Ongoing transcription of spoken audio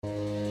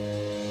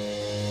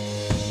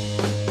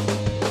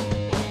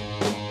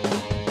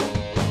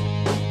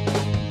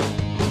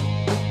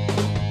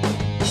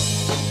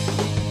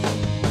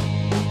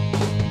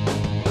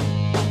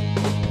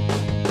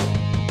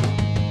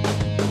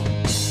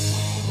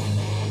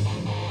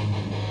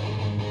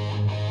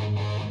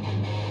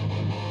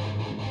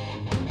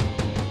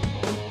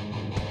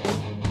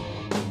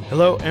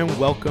Hello and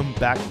welcome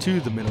back to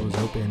The Middle is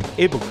Open.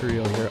 Abel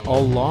Carrillo here,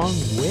 along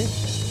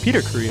with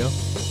Peter Carrillo.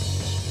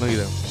 Look at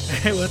them.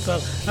 Hey, what's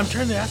up? I'm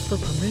trying to ask for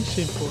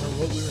permission for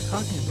what we were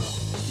talking about.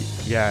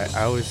 Yeah,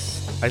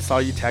 I saw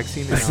you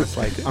texting and I was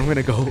like, I'm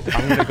gonna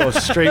go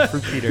straight for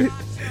Peter.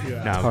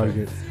 Yeah. No,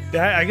 Target.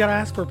 Yeah, I gotta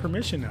ask for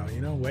permission now.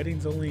 You know,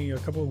 wedding's only a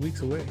couple of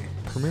weeks away.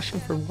 permission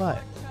for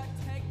what?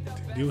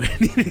 To do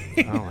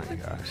anything. Oh my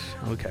gosh.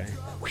 Okay.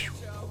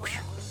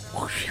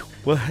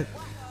 Well,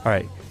 all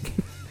right.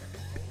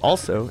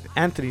 Also,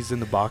 Anthony's in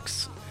the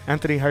box.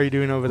 Anthony, how are you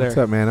doing over there? What's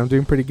up, man? I'm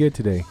doing pretty good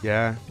today.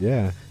 Yeah.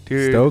 Yeah.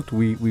 Dude. Stoked.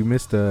 We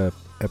missed a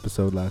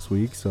episode last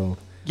week, so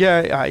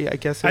Yeah, I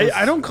guess it was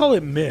I don't call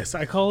it miss.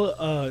 I call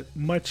it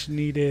much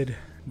needed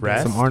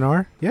rest. some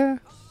R&R. Yeah,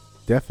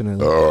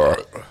 definitely.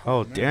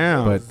 Oh,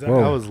 damn. But that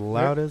whoa. was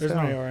loud as There's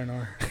hell. my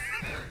R&R.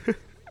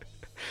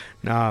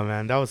 Nah,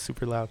 man, that was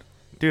super loud.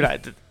 Dude,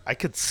 I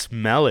could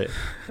smell it.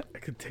 I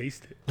could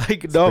taste it.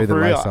 Like, Spray no, the for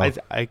real.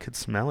 Lysol. I could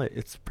smell it.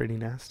 It's pretty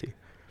nasty.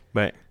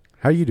 But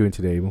How are you doing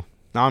today, Abel?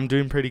 no, I'm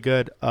doing pretty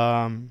good.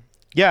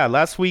 Yeah,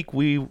 last week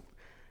we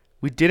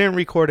didn't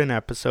record an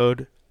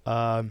episode.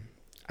 I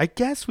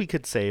guess we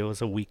could say it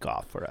was a week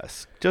off for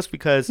us. Just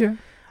because, Yeah.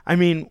 I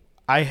mean,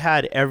 I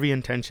had every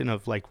intention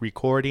of, like,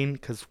 recording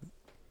because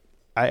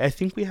I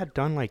think we had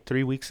done, like,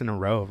 3 weeks in a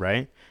row,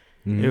 right?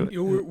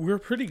 Mhm. We're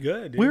pretty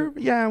good. Dude.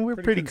 We're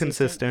pretty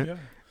consistent. Yeah.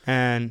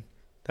 And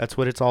that's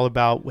what it's all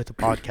about with the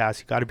podcast.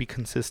 You got to be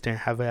consistent,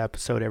 have an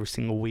episode every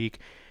single week.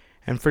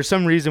 And for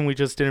some reason, we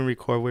just didn't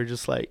record. We're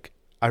just like,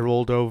 I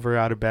rolled over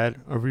out of bed.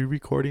 Are we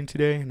recording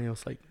today? And it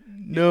was like,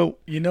 no.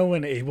 You know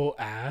when Abel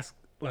asked,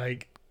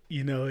 like,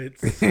 you know,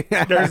 it's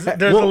there's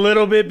a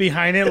little bit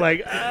behind it,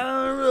 like I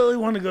don't really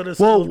want to go to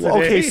school today.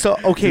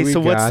 Okay, Do so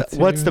we what's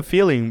got to? the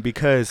feeling?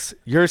 Because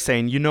you're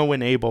saying, you know,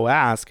 when Abel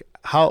asked,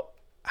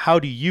 how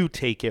do you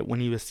take it when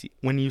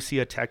you see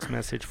a text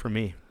message from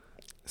me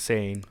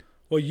saying,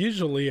 Well,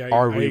 usually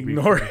I we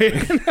ignore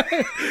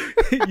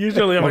it.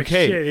 Usually I'm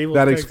Okay, like, shit, Abel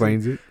That texted.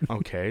 explains it.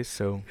 okay,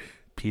 so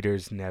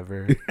Peter's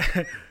never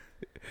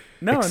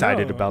No,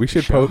 excited no. about We the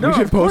should show. post. No, We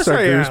should of course post our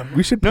I group. am.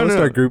 We should No, post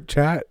no. our group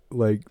chat.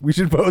 Like we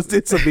should post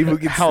it so people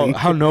can see.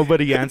 how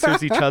nobody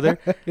answers each other.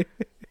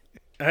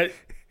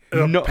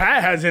 No.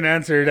 Pat hasn't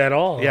answered at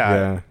all. Yeah.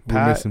 Yeah, we're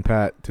Pat- missing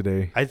Pat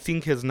today. I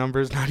think his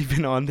number's not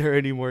even on there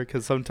anymore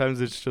because sometimes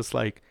it's just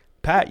like,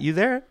 Pat, you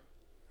there?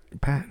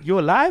 Pat. You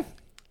alive?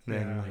 Yeah.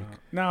 Then like,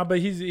 No, but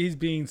he's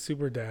being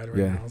super dad right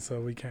Yeah. now,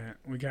 so we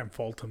can't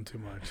fault him too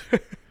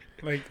much.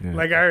 Like Yeah.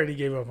 I already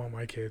gave up on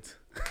my kids.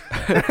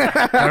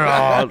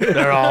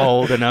 they're all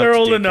old enough. They're to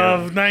old take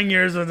enough. 9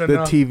 years is The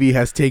enough. TV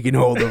has taken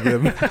hold of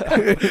him.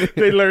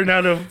 They learn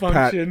how to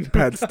function.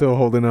 Pat's still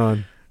holding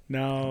on.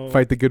 No.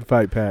 Fight the good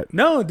fight, Pat.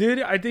 No,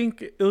 dude, I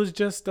think it was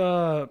just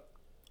like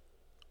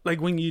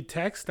when you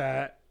text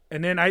that,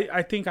 and then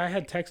I think I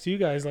had text you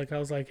guys, like I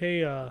was like, hey,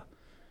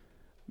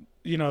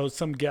 you know,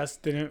 some guests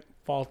didn't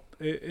fall.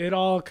 It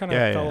all kind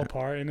of fell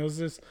apart, and it was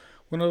just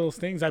one of those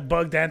things. I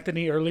bugged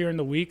Anthony earlier in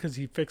the week because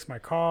he fixed my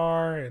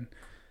car, and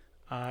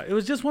it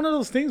was just one of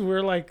those things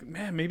where like,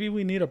 man, maybe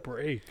we need a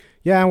break.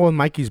 Yeah, well,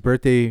 Mikey's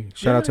birthday.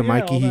 Shout out to Yeah,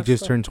 Mikey. all He that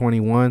just stuff. turned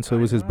 21, so it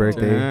was his know.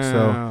 birthday.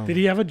 So Damn. Did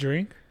he have a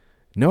drink?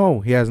 no,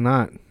 he has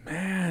not.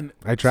 Man,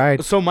 I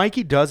tried. So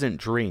Mikey doesn't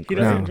drink. he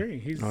right? doesn't No.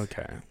 drink. He's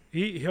Okay.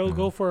 he'll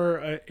go for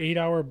an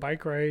 8-hour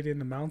bike ride in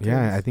the mountains.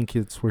 Yeah, I think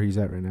it's where he's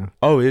at right now.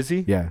 Oh, is he?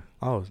 Yeah,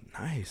 Oh,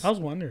 nice. I was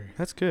wondering.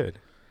 That's good.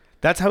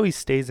 That's how he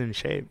stays in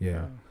shape.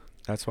 yeah.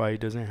 That's why he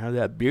doesn't have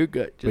that beer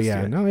gut. But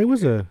yeah, no, it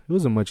was a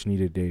much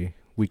needed day,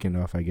 weekend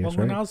off, I guess. Well, right?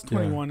 when I was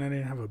 21, I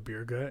didn't have a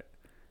beer gut.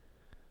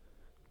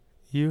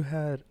 You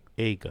had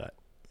a gut.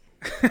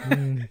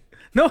 Mm,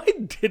 No, I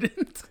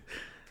didn't.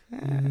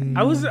 mm.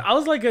 I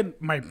was like in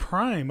my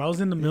prime. I was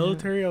in the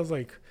military. I was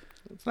like,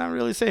 It's not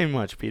really saying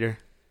much, Peter.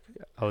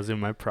 I was in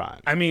my prime.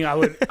 I mean, I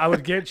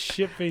would get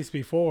shit faced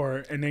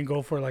before and then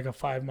go for like a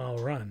 5-mile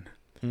run.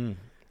 Mm.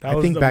 That I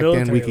was think the back then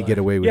military we could life. get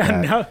away with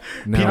Yeah, that. now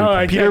Now No, we I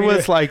can't. Peter can't was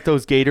even- like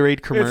those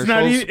Gatorade commercials,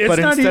 it's but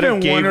not instead even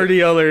of one or Gatorade,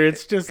 the other.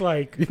 It's just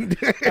like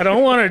I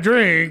don't want to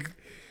drink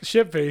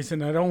shit face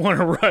and I don't want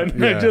to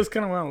run. I Yeah. just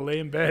kind of want to lay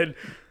in bed.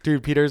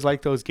 dude, Peter's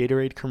like those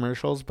Gatorade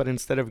commercials, but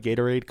instead of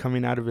Gatorade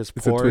coming out of his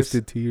It's a pores,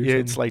 twisted tea or yeah, something.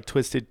 it's like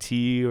twisted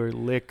tea or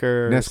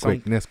liquor. or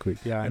Nesquik, some- Nesquik.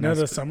 Yeah, I know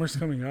the Nesquik. summer's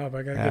coming up.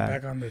 I gotta Yeah.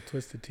 get back on the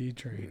twisted tea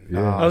train.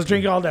 Yeah. I was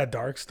drinking all that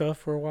dark stuff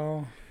for a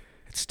while.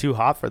 It's too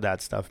hot for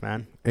that stuff,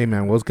 man. Hey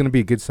man, well it's gonna be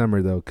a good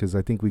summer though, because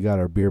I think we got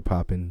our beer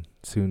popping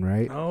soon,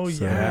 right? Oh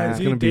So yeah, it's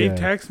dude, gonna be Dave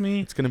texted me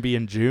It's gonna be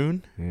in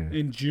June, Yeah,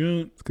 in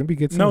June. it's gonna be a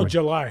good summer. No,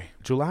 July.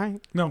 July.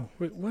 No,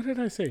 wait, what did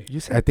I say? You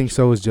said? I think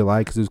so was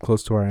July because it was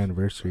close to our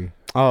anniversary.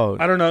 Oh,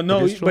 I don't know.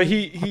 No, is but July? I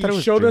he thought it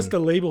was showed us June. the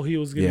label he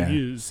was gonna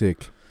use,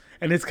 sick.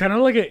 and it's kind of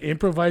like an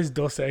improvised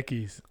Dos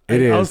Equis. It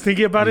I is. was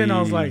thinking about it, and I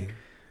was like,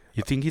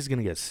 you think he's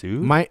gonna get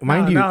sued? Mind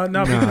you, no,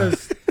 nah.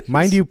 because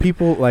Mind you,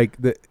 people like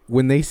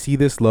when they see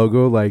this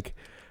logo, like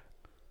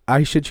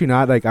I shit you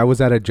not, like I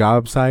was at a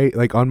job site,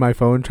 like on my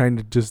phone trying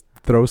to just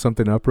throw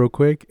something up real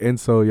quick, and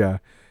so yeah,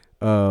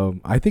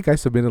 I think I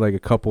submitted like a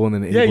couple, and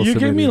then yeah, Abel you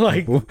gave submitted me a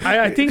like couple.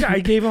 I think I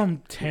gave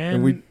him 10.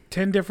 And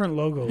 10 different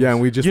logos. Yeah,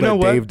 and we just You know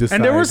let what? Dave decide.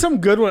 And there were some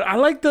good ones. I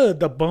like the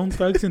Bone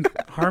Thugs and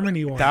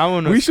Harmony one. That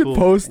one was We should cool.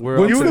 post We're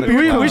once up in in the the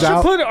we comes should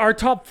out. put our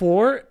top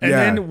 4 and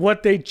Yeah. then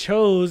what they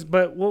chose,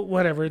 but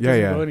whatever. It Yeah,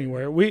 doesn't yeah. go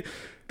anywhere.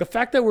 The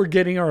fact that we're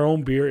getting our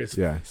own beer is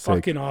Yeah, sick.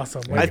 fucking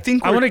awesome. I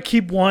think I we're- want to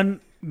keep one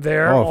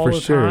there Oh, all for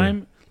the sure.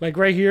 time. Like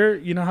right here,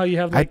 you know how you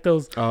have like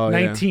those Oh,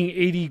 yeah.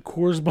 1980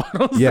 Coors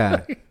bottles?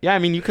 Yeah, Yeah, I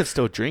mean, you could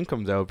still drink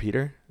them though,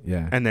 Peter,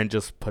 yeah. and then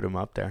just put them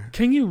up there.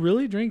 Can you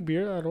really drink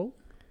beer at all?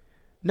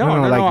 No,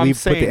 like I'm leave,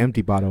 saying, put the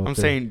empty bottle. I'm up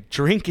there. saying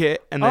drink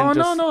it and then Oh,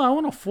 just. no. I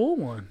want a full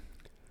one.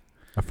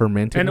 A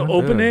fermented And one?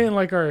 open Ugh. it in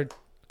like our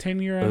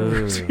 10-year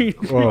anniversary.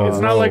 Whoa. It's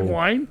not like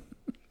wine.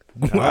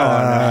 No,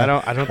 I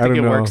don't think don't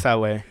it know. works that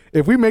way.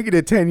 If we make it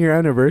a 10-year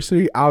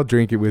anniversary, I'll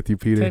drink it with you,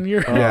 Peter.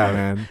 10-year. Yeah,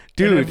 man.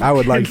 Dude, I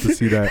would like to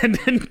see that. And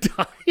then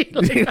die.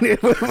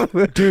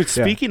 Like, Dude,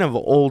 speaking of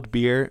old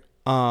beer,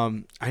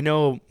 I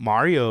know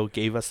Mario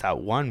gave us that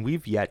one.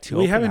 We've yet to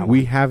We open haven't- that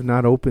We have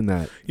not opened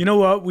that. you know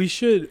what? We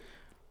should.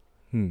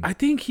 Hmm. I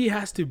think he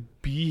has to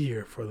be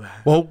here for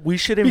that. one. Well, we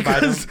should invite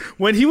Because him.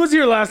 when he was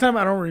here last time,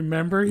 I don't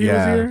remember he was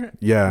yeah, here.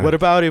 yeah. What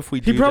about if we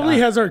do He probably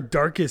that? has our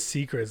darkest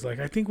secrets. Like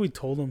I think we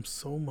told him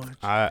so much.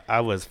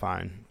 I was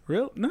fine.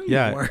 Real? No, you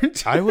Yeah,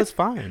 weren't. I was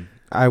fine.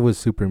 I was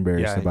super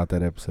embarrassed Yeah. about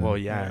that episode. Well,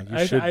 yeah, Yeah.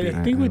 you should I be.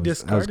 think we I was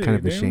discarded kind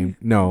of it, didn't ashamed.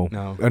 No,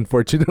 No.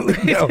 unfortunately,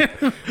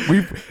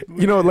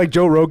 no. Like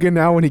Joe Rogan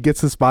now when he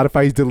gets to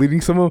Spotify, he's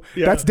deleting some of them.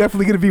 Yeah. That's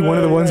definitely gonna be one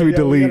of the ones we yeah,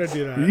 delete. gotta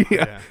do that. Yeah,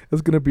 Yeah.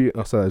 that's gonna be.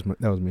 Oh, sorry,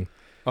 that was me.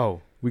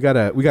 Oh, We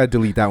gotta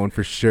delete that one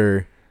for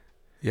sure.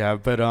 yeah,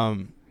 but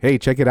Hey,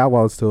 check it out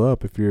while it's still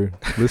up if you're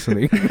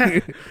listening.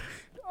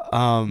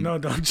 No,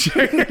 don't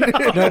check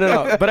it out.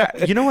 no.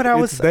 But you know what I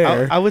It's was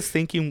there. I was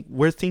thinking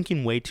we're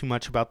thinking way too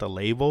much about the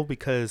label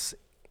because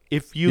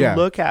if you Yeah.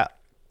 look at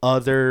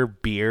other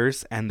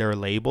beers and their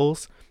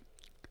labels,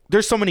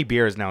 there's so many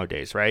beers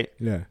nowadays, right?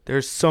 Yeah,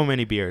 There's so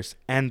many beers,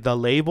 and the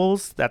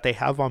labels that they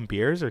have on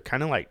beers are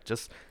kind of like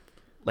just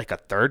like a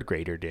third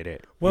grader did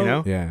it. Well, you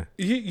know? yeah.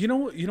 You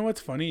know what's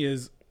funny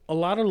is a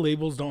lot of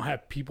labels don't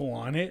have people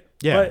on it.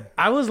 Yeah. But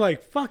I was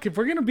like, fuck, if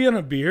we're gonna be on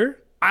a beer,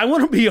 I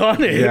want to be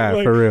on it. Yeah,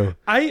 Like, for real.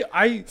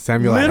 I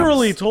Samuel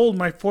literally Adams. told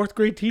my 4th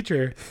grade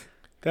teacher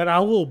that I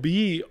will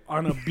be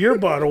on a beer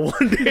bottle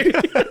one day.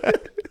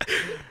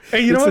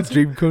 And you know It's what? a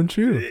dream come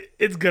true.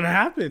 It's gonna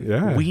happen.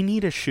 Yeah. We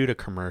need to shoot a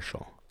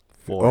commercial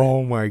for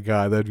Oh my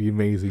god, that'd be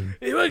amazing.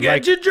 It will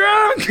get you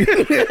drunk.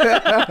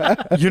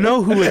 it. You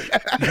know who it,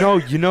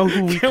 you know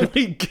who we Can could,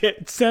 we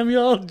get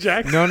Samuel L.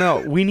 Jackson? no,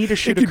 we need to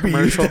shoot a It could be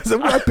used commercial. as a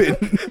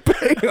weapon.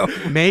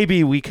 Bam.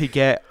 Maybe we could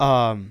get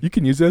You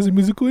can use it as a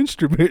musical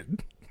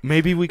instrument.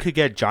 maybe we could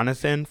get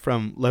Jonathan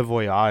from Le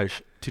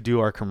Voyage to do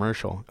our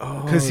commercial.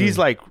 Oh, Because he's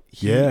like,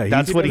 Yeah,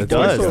 that's he what he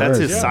does does. That's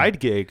his voiceovers. side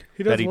gig.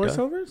 He does that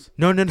voiceovers?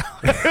 No.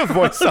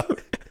 Voiceover.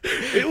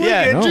 It will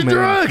Yeah, get no, you man.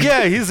 drunk.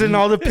 Yeah, he's in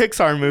all the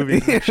Pixar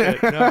movies and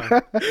shit.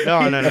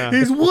 No.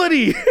 He's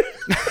Woody.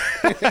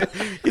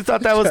 You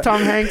thought that was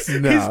Tom Hanks?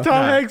 No. He's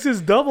Tom Hanks'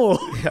 double.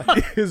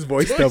 His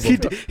voice double.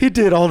 He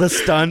did all the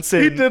stunts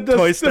in did the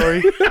Toy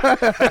Story.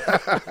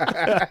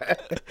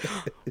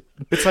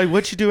 It's like,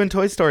 what you do in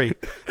Toy Story?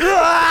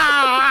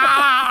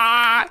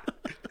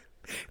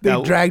 They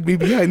Now- dragged me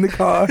behind the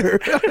car.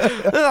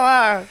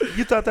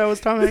 You thought that was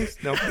Tom Hanks?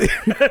 No.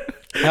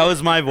 That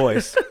was my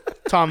voice.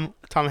 Tom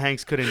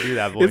Hanks couldn't do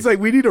that voice. It's like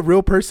we need a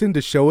real person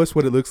to show us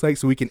what it looks like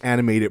so we can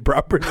animate it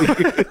properly.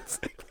 It's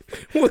like,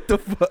 what the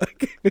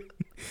fuck?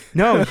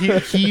 No,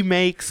 he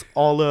makes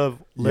all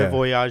of Le Yeah.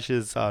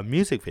 Voyage's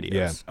music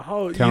videos. Yeah.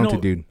 Oh,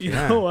 Talented dude. You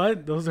Yeah. know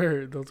what? Those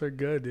are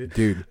good, dude.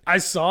 Dude. I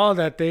saw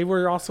that they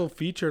were also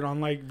featured on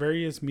like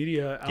various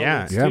media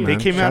outlets. Yeah, too. They man.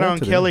 came Shout out out on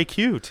to them.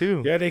 KLAQ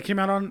too. Yeah, they came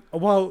out on.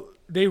 Well,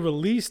 they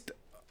released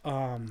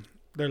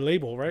their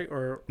label, right?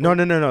 Or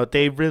No.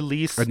 They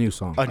released A new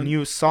song. a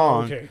new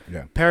song, okay.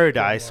 Yeah.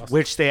 Paradise, Lost.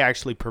 which they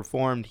actually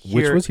performed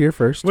here. Which was here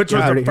first. Which You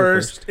was heard the it here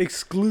first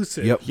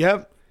exclusive. Yep.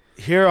 Yep.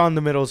 Here on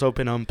the Middles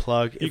Open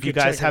Unplug. You If you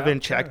can guys check it haven't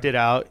out. checked it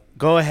out,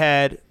 go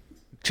ahead,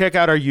 check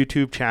out our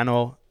YouTube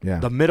channel. Yeah.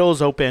 The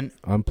Middles Open,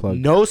 Unplugged.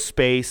 no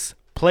space,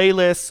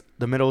 playlist,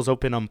 The Middles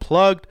Open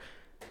Unplugged.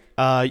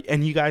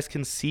 And you guys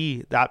can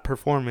see that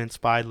performance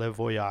by Le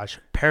Voyage,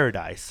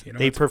 Paradise. You know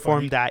They what's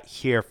performed funny? that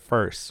here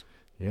first.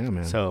 Yeah,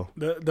 man. So,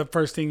 The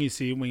first thing you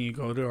see when you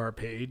go to our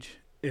page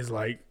is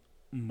like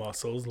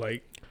muscles,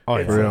 like oh,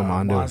 it's For real, a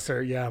Mondo.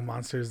 monster. Yeah,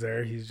 Monster's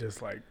there. He's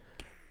just like,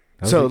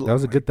 So, that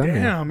was a good thumbnail.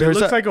 damn. It There's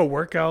looks a- like a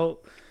workout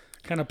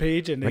kind of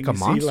page, and then Like a you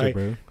see monster, like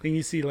bro. then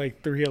you see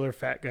like 3 other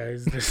fat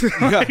guys just,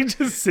 like,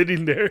 just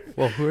sitting there.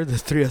 well, who are the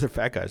 3 other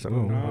fat guys? I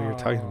don't know what you're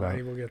talking Oh, about.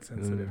 Abel gets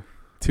sensitive.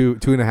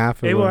 2.5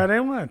 for Abel, I one.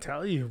 didn't want to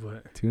tell you,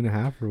 but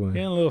 2.5 for one.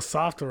 getting a little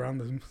soft around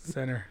the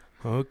center.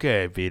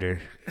 Okay,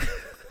 Peter.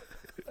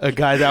 A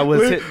guy that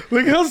was Look,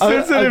 look how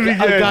sensitive he a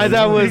gets. guy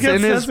that He was gets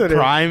in his sensitive.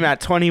 prime at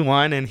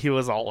 21, and he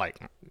was all like,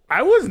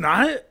 I was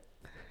not.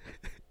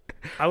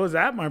 I was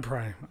at my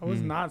prime. I was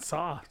not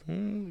soft.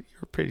 "You're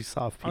pretty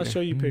soft, Peter." I'll show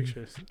you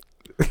pictures.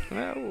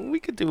 Well, we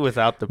could do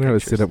without the We have a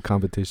pictures. sit-up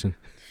competition.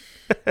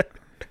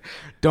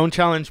 Don't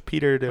challenge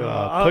Peter to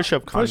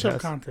push-up contest.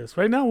 Push-up contest.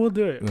 Right now, we'll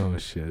do it. Oh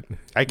shit!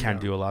 I can't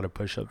do a lot of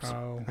push-ups.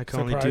 Oh, I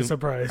can only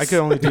surprise. I could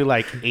only do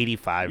like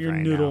 85 Your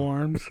right noodle now.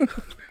 arms.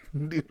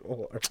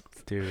 Noodle arms.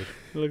 Dude.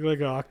 You look like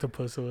an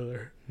octopus over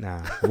there.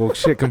 Nah. Well,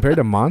 shit. Compared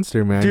to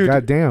Monster, man. Dude.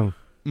 Goddamn.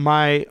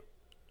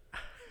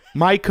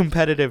 My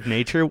competitive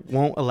nature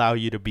won't allow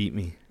you to beat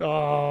me.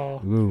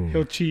 Oh, Ooh.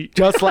 he'll cheat.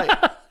 Just like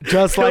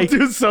He'll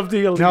do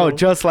something illegal. no,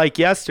 just like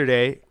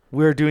yesterday,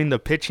 we were doing the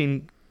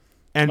pitching,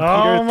 and Oh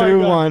Peter my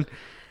threw God. one,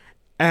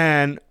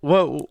 and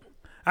what?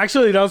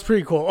 Actually, that was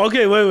pretty cool.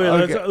 Okay, wait.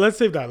 Okay. Let's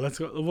save that. Let's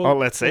go.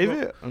 Let's save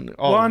it.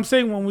 Well, I'm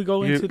saying when we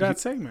go You- into that you-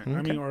 segment. I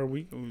okay. mean, or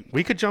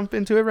We could jump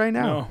into it right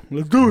now. no,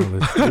 let's do it.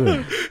 Let's do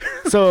it.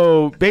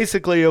 So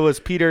basically, it was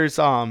Peter's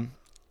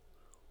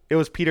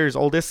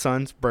oldest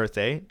son's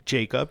birthday,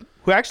 Jacob,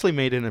 who actually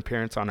made an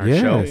appearance on our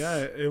Yes. show. Yeah,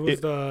 it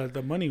was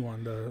the money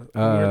one. We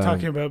were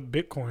talking about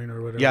Bitcoin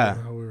or whatever. Yeah.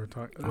 How we were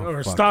talking Oh,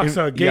 or fuck. stocks.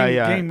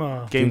 Game.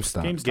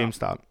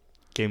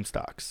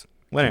 GameStocks,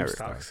 whatever.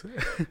 Stocks.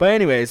 But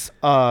anyways,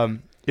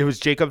 it was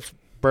Jacob's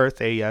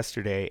birthday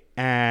yesterday,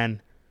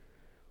 and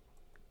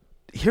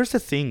here's the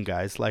thing,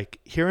 guys. Like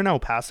here in El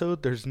Paso,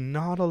 there's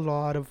not a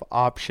lot of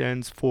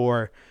options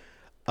for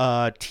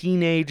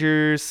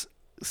teenagers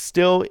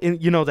still in,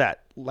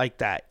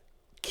 that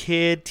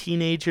kid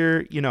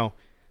teenager,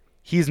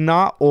 he's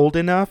not old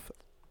enough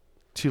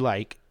to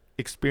like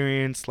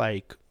experience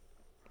like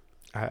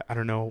I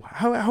don't know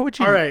how would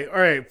you All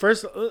right.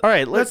 First, all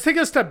right let's take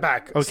a step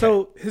back. Okay.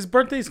 So his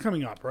birthday's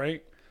coming up,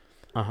 right?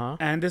 uh-huh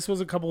And this was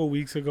a couple of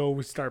weeks ago.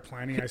 We start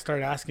planning. I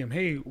started asking him,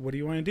 "Hey, what do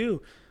you want to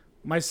do?"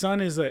 My son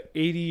is a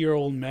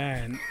 80-year-old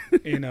man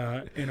in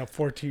a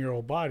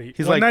 14-year-old body.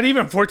 He's well, like- not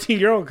even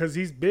 14-year-old because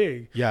he's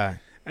big. yeah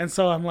And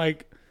so I'm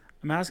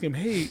asking him,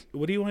 "Hey,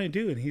 what do you want to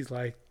do?" And he's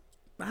like,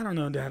 "I don't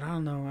know, Dad. I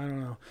don't know.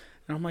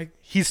 And I'm like,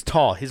 he's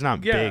tall, he's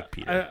not "Yeah." big,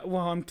 Peter.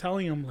 I'm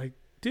telling him, like,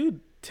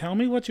 dude, tell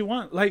me what you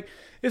want. Like,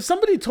 if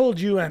somebody told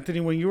you, Anthony,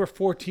 when you were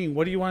 14,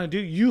 what do you want to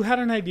do? You had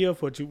an idea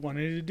of what you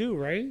wanted to do,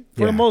 right?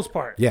 For the Yeah. most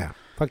part. Yeah.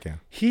 Fuck yeah.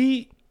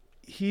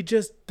 He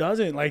just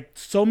doesn't. Like,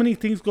 so many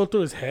things go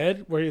through his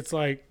head where it's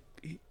like,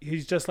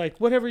 he's just like,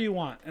 whatever you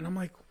want. And I'm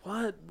like,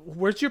 what?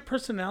 Where's your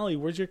personality?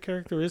 Where's your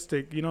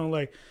characteristic?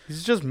 Like,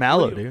 He's just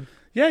mellow, What do you- dude.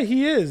 yeah,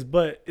 he is.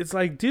 But it's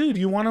like, dude,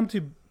 you want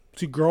him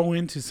to grow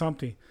into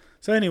something.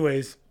 So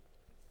anyways,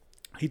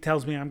 he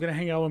tells me I'm going to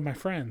hang out with my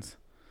friends.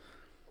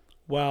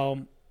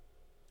 Well,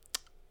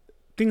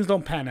 things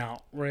don't pan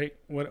out, right?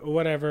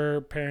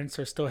 Whatever. Parents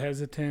are still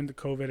hesitant. The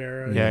COVID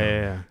era.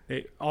 Yeah.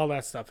 All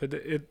that stuff.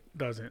 It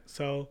doesn't.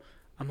 So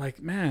I'm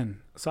like,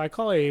 man. So I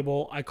call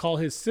Abel. I call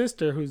his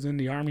sister, who's in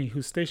the Army,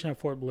 who's stationed at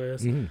Fort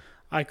Bliss. Mm-hmm.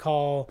 I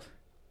call,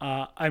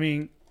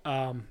 the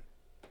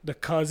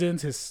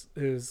cousins,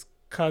 his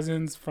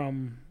cousins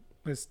from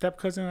his step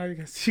cousin, I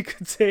guess you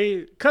could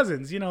say,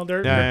 cousins. They're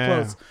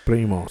close.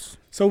 Primos.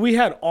 So we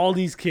had all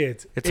these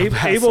kids. It's El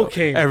Paso. Abel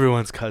came.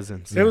 Everyone's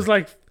cousins. It was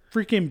like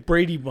freaking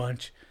Brady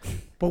Bunch.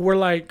 But we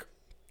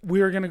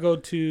were going to go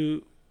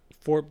to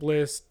Fort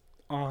Bliss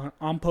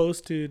on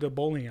post to the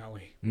bowling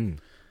alley. Mm.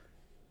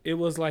 It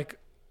was like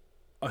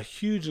a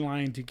huge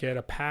line to get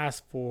a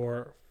pass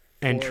for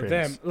entrance.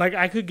 them. Like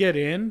I could get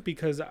in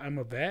because I'm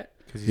a vet,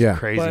 Because he's Yeah.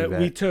 crazy. but vet.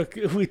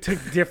 we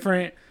took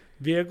different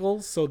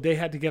vehicles, so they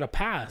had to get a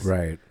pass.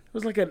 Right. It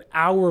was like an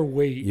hour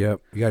wait.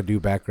 Yep. You gotta do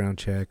background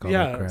check. All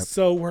that Yeah. crap.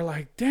 So we're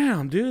like,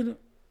 damn, dude.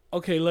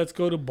 Okay, let's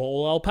go to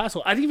Bowl El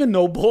Paso. I didn't even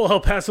know Bowl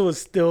El Paso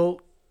was still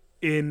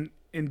in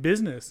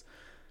business.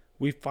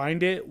 We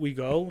find it. We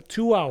go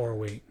 2-hour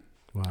wait.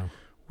 Wow.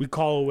 We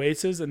call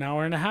Oasis, an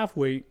hour and a half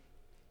wait.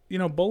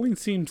 Bowling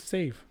seems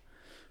safe.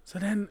 So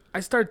then I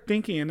start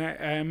thinking, and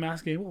I'm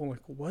asking, well,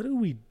 like, what do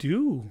we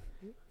do?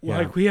 Yeah.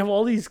 Like, we have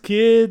all these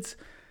kids.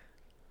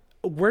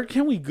 Where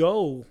can we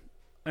go?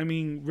 I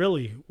mean,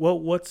 really,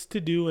 what's to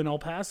do in El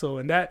Paso?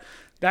 And that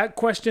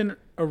question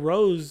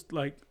arose,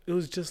 like, it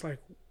was just like,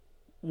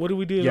 what do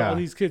we do with all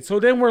these kids? So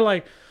then we're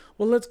like,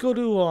 well, let's go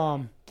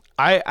to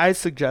I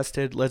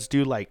suggested let's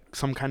do like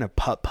some kind of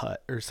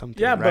putt-putt or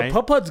something. yeah, right? but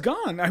Putt-Putt's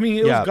gone. I mean,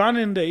 it was gone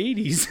in the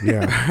 80s.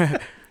 Yeah.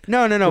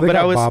 No. They But got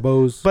I was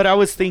Bobos. But I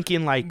was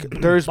thinking like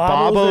there's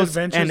Bobos, Bobos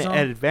and Adventure Zone.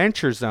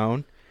 Adventure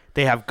Zone.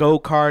 They have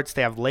go-karts,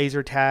 they have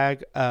laser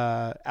tag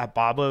at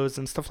Bobos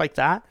and stuff like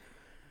that.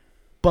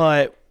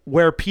 But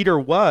where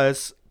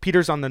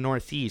Peter's on the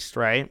northeast,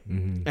 right?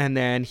 Mm-hmm. And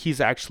then he's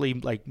actually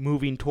like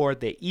moving toward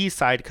the east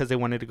side because they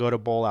wanted to go to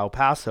Bowl El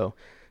Paso.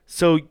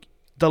 So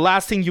the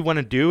last thing you want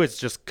to do is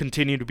just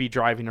continue to be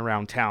driving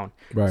around town.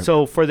 Right.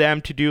 So for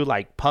them to do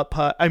like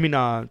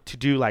to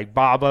do like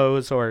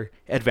Bobos or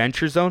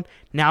Adventure Zone,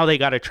 now they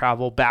got to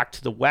travel back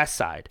to the west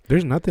side.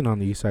 There's nothing on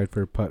the east side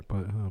for putt.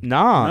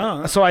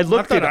 Nah. No, So I not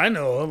looked that it I up.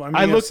 know of. I mean,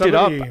 I if looked it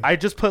up. somebody- I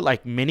just put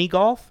like mini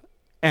golf,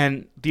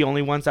 and the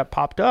only ones that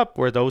popped up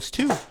were those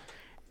two.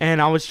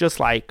 And I was just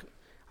like,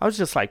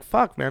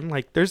 fuck, man.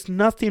 Like, there's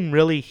nothing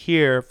really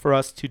here for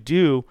us to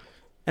do.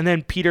 And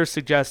then Peter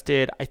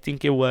suggested, I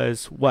think it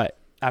was what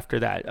after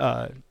that,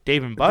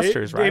 Dave and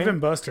Buster's, right? Dave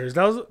and Buster's.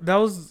 That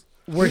was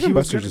where Dave he and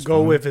was Buster's going to is go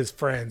fun. with his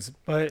friends.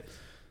 But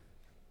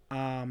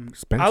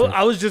Expensive.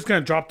 I was just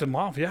gonna drop them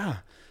off. Yeah.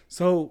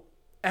 So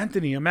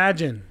Anthony,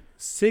 imagine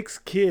 6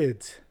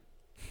 kids,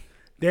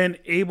 then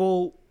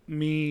Abel,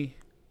 me,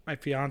 my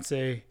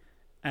fiance,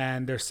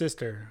 and their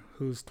sister,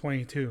 who's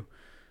 22.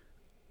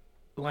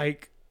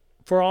 Like,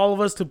 for all of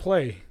us to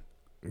play,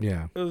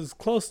 Yeah. it was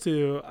close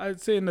to,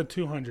 I'd say, in the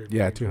 200.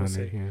 Yeah, range,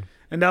 200. Yeah.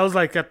 And that was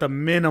like at the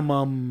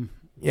minimum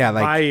Yeah,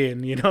 like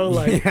buy-in, you know,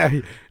 like.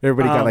 yeah,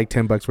 everybody got like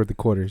 $10 worth of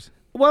quarters.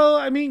 Well,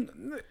 I mean,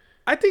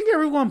 I think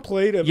everyone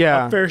played a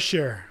fair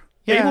share.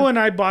 Yeah. Abel and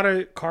I bought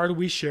a card.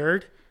 We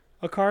shared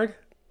a card.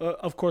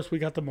 Of course, we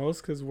got the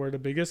most because we're the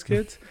biggest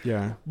kids.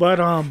 Yeah. But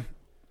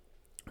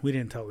we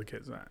didn't tell the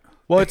kids that.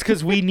 Well, it's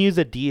because we knew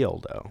the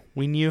deal, though.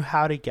 We knew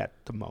how to get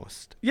the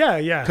most. Yeah,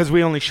 yeah. Because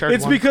we only shared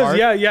It's one because,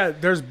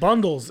 card. there's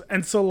bundles.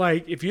 And so,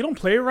 like, if you don't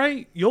play it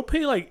right, you'll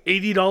pay, like,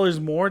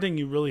 $80 more than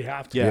you really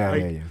have to. Yeah,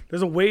 like, yeah.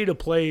 There's a way to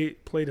play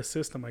the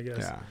system, I guess.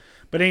 Yeah.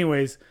 But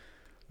anyways,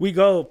 we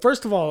go.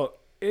 First of all,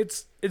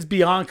 it's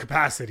beyond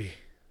capacity.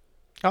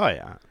 Oh,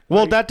 yeah.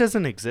 Well, that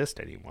doesn't exist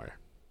anymore.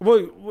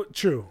 Well,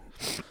 true.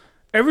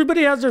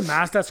 Everybody has their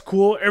mask. That's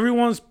cool.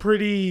 Everyone's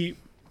pretty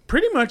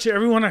much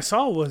everyone I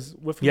saw was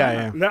with a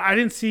mask. Yeah. I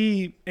didn't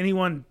see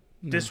anyone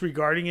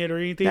disregarding it or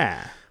anything. Nah.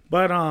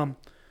 But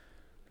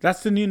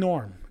that's the new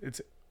norm.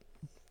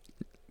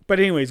 But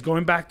anyways,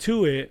 going back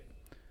to it,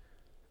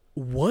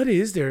 what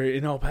is there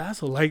in El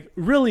Paso? Like,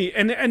 really,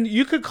 and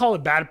you could call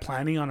it bad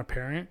planning on a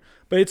parent,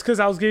 but it's because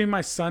I was giving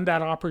my son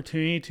that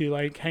opportunity to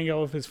like hang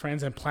out with his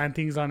friends and plan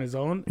things on his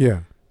own.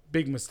 Yeah.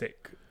 Big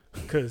mistake,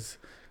 because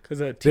a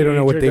They don't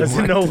know what teenager they doesn't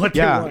want. know what they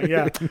want.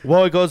 Yeah,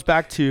 Well, it goes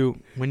back to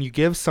when you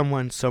give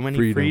someone so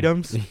many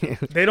freedoms,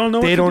 they don't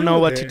know. they don't know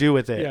what with to it. do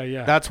with it. Yeah,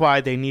 yeah. That's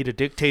why they need a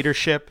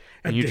dictatorship,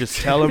 and you just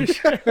tell them,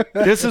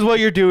 "This is what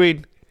you're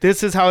doing.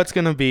 This is how it's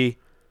gonna be,"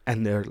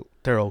 and they're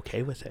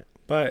okay with it.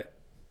 But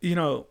you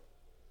know,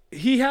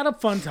 he had a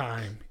fun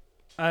time,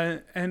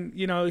 and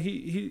you know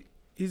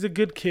he's a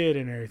good kid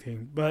and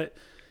everything. But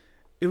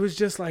it was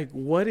just like,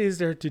 what is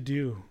there to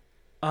do?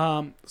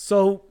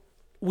 So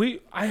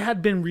I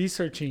had been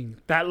researching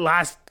that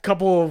last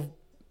couple of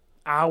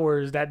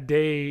hours that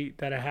day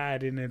that I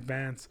had in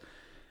advance.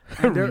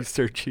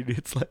 Researching,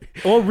 it's like,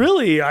 Well,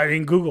 really, I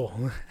mean,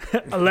 Google,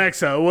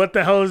 Alexa, what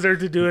the hell is there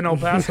to do in El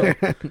Paso?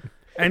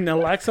 And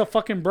Alexa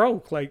fucking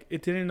broke. Like,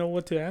 it didn't know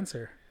what to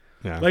answer.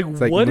 yeah. Like,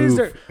 like, what is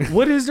move. there?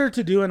 What is there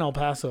to do in El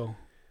Paso?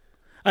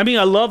 I mean,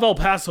 I love El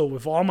Paso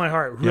with all my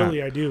heart.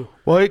 Really, I do.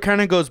 Well, it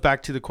kind of goes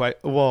back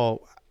to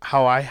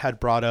how I had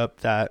brought up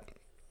that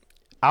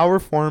our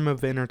form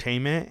of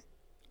entertainment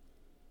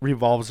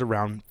revolves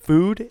around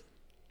food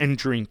and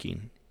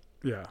drinking.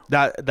 Yeah.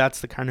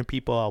 That's the kind of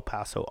people El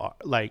Paso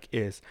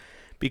is,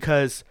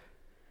 because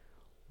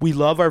we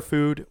love our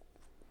food.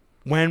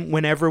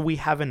 Whenever we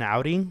have an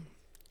outing,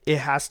 it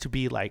has to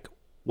be like,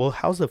 well,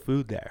 how's the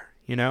food there?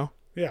 You know,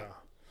 Yeah.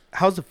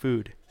 how's the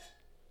food?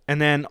 And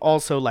then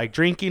also like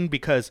drinking,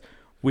 because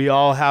we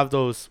all have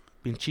those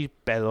pinche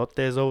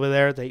pedotes over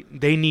there.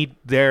 They need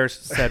their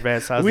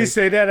cervezas. We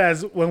say that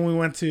as when we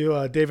went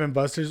to Dave and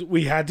Buster's,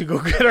 we had to go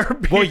get our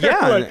beer. Well,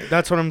 yeah, like,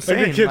 that's what I'm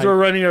saying. the kids were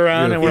running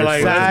around and we're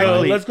like,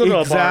 let's go to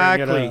a bar.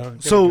 And get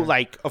a So, drink.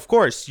 like, of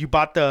course, you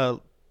bought the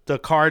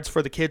cards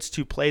for the kids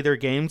to play their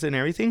games and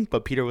everything,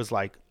 but Peter was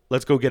like,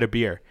 let's go get a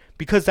beer,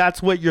 because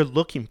that's what you're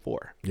looking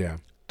for. Yeah.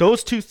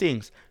 Those two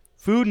things.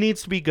 Food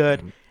needs to be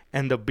good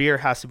and the beer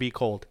has to be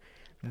cold.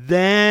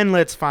 Then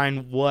let's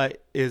find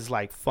what is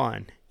like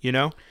fun, you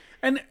know?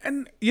 And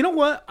you know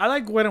what? I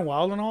like Wet and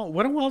Wild and all.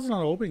 Wet and Wild's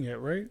not open yet,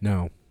 right?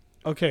 No.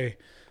 Okay.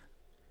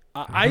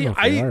 I don't know if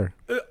they are.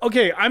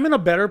 Okay, I'm in a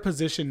better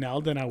position now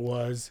than I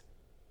was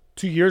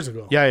 2 years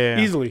ago. Yeah.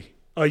 Easily.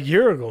 A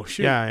year ago.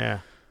 Shit. Yeah.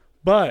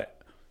 But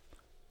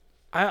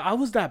I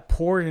was that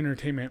poor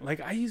entertainment.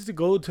 Like, I used to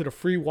go to the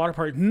free water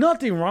park.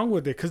 Nothing wrong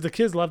with it because the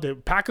kids loved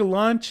it. Pack a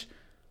lunch,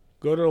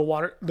 go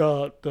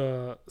to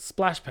the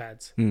splash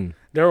pads.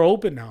 They're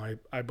open now,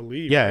 I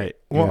believe. Yeah.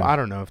 Well, Yeah. I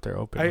don't know if they're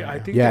open. I right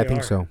now. think Yeah, I they think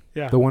are. so.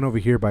 Yeah. The one over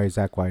here by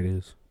Zach White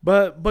is.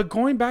 But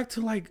going back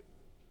to like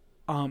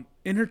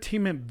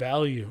entertainment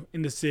value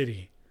in the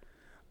city.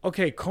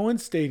 Okay, Cohen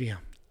Stadium.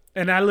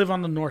 And I live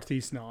on the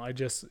Northeast now. I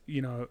just,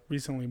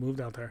 recently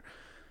moved out there.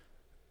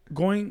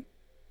 Going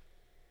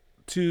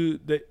to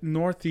the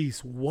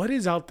Northeast, what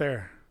is out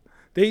there?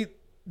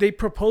 They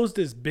proposed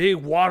this big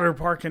water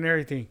park and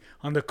everything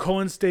on the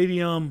Cohen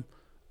Stadium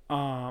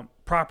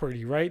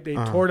property, right? They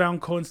tore down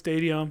Cohen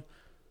Stadium,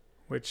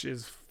 which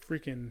is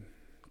freaking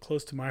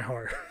close to my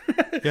heart.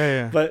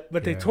 Yeah. But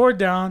they tore it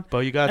down. But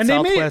you got And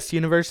they made- Southwest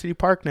University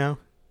Park now.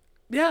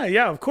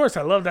 Yeah, of course.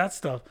 I love that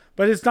stuff.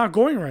 But it's not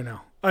going right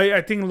now.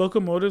 I think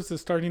Locomotives is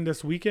starting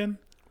this weekend.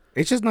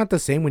 It's just not the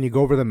same when you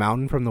go over the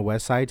mountain from the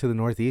west side to the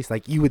northeast.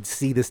 Like, you would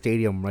see the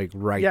stadium like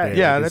right there.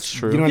 Yeah, Like, that's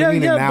true. You know what Yeah, I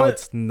mean? yeah, And now but-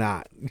 it's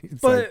not.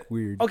 It's But like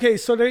weird. okay,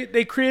 so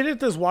they created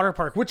this water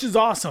park, which is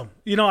awesome.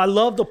 I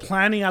love the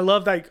planning. I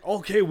love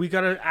okay, we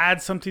gotta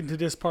add something to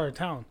this part of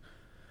town.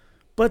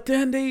 But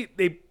then they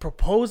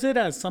propose it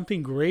as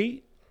something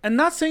great. And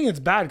not saying it's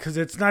bad because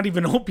it's not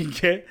even open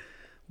yet,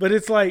 but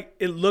it's like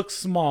it looks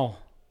small.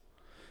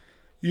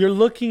 You're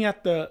looking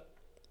at the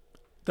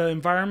the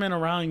environment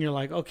around, you're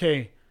like,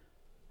 okay,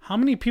 how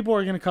many people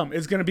are going to come?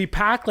 It's going to be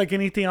packed like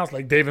anything else,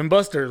 like Dave and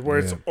Buster's, where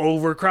it's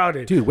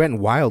overcrowded. Dude, Wet n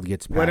Wild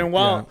gets packed. Wet n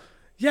Wild.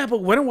 Yeah,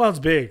 but Wet n Wild's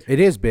big. It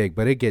is big,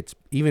 but it gets,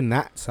 even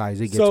that size,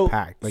 it gets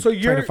packed. Like,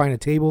 trying to find a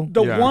table.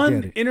 The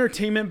one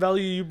entertainment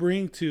value you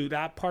bring to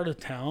that part of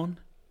town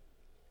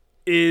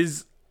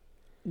is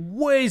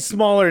way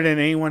smaller than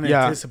anyone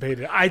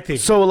anticipated, I think.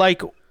 So,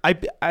 like,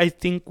 I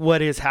think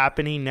what is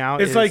happening now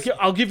is... It's like,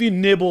 I'll give you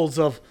nibbles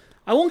of...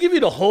 I won't give you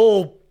the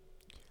whole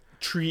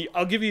treat.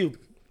 I'll give you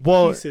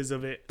pieces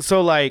of it. So,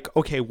 like,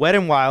 okay, Wet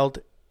n Wild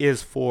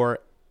is for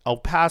El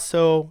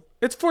Paso...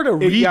 It's for the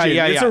region.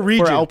 It's a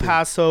region. For El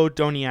Paso,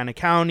 Doña Ana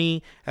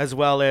County, as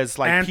well as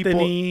like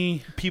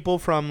Anthony, people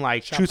from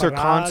like Truth or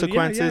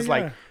Consequences.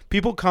 Like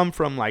people come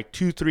from like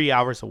 2-3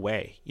 hours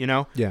away, you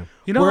know? Yeah.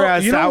 You know,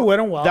 Wet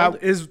n Wild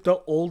is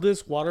the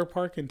oldest water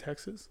park in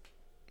Texas?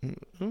 I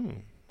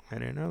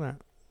didn't know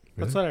that.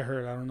 That's what I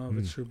heard. I don't know if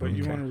it's true, but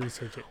you want to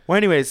research it. Well,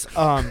 anyways,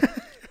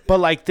 but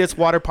like this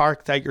water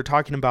park that you're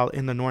talking about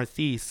in the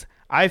Northeast,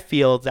 I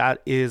feel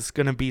that is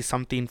going to be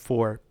something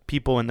for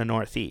people in the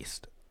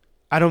Northeast.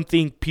 I don't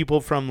think people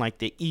from like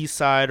the east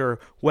side or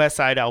west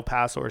side El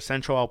Paso or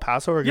central El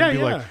Paso are going to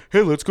be like,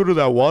 hey, let's go to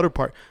that water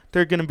park.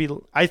 They're going to be,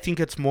 I think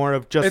it's more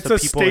of just the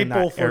people in that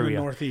area. It's a staple for the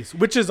Northeast,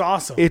 which is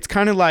awesome. It's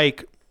kind of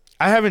like,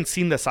 I haven't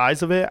seen the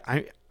size of it.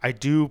 I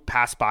do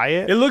pass by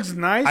it. It looks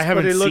nice,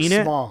 but it looks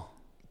small.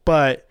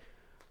 But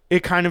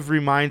it kind of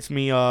reminds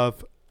me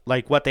of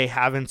like what they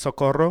have in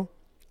Socorro.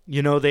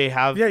 You know, they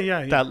have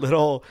that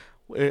little,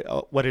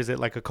 what is it,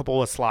 like a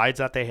couple of slides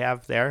that they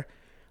have there.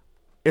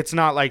 It's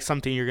not like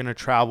something you're going to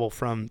travel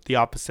from the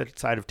opposite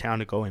side of town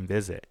to go and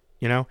visit,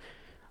 you know?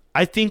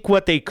 I think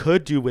what they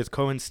could do with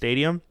Cohen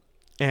Stadium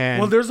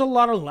and... Well, there's a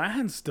lot of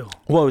land still.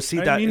 Well,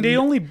 see, I mean, they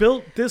only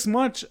built this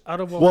much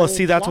out of a whole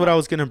see, that's what I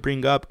was going to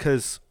bring up,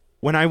 because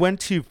when I went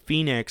to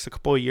Phoenix a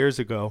couple of years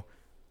ago,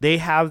 they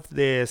have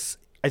this,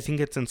 I think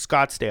it's in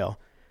Scottsdale,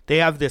 they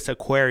have this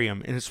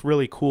aquarium, and it's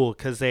really cool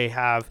because they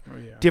have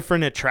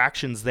different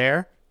attractions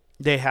there.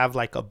 They have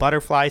like a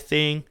butterfly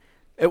thing.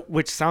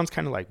 Which sounds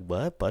kind of like,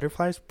 what,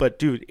 butterflies? But,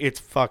 dude, it's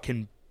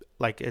fucking,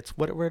 like, it's,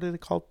 what are they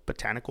called?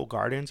 Botanical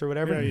gardens or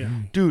whatever? Yeah.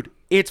 Dude,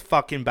 it's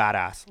fucking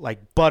badass.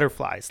 Like,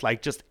 butterflies,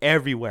 like, just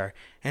everywhere.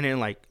 And then,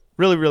 like,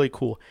 really, really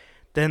cool.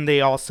 Then they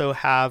also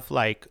have,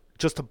 like,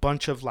 just a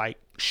bunch of, like,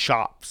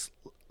 shops,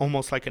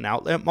 almost like an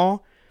outlet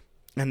mall.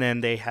 And then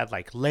they had,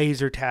 like,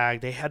 laser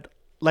tag. They had,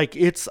 like,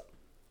 it's,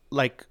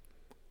 like,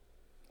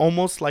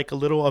 almost like a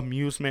little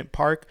amusement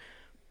park,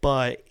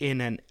 but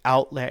in an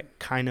outlet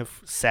kind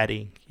of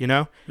setting, you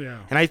know? Yeah.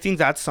 And I think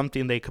that's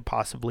something they could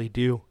possibly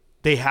do.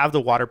 They have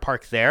the water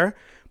park there,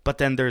 but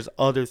then there's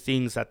other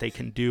things that they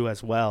can do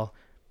as well.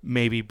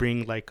 Maybe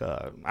bring like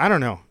I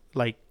don't know,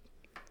 like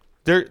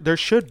there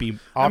should be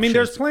options. I mean,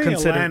 there's plenty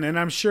of land, and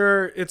I'm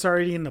sure it's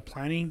already in the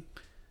planning.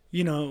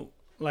 You know,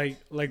 like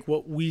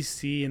what we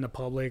see in the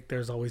public,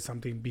 there's always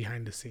something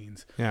behind the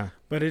scenes. Yeah.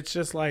 But it's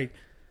just like,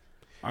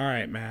 all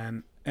right,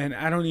 man. And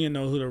I don't even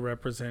know who the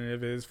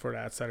representative is for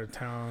that side of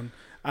town.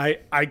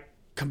 I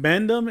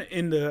commend them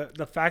in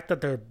the fact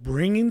that they're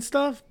bringing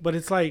stuff, but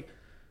it's like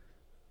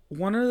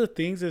one of the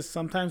things is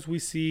sometimes we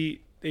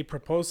see they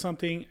propose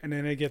something and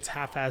then it gets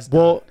half-assed done.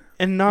 Well,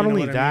 and not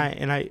only that,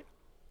 and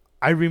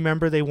I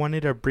remember they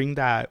wanted to bring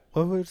that,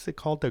 what was it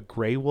called, the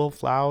Grey Wolf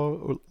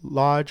Flower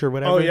Lodge or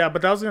whatever. Oh, yeah,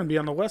 but that was going to be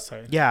on the west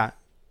side. Yeah.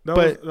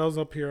 That was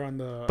up here on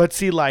the... But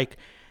see, like...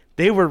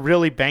 They were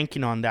really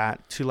banking on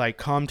that to like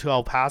come to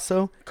El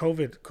Paso.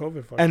 COVID.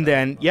 And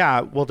then,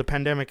 the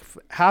pandemic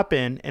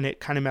happened and it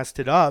kind of messed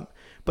it up.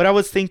 But I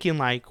was thinking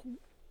like,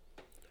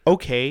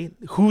 okay,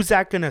 who's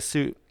that going to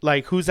suit?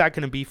 Like, who's that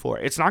going to be for?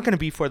 It's not going to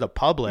be for the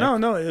public.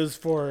 No, it was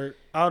for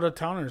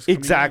out-of-towners.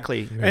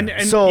 Exactly. Yeah.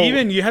 And so,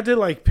 even you had to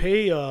like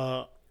pay...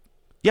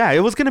 Yeah,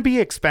 it was going to be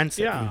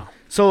expensive. Yeah.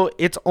 So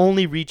it's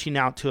only reaching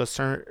out to a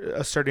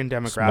certain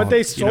demographic. But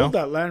they sold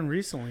that land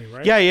recently,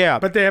 right? Yeah.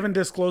 But they haven't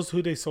disclosed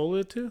who they sold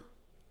it to?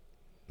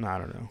 No, I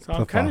don't know. So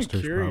I'm kind of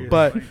curious.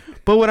 But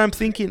what I'm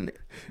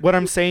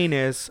saying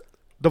is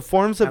the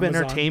forms of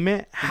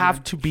entertainment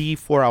have to be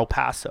for El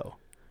Paso.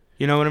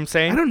 You know what I'm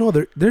saying? I don't know.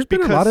 There's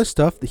been a lot of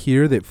stuff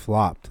here that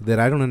flopped that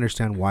I don't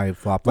understand why it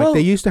flopped. Like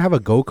they used to have a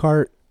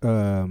go-kart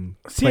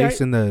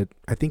place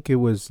I think it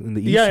was in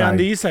the east side. Yeah, on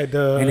the east side.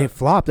 And it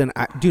flopped. And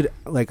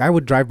I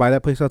would drive by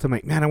that place all the time.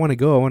 Like, man, I want to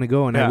go.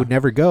 And I would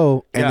never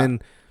go. And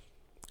then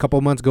a couple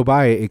of months go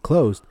by, it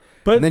closed.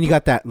 And then you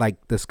got that,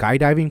 like, the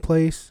skydiving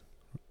place.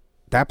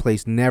 That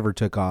place never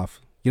took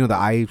off. You know, the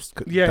ice.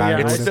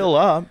 It's still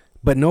up.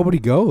 But nobody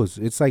goes.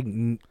 It's like,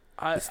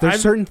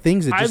 there's certain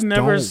things that just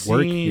don't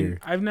work here.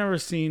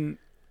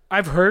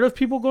 I've heard of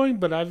people going,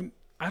 but I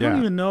don't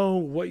even know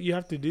what you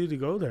have to do to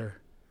go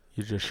there.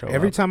 You just show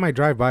Every up. time I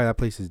drive by, that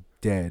place is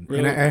dead.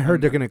 Really? And I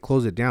heard they're going to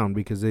close it down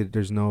because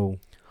there's no...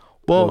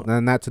 Well,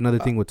 and that's another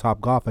thing with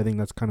Top Golf. I think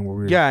that's kind of what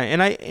we're... Yeah,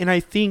 and I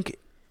think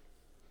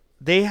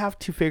they have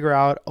to figure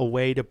out a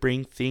way to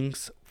bring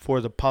things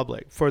for the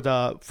public, for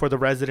the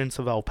residents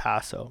of El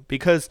Paso.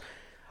 Because,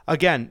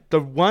 again, the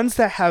ones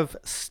that have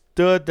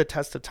stood the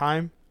test of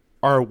time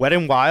are Wet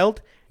n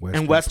Wild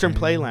and Western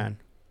Playland.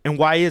 And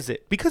why is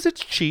it? Because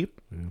it's cheap.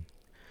 Yeah.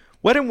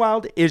 Wet and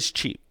Wild is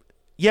cheap.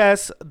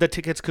 Yes, the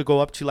tickets could go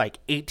up to like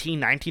 $18,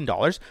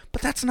 $19,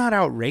 but that's not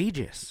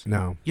outrageous.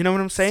 No. You know what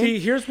I'm saying? See,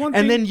 here's one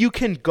thing. And then you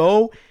can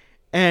go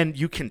and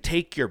you can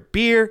take your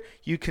beer,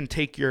 you can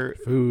take your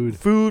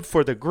food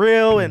for the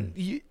grill, and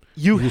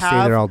you have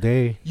stay there all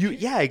day.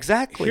 Yeah,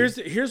 exactly.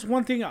 Here's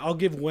one thing I'll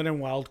give Wet and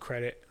Wild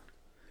credit.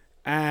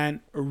 And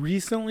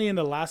recently, in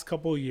the last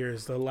couple of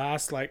years, they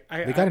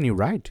got a new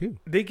ride too.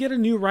 They get a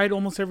new ride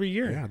almost every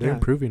year. Yeah, they're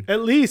improving.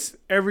 At least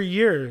every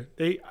year.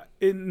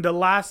 In the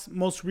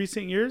most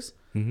recent years,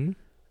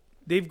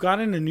 they've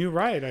gotten a new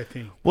ride. I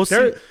think. Well,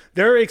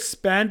 they're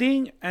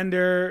expanding and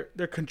they're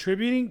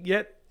contributing.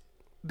 Yet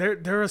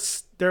they're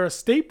a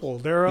staple.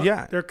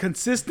 They're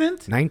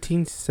consistent.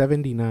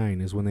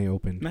 1979 is when they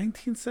opened.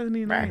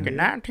 1979. Back in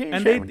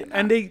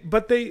 1979.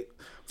 But they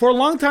for a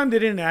long time they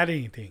didn't add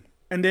anything.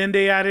 And then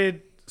they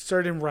added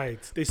certain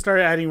rides. They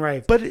started adding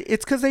rides. But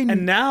it's because they...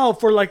 And now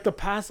for like the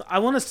past, I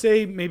want to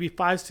say maybe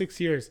 5-6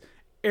 years,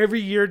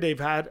 every year they've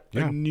had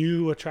a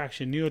new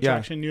attraction. New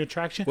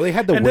attraction. Well, they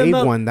had the wave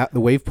one, the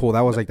wave pool.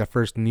 That was like the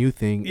first new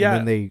thing. Yeah.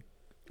 And then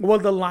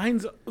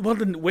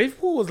the wave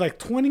pool was like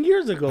 20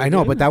 years ago. I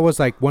know, but that was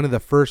like one of the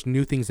first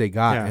new things they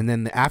got. Yeah. And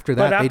then after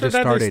that, they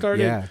started.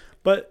 Yeah.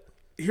 But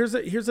here's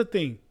the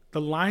thing. The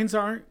lines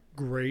aren't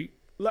great.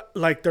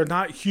 Like they're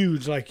not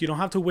huge. Like you don't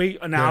have to wait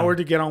an hour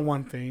to get on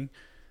one thing.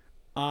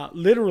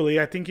 Literally,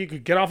 I think you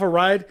could get off a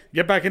ride,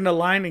 get back in the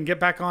line, and get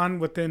back on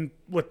within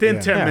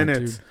 10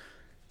 minutes.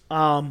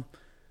 Wet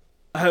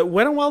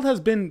and Wild has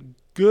been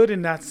good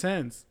in that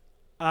sense.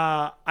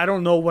 I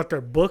don't know what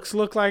their books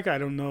look like. I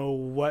don't know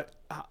what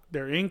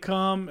their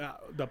income,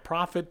 the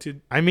profit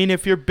to. I mean,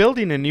 if you're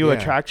building a new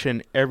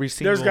attraction every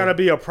single, there's got to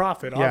be a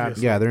profit.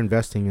 Obviously. Yeah, they're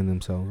investing in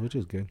themselves, which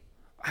is good.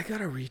 I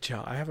gotta reach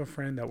out. I have a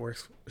friend that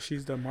works.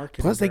 She's the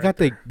marketing. Plus,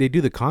 they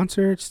do the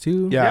concerts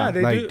too. Yeah,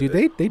 they do.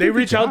 They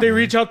reach out. They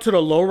reach out to the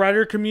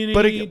lowrider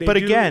community. But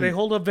again, they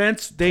hold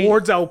events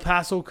towards El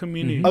Paso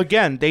community.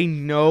 Again, they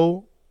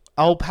know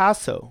El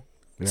Paso.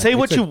 Yeah, say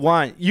what you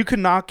want. You could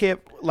knock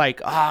it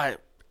like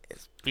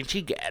it's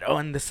Vinci Ghetto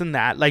and this and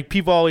that. Like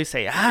people always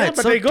say,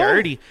 it's so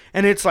dirty,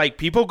 and it's like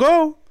people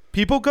go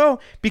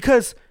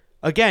because.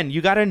 Again, you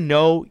got to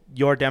know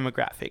your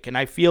demographic, and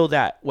I feel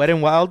that Wet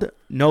and Wild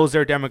knows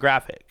their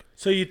demographic.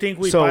 So you think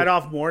we bite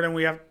off more than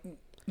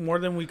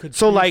we could?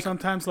 So like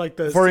sometimes, like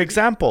for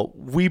example,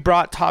 we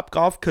brought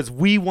Topgolf because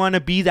we want to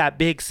be that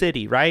big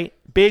city, right?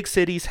 Big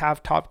cities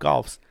have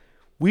Topgolfs.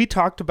 We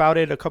talked about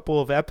it a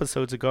couple of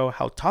episodes ago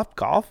how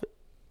Topgolf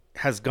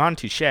has gone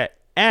to shit,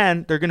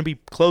 and they're going to be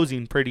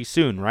closing pretty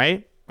soon,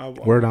 right?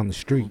 Word on the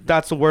street.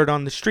 That's the word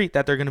on the street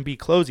that they're going to be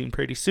closing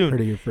pretty soon.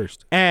 Heard it here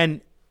first. And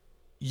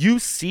you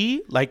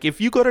see, like if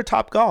you go to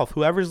Topgolf,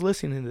 whoever's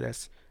listening to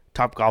this,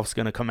 Topgolf's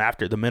going to come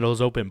after. The middle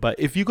is open. But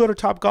if you go to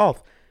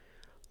Topgolf,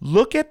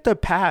 look at the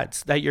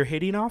pads that you're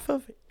hitting off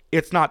of.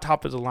 It's not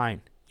top of the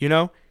line, you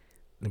know?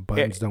 The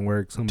buttons don't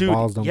work. Some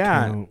balls don't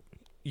count.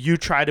 You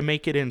try to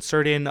make it in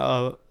certain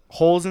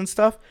holes and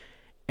stuff,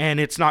 and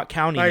it's not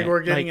counting. Like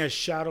we're getting a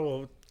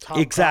shadow of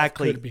Topgolf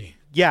could be.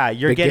 Yeah,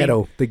 you're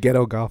getting... The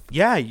ghetto golf.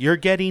 Yeah, you're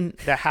getting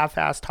the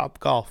half-assed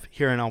Topgolf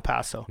here in El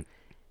Paso.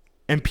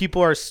 And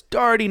people are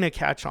starting to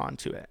catch on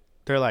to it.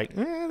 They're like,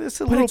 this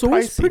is a little pricey. But it's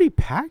always pretty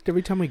packed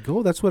every time we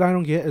go. That's what I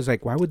don't get is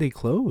like, why would they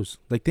close?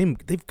 Like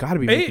they've got to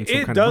be making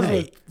some kind of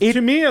money.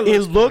 To me,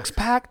 it looks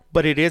packed,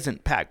 but it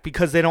isn't packed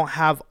because they don't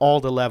have all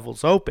the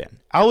levels open.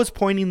 I was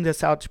pointing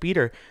this out to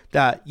Peter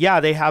that,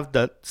 they have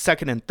the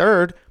second and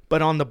third,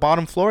 but on the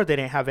bottom floor, they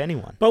didn't have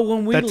anyone. But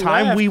when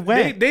we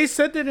went, they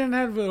said they didn't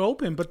have it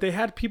open, but they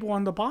had people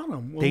on the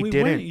bottom. When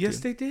we went,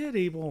 yes, they did,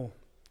 Abel.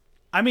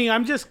 I mean,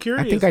 I'm just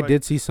curious. I think I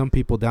did see some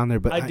people down there,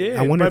 but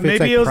I wonder if it's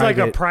maybe it was like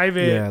a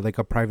private, like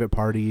a private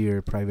party or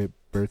a private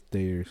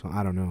birthday or something.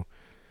 I don't know,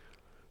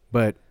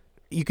 but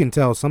you can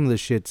tell some of the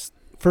shit's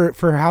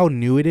for how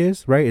new it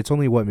is, right? It's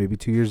only maybe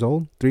 2 years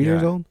old, 3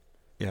 years old.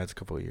 Yeah, it's a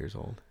couple of years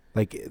old.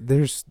 Like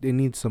it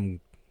needs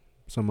some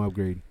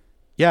upgrade.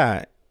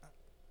 Yeah,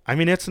 I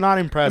mean it's not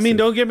impressive. I mean,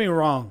 don't get me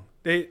wrong.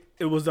 It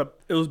was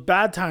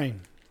bad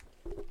time,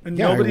 and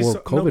nobody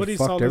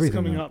saw this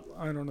coming up.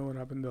 I don't know what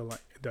happened.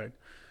 It died.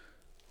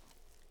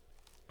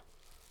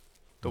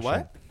 The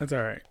what? That's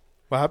all right.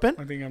 What happened?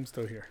 I think I'm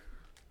still here.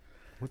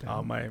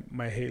 Oh,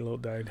 my Halo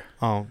died.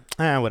 Oh,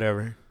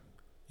 whatever.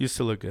 You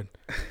still look good.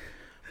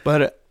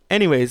 But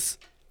anyways,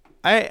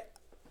 like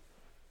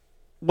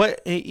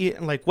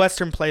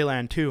Western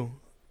Playland too.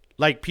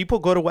 Like people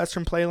go to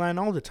Western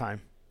Playland all the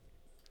time.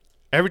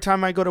 Every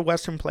time I go to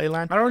Western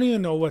Playland, I don't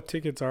even know what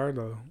tickets are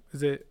though.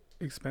 Is it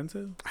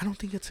expensive? I don't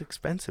think it's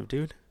expensive,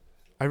 dude.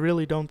 I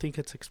really don't think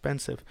it's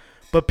expensive.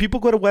 But people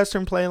go to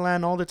Western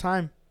Playland all the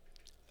time.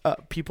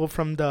 People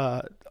from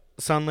the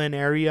Sunland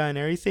area and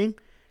everything,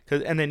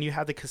 and then you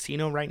have the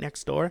casino right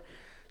next door.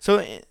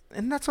 So,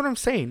 and that's what I'm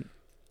saying.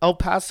 El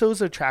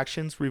Paso's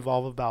attractions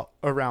revolve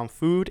around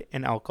food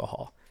and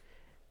alcohol.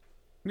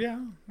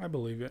 Yeah, I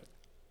believe it.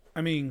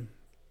 I mean,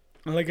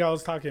 Like I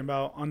was talking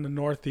about on the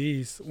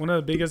Northeast, one of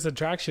the biggest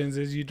attractions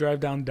is you drive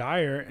down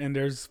Dyer and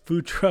there's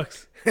food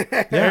trucks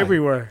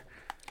everywhere.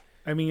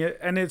 I mean,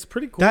 and it's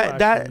pretty cool.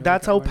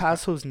 That's El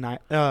Paso's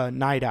night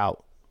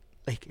out.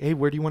 Like, hey,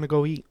 where do you want to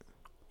go eat?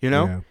 You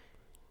know? Yeah.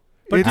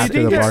 But do you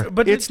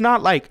think it's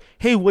not like,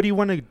 hey, what do you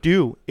want to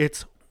do?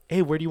 It's,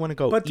 hey, where do you want to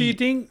go But eat? do you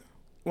think,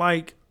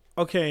 like,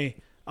 okay,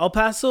 El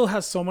Paso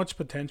has so much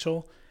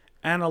potential,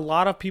 and a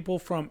lot of people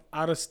from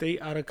out of state,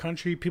 out of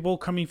country, people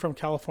coming from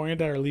California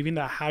that are leaving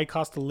that high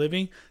cost of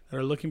living, that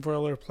are looking for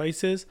other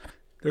places,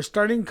 they're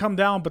starting to come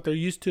down, but they're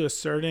used to a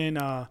certain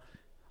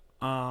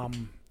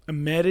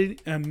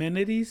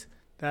amenities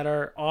that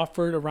are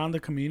offered around the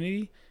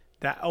community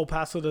that El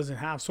Paso doesn't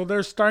have. So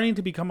they're starting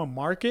to become a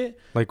market.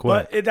 Like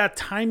what? But that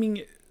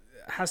timing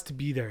has to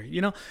be there.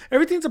 You know,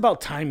 everything's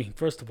about timing,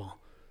 first of all.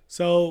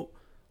 So,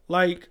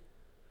 like,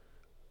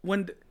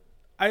 when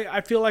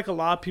I feel like a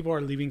lot of people are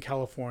leaving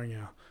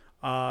California,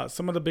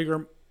 some of the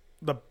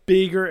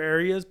bigger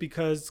areas,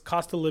 because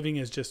cost of living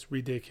is just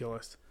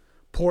ridiculous.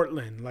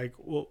 Portland, like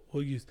we'll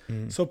use.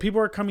 So people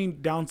are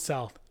coming down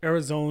south,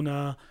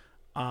 Arizona,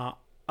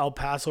 El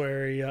Paso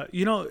area.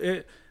 You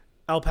know,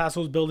 El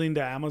Paso's building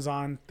the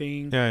Amazon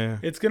thing. Yeah.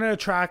 It's going to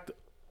attract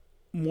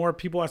more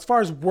people as far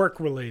as work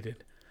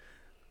related.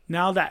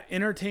 Now that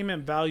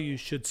entertainment value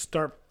should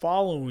start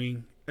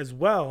following as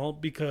well,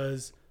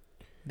 because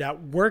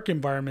that work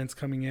environment's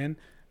coming in.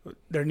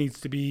 There needs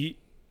to be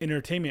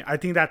entertainment. I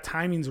think that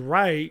timing's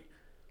right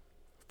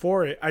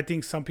for it. I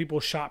think some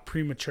people shot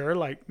premature,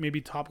 like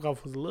maybe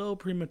Topgolf was a little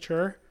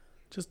premature,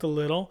 just a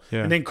little.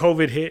 Yeah. And then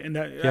COVID hit, and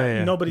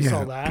nobody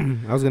saw that.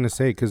 I was going to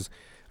say, because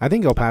I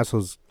think El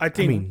Paso's...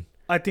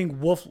 I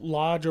think Wolf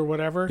Lodge or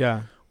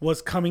whatever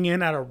was coming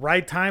in at a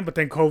right time, but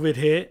then COVID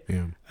hit.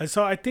 Yeah. And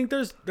so I think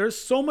there's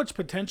so much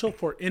potential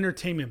for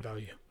entertainment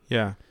value.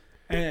 Yeah.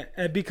 And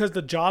because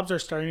the jobs are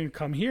starting to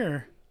come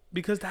here,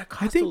 because that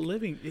cost of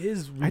living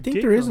is ridiculous. I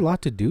think there is a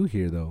lot to do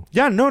here, though.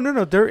 Yeah,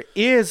 no. There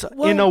is,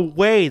 in a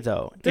way,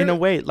 though. In a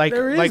way. Like,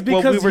 there is, like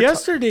because what we were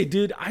yesterday,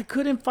 dude, I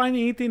couldn't find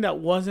anything that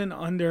wasn't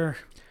under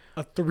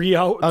a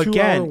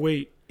 2-hour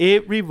wait.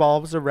 It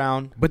revolves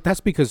around... But that's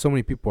because so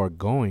many people are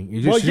going.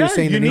 You're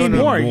saying you need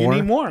more. You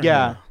need more.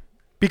 Yeah.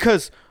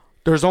 Because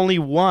there's only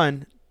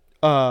one...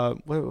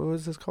 what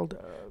was this called?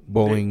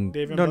 Bowling.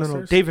 Dave and no.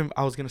 Buster's?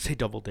 I was going to say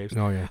Double Dave's.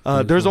 Oh,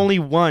 yeah. There's only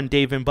one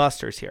Dave and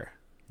Buster's here.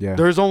 Yeah.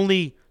 There's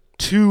only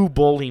 2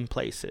 bowling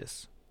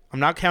places.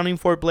 I'm not counting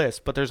Fort Bliss,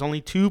 but there's only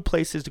 2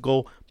 places to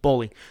go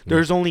bowling.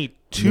 There's only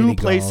 2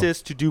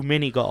 places to do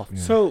mini golf.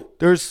 Yeah. So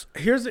there's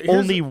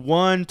only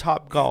one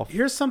Top Golf.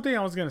 Here's something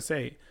I was going to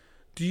say.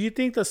 Do you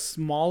think the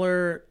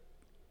smaller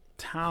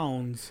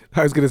towns...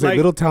 I was going to say,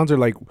 little towns are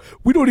like,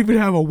 we don't even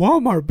have a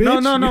Walmart,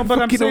 bitch. No,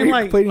 but I'm saying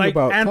like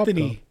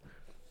Anthony.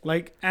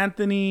 Like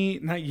Anthony,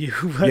 not you,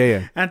 but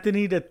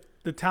Anthony, the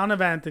town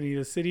of Anthony,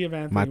 the city of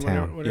Anthony, my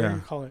town, whatever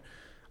you call it.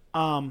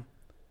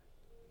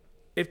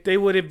 If they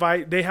would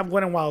invite... They have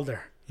Wet n Wild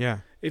there. Yeah.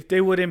 If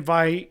they would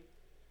invite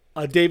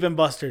a Dave and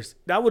Buster's,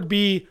 that would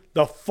be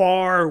the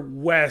far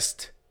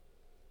west,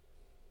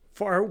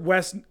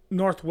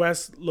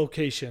 northwest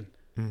location.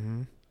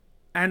 Mm-hmm.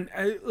 And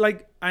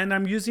and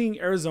I'm using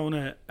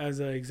Arizona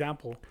as an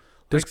example.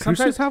 Does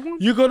Cruces have one?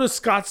 You go to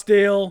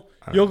Scottsdale,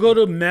 you'll go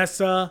to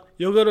Mesa,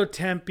 you'll go to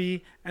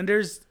Tempe, and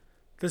there's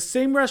the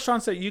same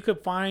restaurants that you could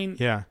find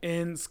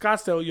in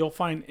Scottsdale, you'll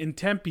find in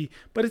Tempe,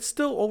 but it's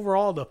still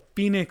overall the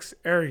Phoenix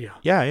area.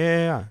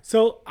 Yeah.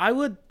 So I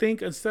would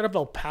think instead of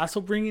El Paso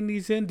bringing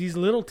these in, these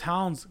little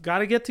towns got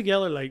to get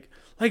together like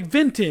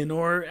Vinton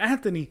or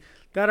Anthony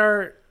that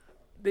are...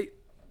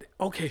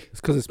 Okay,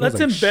 let's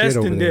invest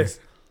in this.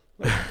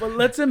 But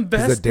let's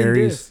invest in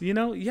this. You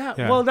know,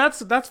 Well,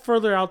 that's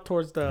further out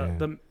towards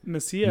the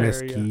Mesquite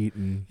area.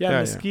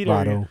 Mesquite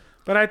area.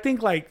 But I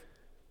think like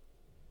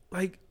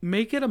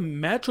make it a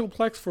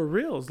metroplex for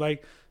reals.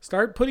 Like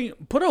put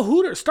a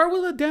Hooters. Start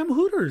with a damn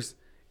Hooters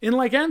in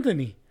like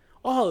Anthony.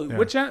 Oh,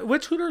 which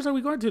Hooters are we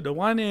going to? The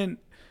one in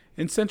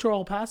Central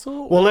El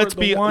Paso? Well, let's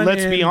be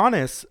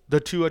honest. The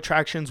 2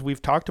 attractions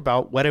we've talked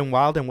about, Wet n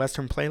Wild and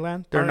Western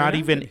Playland, they're not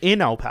even in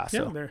El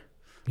Paso.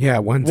 Yeah,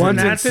 one's in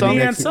Anthony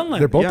and Sunland.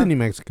 They're both in New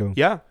Mexico.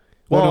 Yeah.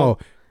 Well,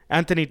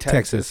 Anthony,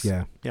 Texas.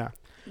 Yeah.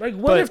 Like,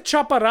 what if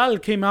Chaparral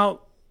came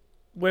out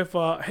with,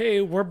 hey,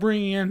 we're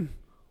bringing in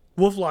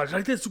Wolf Lodge?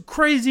 Like, this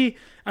crazy.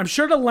 I'm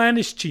sure the land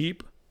is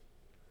cheap.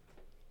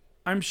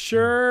 I'm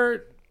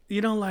sure,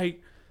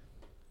 like,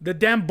 the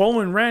damn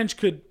Bowen Ranch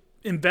could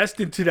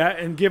invest into that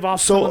and give off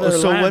some of their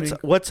land. So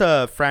what's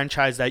a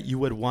franchise that you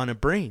would want to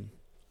bring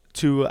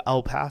to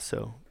El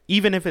Paso?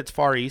 Even if it's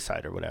Far East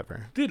Side or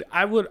whatever. Dude,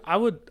 I would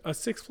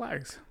Six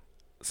Flags.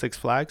 Six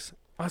Flags?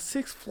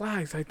 Six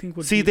Flags, I think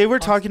would See, they were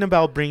talking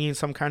about bringing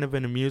some kind of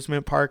an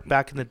amusement park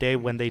back in the day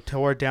when they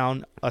tore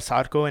down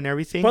Asarco and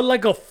everything. But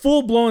like a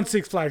full-blown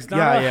Six Flags, not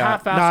a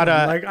half-assed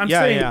one.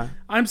 Like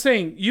I'm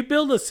saying, you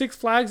build a Six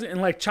Flags in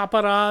like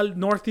Chaparral,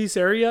 Northeast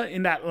area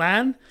in that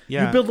land.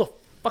 Yeah. You build a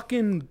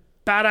fucking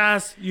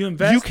badass. You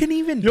invest. You can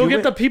even You'll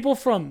get the people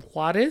from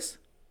Juarez.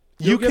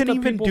 You can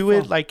even do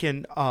it like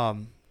in...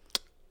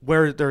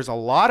 where there's a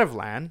lot of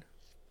land,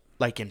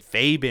 like in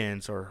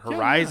Fabens or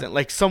Horizon,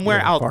 like somewhere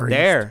out Far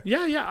there.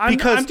 Yeah.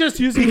 I'm just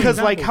using because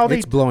like how they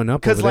it's blowing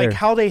up because over like there.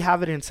 how they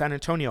have it in San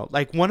Antonio.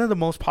 Like one of the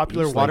most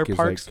popular East water Lake is,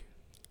 parks like,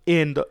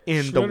 in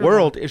the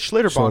world is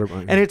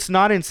Schlitterbahn, and it's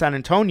not in San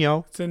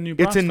Antonio. It's in New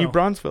It's in New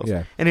Braunfels. Braunfels,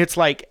 Yeah. and it's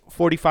like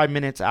 45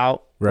 minutes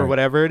out or Right.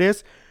 whatever it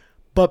is.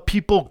 But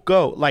people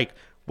go like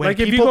when Like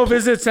if you people go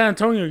visit San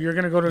Antonio, you're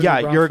gonna go to New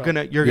you're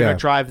Braunfels. gonna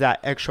drive that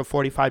extra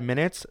 45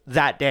 minutes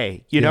that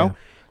day, you know.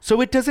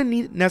 So it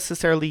doesn't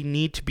necessarily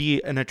need to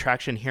be an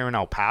attraction here in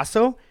El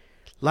Paso.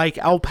 Like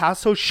El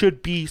Paso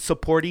should be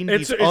supporting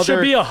It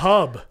should be a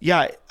hub.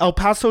 Yeah, El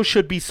Paso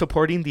should be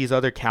supporting these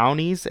other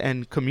counties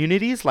and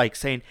communities, like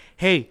saying,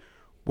 "Hey,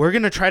 we're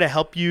gonna try to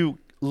help you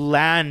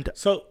land."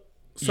 So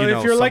you if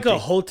know, you're like a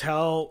something.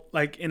 hotel,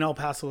 like in El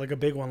Paso, like a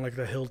big one, like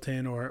the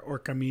Hilton or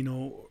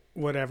Camino,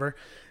 whatever,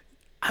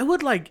 I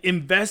would like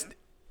invest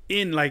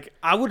in, like,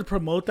 I would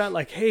promote that,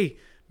 like, hey,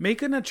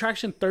 make an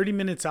attraction 30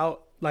 minutes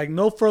out, like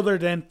no further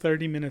than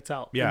 30 minutes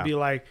out. Yeah. And be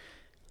like,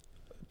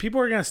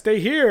 people are going to stay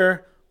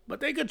here, but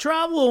they could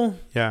travel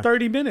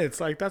 30 minutes.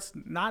 Like, that's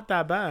not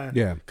that bad.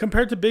 Yeah.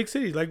 Compared to big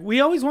cities. Like,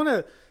 we always want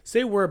to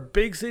say we're a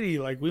big city.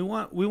 Like, we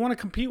want to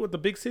compete with the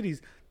big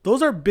cities.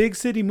 Those are big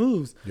city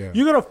moves. Yeah.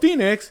 You go to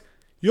Phoenix,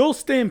 you'll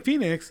stay in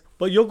Phoenix,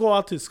 but you'll go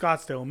out to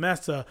Scottsdale,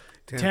 Mesa,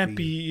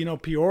 Tempe, you know,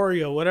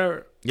 Peoria,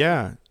 whatever.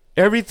 Yeah,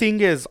 everything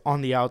is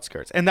on the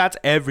outskirts, and that's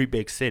every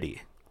big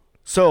city.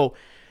 So,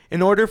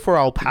 in order for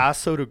El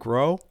Paso to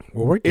grow,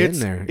 well, we're getting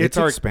there. It's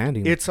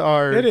expanding. It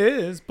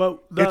is,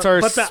 but the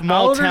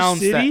small outer towns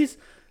cities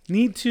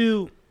need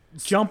to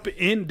jump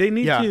in. They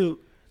need to.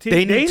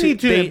 They They need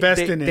to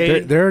invest in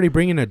it. They're already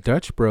bringing a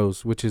Dutch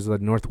Bros, which is the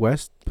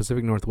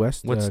Pacific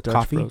Northwest. What's Dutch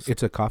coffee? Bros?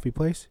 It's a coffee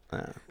place.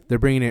 They're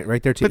bringing it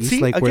right there to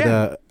East Lake, where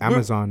the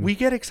Amazon. We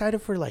get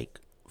excited for like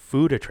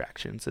food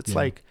attractions. It's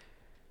like,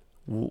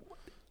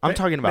 I'm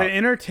talking about the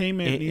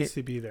entertainment needs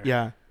to be there.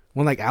 Yeah.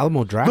 Well, like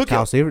Alamo Draft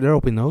House, they're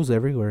opening those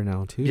everywhere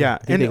now too. Yeah,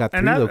 I think they got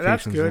 3 locations.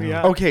 That's good. now.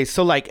 Yeah. Okay,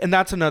 so like, and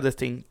that's another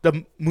thing.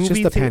 The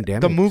movie,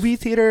 pandemic. the movie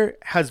theater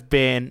has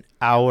been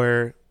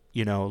our,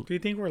 you know. Do you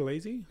think we're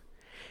lazy?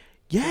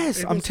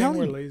 Yes, I'm telling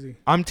we're you. lazy.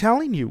 I'm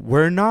telling you,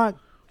 we're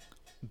not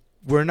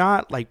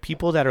like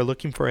people that are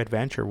looking for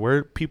adventure.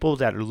 We're people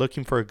that are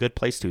looking for a good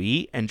place to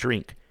eat and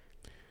drink.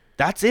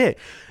 That's it.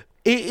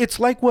 It's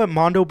like what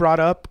Mondo brought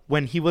up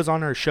when he was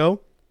on our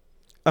show.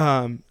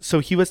 So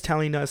he was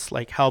telling us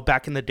like how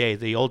back in the day,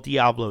 the old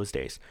Diablos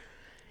days,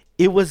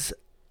 it was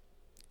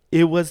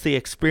the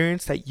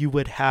experience that you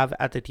would have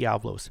at the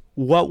Diablos.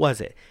 What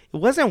was it? It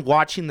wasn't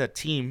watching the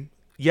team.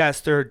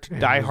 Yes, they're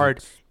diehard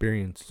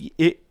experience.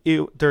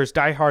 There's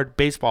diehard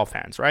baseball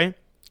fans, right?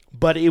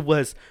 But it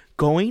was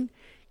going,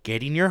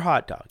 getting your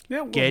hot dog,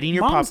 getting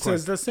your popcorn,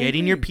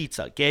 getting your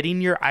pizza,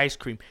 getting your ice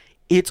cream.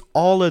 It's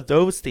all of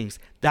those things.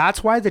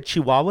 That's why the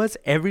Chihuahuas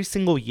every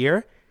single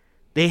year,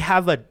 they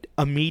have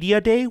a media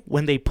day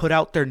when they put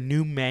out their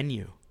new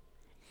menu,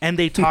 and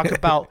they talk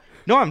about.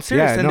 No, I'm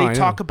serious. They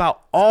talk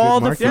about all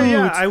the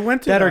foods I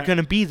went to that are going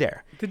to be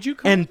there. Did you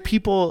come? And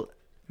people,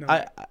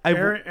 No,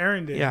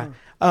 Aaron did. Yeah.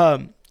 Huh?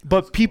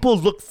 But people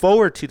look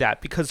forward to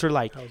that because they're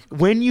like,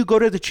 when you go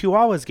to the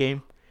Chihuahuas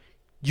game,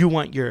 you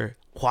want your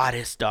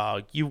Juarez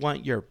dog, you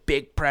want your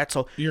big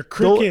pretzel, your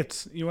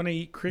crickets. You want to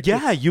eat crickets?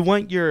 Yeah, you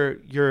want your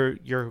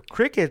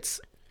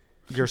crickets,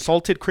 your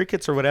salted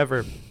crickets or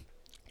whatever.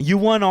 You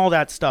want all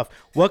that stuff.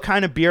 What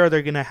kind of beer are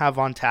they gonna have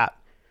on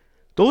tap?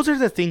 Those are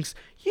the things.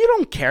 You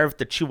don't care if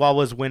the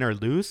Chihuahuas win or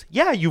lose.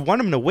 Yeah, you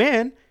want them to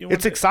win.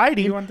 It's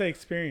exciting. You want the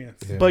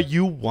experience. Yeah. But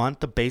you want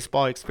the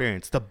baseball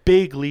experience, the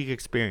big league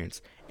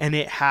experience. And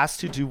it has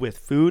to do with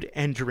food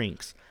and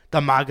drinks.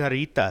 The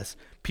margaritas.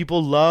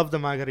 People love the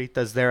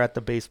margaritas there at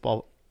the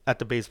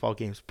baseball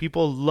games.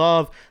 People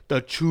love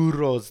the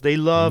churros. They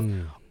love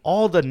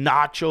all the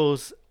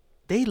nachos.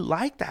 They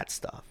like that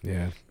stuff.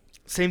 Yeah.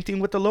 Same thing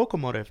with the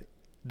locomotive.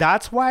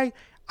 That's why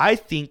I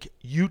think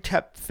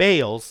UTEP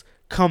fails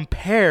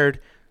compared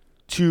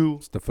to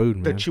It's the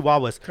food, the man.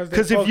 Chihuahuas.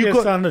 Because if you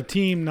go on the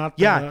team, not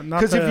the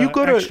because if you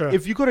go extra. to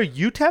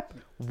UTEP,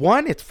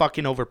 one, it's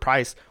fucking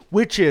overpriced,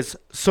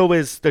 so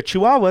is the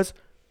Chihuahuas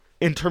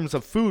in terms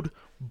of food,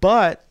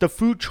 but the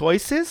food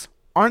choices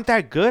aren't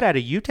that good at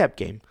a UTEP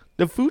game.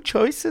 The food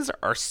choices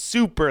are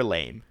super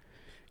lame.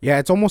 Yeah,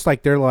 it's almost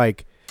like they're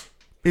like,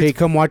 hey,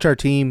 come watch our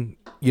team,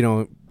 you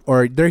know,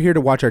 or they're here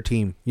to watch our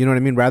team. You know what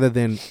I mean? Rather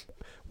than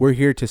we're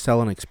here to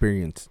sell an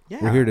experience. Yeah.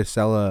 We're here to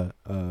sell a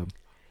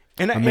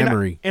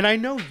memory. And I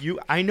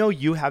know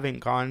you haven't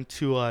gone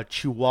to a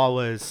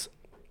Chihuahuas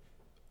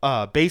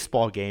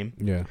baseball game.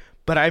 Yeah.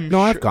 But I'm No,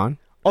 sure. I've gone.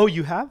 Oh,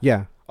 you have?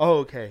 Yeah. Oh,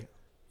 okay.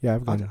 Yeah,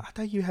 I've I gone.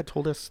 thought you had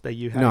told us that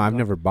you had. No, I've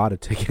never bought a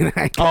ticket.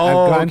 I've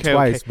Oh, gone okay,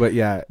 twice, okay. but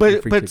yeah.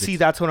 But free see, tickets.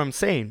 that's what I'm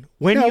saying.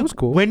 It was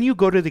cool. When you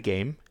go to the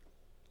game,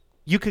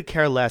 you could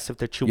care less if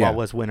the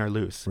Chihuahuas win or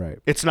lose. Right.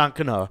 It's not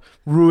gonna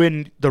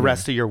ruin the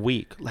rest of your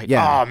week. Like,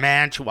 Yeah. oh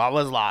man,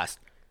 Chihuahuas lost.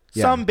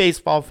 Yeah. Some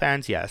baseball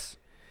fans, yes.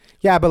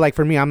 Yeah, but like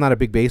for me, I'm not a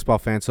big baseball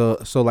fan. So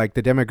like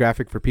the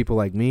demographic for people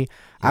like me,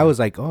 I was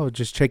like, oh,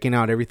 just checking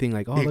out everything.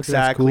 Like, oh, look,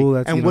 that's cool.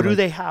 That's, and what do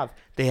they have?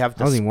 They have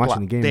the I wasn't even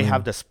watching the game. They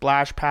have the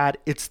splash pad.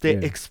 It's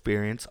the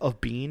experience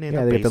of being in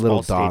a they baseball get the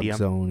little stadium. dog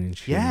zone and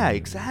shit. Yeah,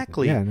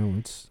 exactly. Yeah, no,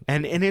 it's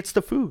and it's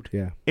the food.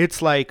 Yeah,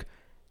 it's like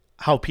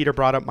how Peter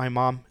brought up my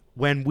mom.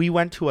 When we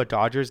went to a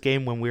Dodgers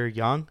game when we were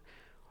young,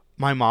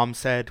 my mom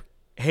said,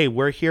 "Hey,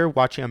 we're here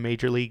watching a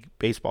Major League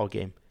Baseball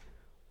game.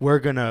 We're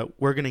gonna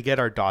get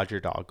our Dodger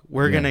dog.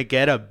 We're gonna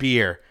get a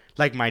beer."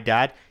 Like my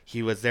dad,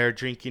 he was there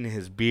drinking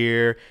his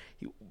beer,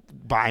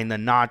 buying the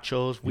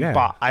nachos. We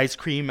bought ice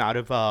cream out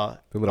of a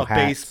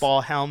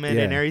baseball helmet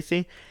and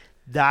everything.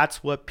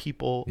 That's what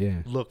people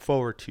look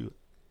forward to,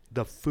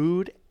 the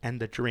food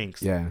and the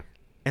drinks. Yeah,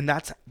 and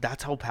that's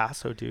El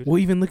Paso, dude. Well,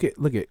 even look at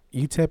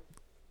UTEP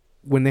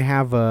when they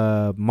have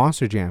a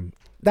Monster Jam.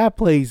 That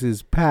place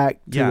is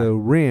packed to the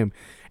rim,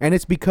 and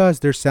it's because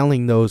they're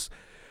selling those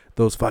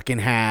fucking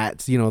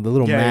hats, the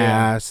little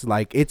masks.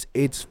 Like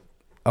it's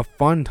a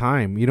fun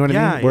time, you know what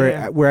I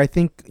mean? Where I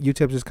think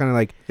UTEP's just kind of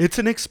like, it's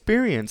an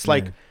experience.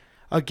 Like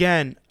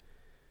again,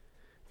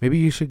 maybe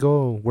you should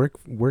go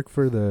work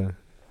for the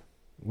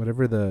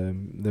whatever the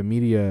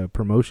media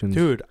promotions.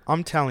 Dude,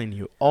 I'm telling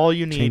you, all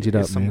you need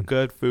is some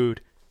good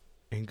food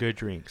and good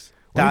drinks.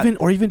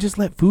 Or even just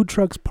let food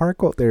trucks park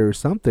out there or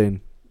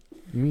something.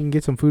 You can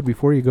get some food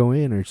before you go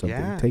in or something.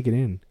 Yeah. Take it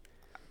in.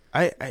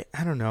 I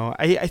don't know.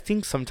 I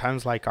think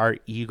sometimes like our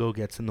ego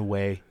gets in the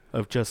way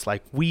of just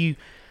like we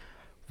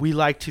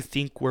like to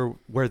think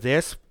we're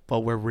this,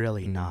 but we're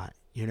really not,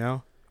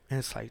 And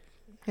it's like,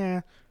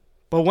 yeah.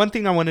 But one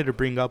thing I wanted to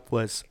bring up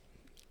was,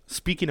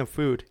 speaking of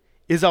food,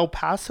 is El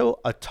Paso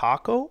a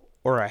taco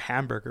or a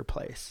hamburger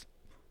place?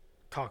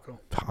 Taco.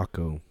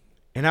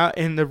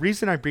 And the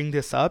reason I bring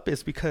this up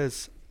is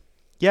because,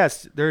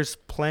 yes, there's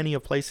plenty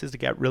of places to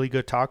get really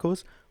good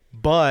tacos,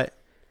 but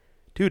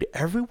dude,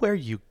 everywhere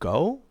you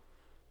go,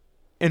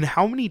 and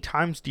how many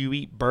times do you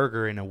eat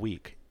burger in a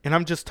week? And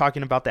I'm just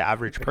talking about the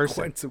average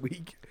person. Once a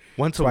week.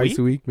 Twice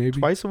a week, maybe.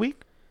 Twice a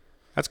week?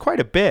 That's quite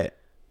a bit.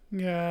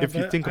 Yeah. If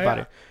you think about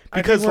it.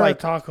 Because we're at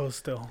tacos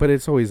still. But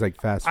it's always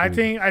like fast food.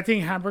 I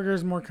think hamburger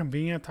is more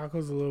convenient.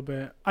 Tacos a little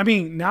bit. I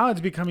mean, now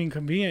it's becoming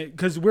convenient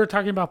because we're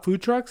talking about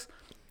food trucks.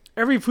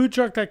 Every food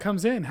truck that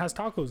comes in has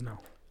tacos now,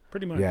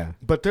 pretty much. Yeah.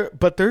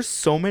 But there's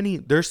so many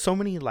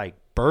like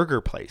burger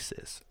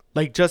places.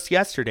 Like just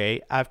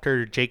yesterday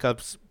after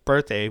Jacob's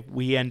birthday,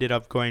 we ended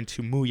up going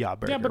to Muya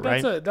Burger. Yeah,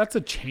 but that's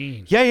a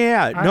chain.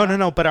 Yeah.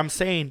 No. But I'm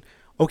saying,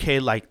 okay,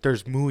 like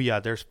there's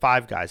Muya, there's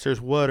Five Guys, there's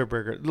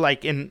Whataburger.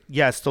 Like, and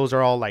yes, those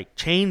are all like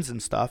chains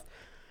and stuff.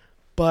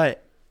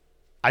 But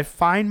I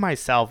find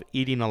myself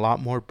eating a lot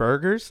more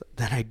burgers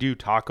than I do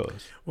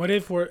tacos. What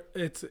if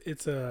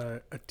it's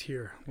a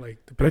tier, like?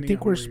 But I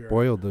think we're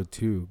spoiled though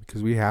too,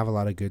 because we have a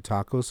lot of good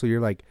tacos. So you're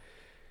like,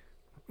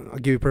 I'll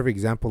give you a perfect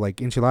example,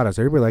 like enchiladas.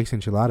 Everybody likes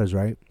enchiladas,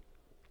 right?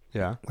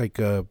 Yeah. Like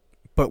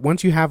but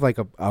once you have like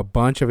a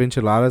bunch of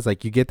enchiladas,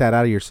 like you get that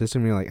out of your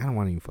system, and you're like, I don't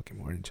want any fucking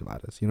more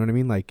enchiladas. You know what I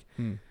mean? Like,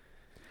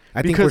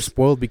 I think we're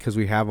spoiled because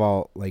we have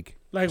all like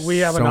we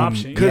have an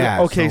option.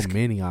 Yeah, so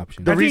many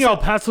options. I think El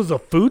Paso's a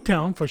food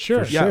town for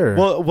sure. For sure.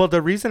 Well,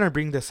 the reason I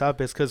bring this up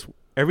is because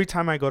every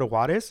time I go to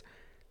Juarez,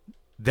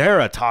 they're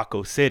a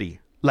taco city.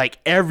 Like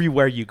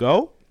everywhere you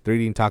go, they're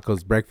eating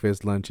tacos,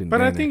 breakfast, lunch, and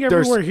dinner. I think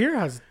everywhere here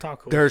has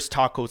tacos. There's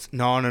tacos.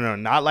 No,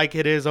 not like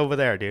it is over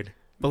there, dude.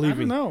 Believe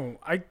me. No.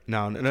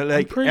 No.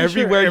 Like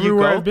everywhere you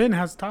go, I've been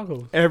has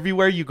tacos.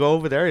 Everywhere you go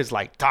over there is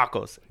like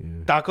tacos.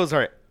 Yeah. Tacos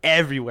are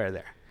everywhere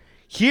there.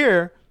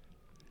 Here,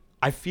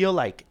 I feel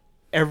like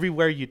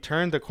everywhere you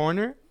turn the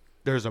corner,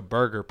 there's a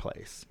burger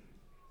place.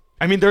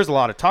 I mean, there's a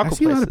lot of taco places.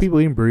 I see a lot of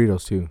people eating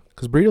burritos too,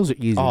 because burritos are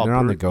easy. They're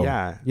on the go.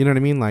 Yeah. You know what I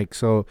mean? Like,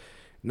 so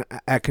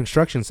at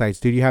construction sites,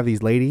 dude, you have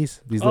these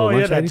ladies, these little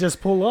lunch ladies that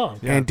just pull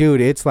up. Yeah. And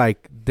dude, it's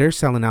like they're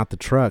selling out the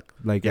truck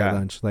at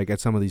lunch, like at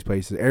some of these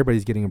places.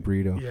 Everybody's getting a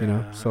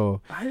burrito,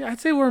 So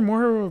I'd say we're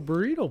more of a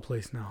burrito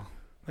place now.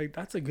 Like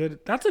that's a good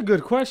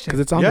question because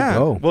it's on the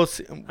go. Well,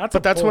 see,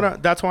 that's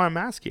why I'm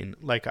asking.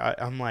 Like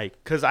I'm like,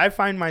 because I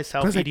find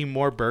myself eating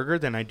more burger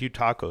than I do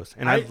tacos,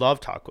 and I love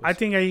tacos. I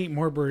think I eat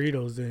more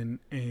burritos than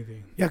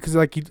anything. Yeah, because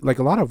like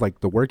a lot of like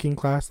the working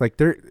class, like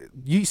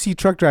you see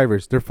truck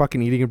drivers, they're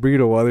fucking eating a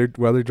burrito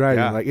while they're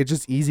driving. Yeah. Like it's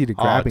just easy to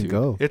grab and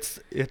go. It's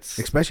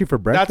especially for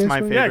breakfast. That's my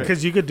favorite. Yeah,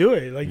 because you could do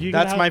it. Like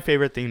that's my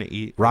favorite thing to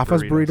eat.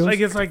 Rafa's burritos. Like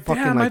it's like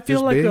damn, I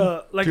feel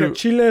like a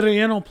chile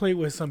relleno plate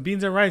with some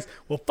beans and rice.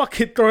 Well, fuck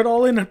it, throw it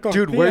all in a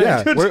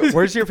tortilla. Dude,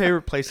 where's your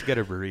favorite place to get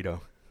a burrito?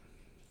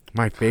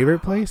 My favorite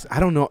place? I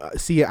don't know.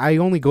 See, I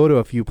only go to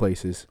a few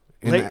places.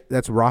 And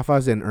that's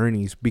Rafa's and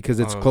Ernie's because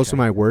it's close to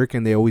my work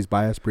and they always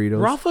buy us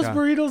burritos. Rafa's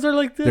burritos are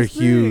like this. They're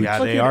huge. Yeah,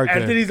 they are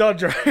good. Anthony's all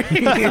dry.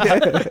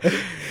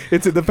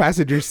 It's in the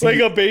passenger seat. Like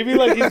a baby,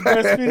 like he's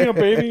breastfeeding a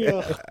baby.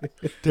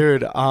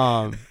 Dude,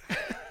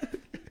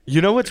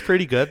 you know what's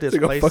pretty good? This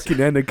like place. A fucking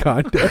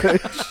anaconda.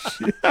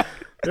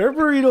 Their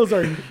burritos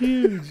are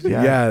huge.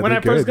 Yeah. When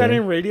I first got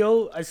in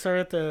radio, I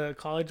started at the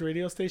college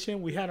radio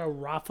station. We had a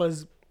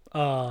Rafa's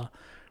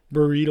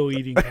burrito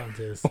eating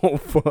contest. Oh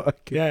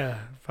fuck. Yeah,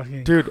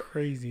 fucking dude,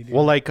 crazy, dude.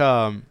 Well, like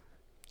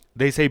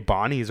they say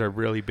Bonnie's are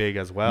really big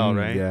as well,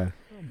 right? Yeah.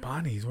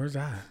 Bonnie's, where's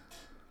that?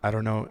 I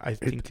don't know. I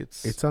think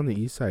it's on the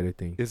east side, I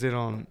think. Is it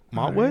on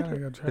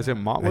Montwood? Is it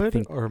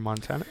Montwood or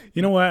Montana?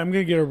 You know what? I'm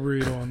gonna get a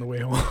burrito on the way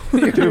home.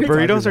 Dude,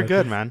 burritos are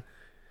good, man.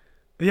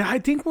 Yeah, I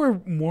think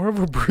we're more of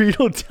a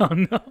burrito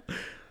town now.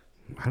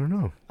 I don't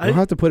know. We'll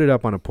have to put it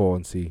up on a poll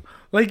and see.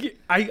 Like,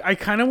 I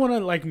kind of want to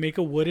like make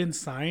a wooden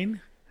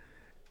sign,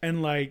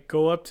 and like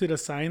go up to the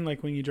sign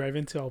like when you drive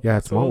into El Paso. Yeah,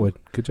 it's Montwood.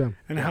 Good job.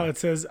 And how it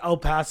says El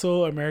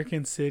Paso,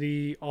 American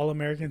City, All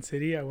American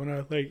City. I want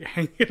to like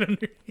hang it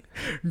under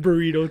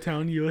Burrito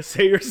Town,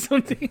 USA or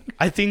something.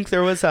 I think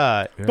there was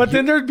a. But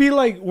then there'd be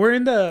like we're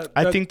in the.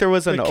 I think there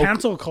was an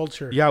cancel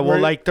culture. Yeah, well,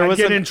 like there was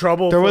in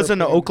trouble. There was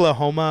an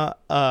Oklahoma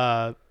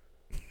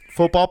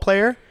football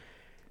player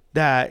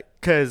that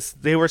because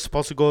they were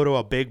supposed to go to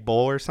a big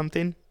bowl or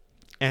something,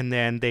 and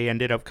then they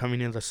ended up coming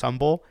in the Sun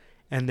Bowl,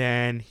 and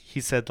then he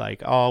said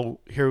like, "Oh,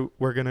 here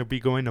we're gonna be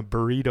going to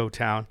Burrito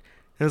Town."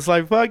 And it's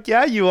like, fuck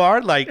yeah, you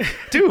are. Like,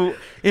 dude,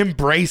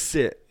 embrace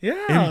it.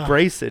 Yeah,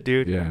 embrace it,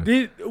 dude. Yeah.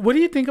 What do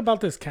you think about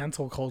this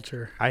cancel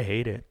culture? I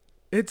hate it.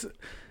 It's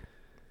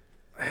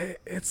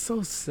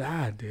so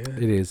sad, dude.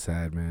 It is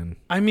sad, man.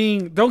 I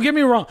mean, don't get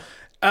me wrong.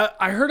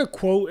 I heard a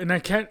quote, and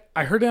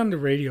I heard it on the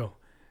radio,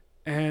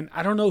 and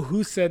I don't know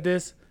who said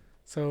this.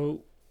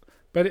 So,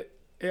 but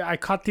I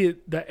caught the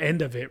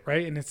end of it,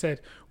 right? And it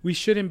said, we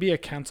shouldn't be a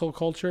cancel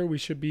culture. We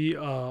should be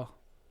a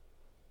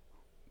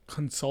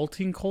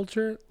consulting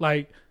culture.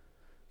 Like,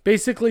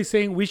 basically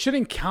saying we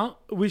shouldn't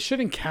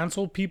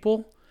cancel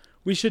people.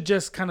 We should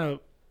just kind of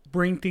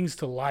bring things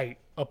to light,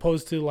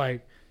 opposed to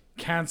like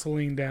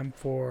canceling them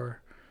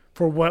for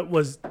what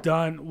was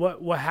done,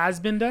 what has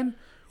been done.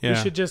 Yeah. We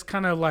should just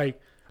kind of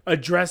like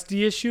address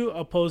the issue,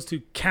 opposed to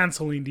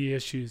canceling the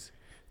issues.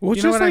 Well,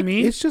 you know what I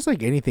mean? It's just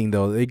like anything,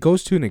 though. It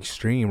goes to an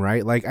extreme,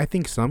 right? Like, I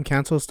think some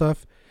cancel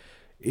stuff,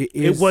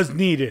 it was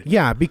needed.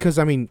 Yeah, because,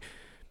 I mean,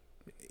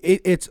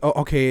 it's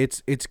okay.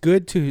 It's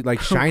good to,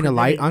 like, shine a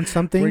light on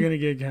something. We're going to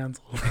get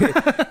canceled.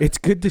 It's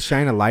good to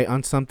shine a light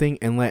on something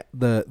and let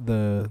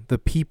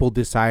the people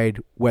decide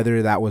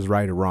whether that was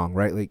right or wrong,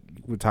 right? Like,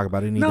 we talk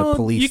about any of the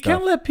police stuff. You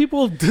can't let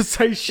people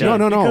decide shit.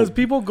 No. Because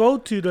people go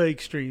to the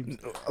extremes.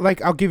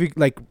 Like, I'll give you,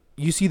 like,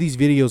 you see these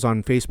videos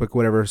on Facebook,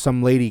 whatever,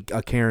 some lady,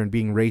 a Karen,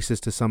 being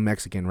racist to some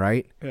Mexican,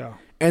 right? Yeah.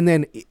 And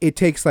then it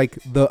takes like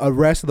the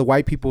rest of the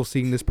white people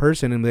seeing this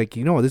person and like,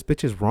 this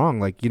bitch is wrong.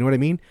 Like, you know what I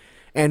mean?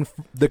 And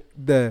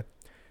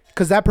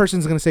because that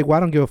person's going to say, well, I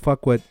don't give a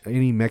fuck what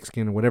any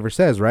Mexican or whatever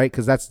says, right?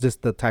 Because that's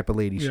just the type of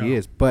lady she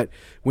is. But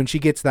when she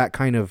gets that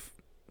kind of,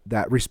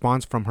 that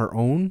response from her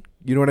own,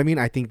 you know what I mean?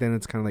 I think then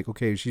it's kind of like,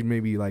 okay, she's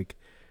maybe like,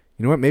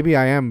 you know what? Maybe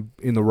I am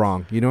in the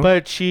wrong, you know?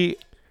 But she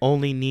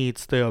only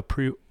needs the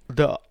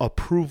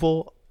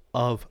approval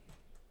of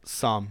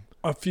some.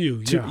 A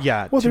few,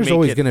 yeah. Well, there's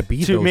always going to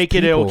be to those make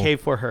people. it okay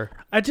for her.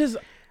 I just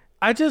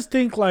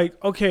think like,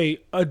 okay,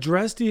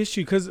 address the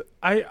issue, because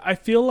I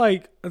feel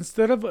like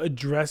instead of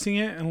addressing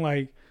it and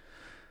like,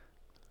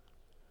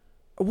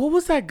 what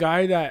was that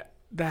guy that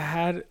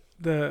had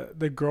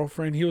the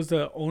girlfriend? He was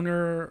the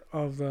owner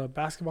of the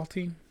basketball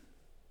team.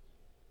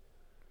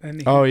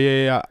 And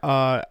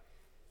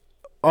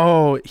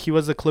he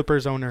was the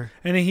Clippers owner.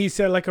 And he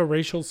said like a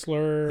racial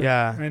slur.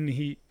 Yeah. And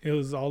it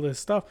was all this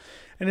stuff.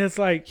 And it's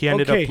like, he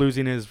ended up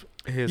losing his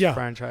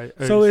franchise.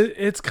 So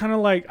it's kind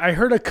of like, I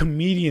heard a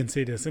comedian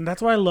say this, and that's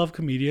why I love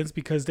comedians,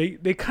 because they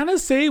kind of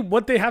say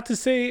what they have to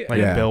say.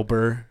 Like Bill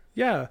Burr.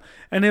 Yeah.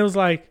 And it was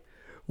like,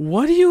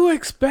 what do you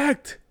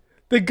expect?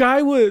 The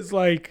guy was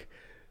like,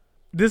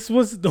 this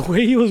was the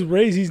way he was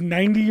raised. He's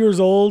 90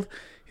 years old.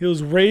 He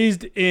was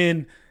raised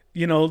in,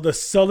 the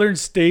southern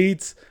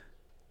states.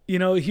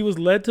 He was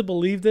led to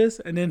believe this,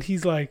 and then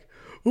he's like,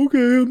 okay,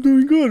 I'm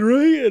doing good,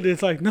 right? And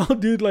it's like, no,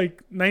 dude,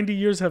 like 90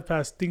 years have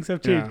passed. Things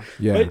have changed.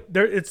 Yeah.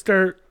 But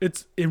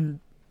it's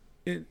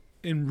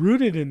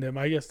enrooted in them,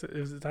 I guess.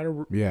 Is that a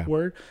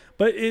word?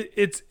 But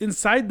it's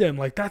inside them.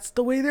 Like, that's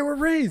the way they were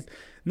raised.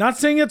 Not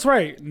saying it's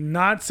right.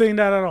 Not saying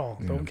that at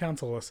all. Don't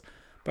cancel us.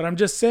 But I'm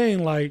just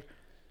saying, like,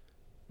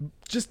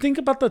 just think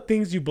about the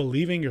things you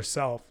believe in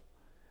yourself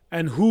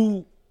and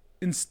who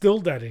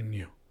instilled that in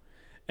you.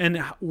 And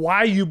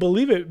why you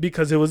believe it,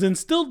 because it was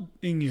instilled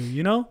in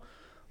you,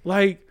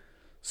 Like,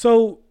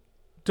 so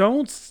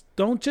don't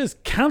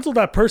just cancel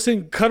that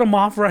person, cut them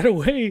off right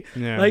away.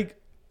 Yeah. Like,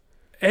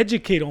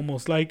 educate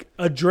almost, like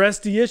address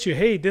the issue.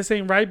 Hey, this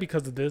ain't right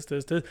because of this.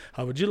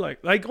 How would you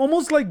like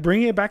almost like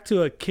bring it back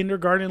to a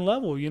kindergarten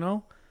level,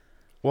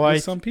 Well,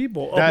 with some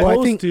people. I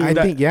think,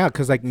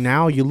 because like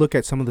now you look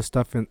at some of the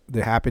stuff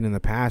that happened in the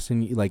past,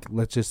 and you, like,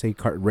 let's just say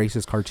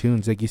racist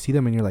cartoons, like you see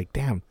them and you're like,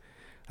 damn,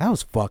 that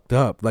was fucked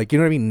up. Like, you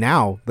know what I mean?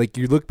 Now, like,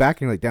 you look back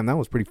and you're like, damn, that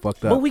was pretty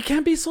fucked up. But we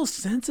can't be so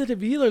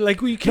sensitive either.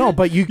 Like, we can't. No,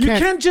 but you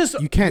can't change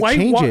it.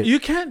 You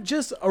can't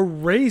just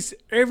erase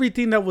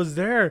everything that was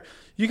there.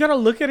 You got to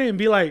look at it and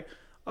be like,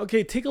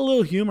 okay, take a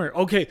little humor.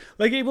 Okay,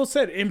 like Abel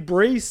said,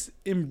 embrace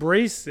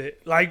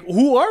it. Like,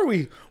 who are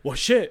we? Well,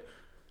 shit.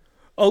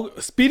 Oh,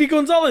 Speedy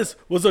Gonzalez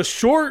was a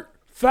short,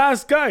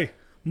 fast guy.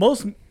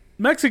 Most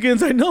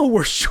Mexicans I know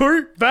were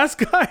short, fast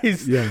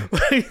guys. Yeah.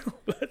 Like,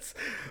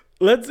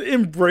 let's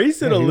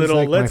embrace it a little.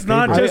 Like let's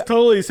not just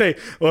totally say,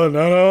 well,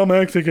 not all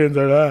Mexicans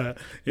are that.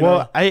 You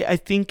know? I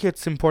think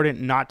it's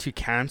important not to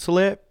cancel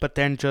it, but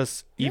then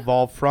just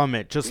evolve from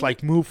it. Just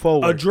like move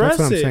forward. Address that's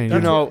what I'm it.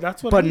 saying,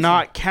 That's what but I'm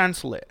not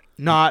cancel it.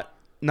 Not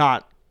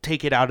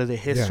take it out of the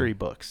history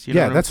books. You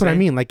know that's what I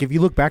mean. Like if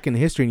you look back in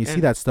history and you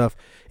see that stuff,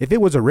 if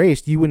it was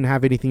erased, you wouldn't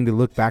have anything to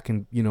look back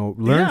and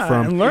learn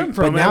from. And learn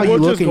from. But now you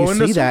look and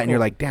you see that and you're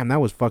like, damn,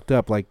 that was fucked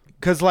up. Like,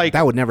 because like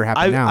that would never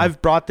happen now.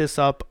 I've brought this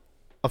up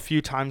a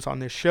few times on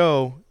this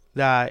show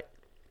that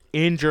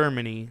in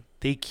Germany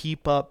they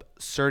keep up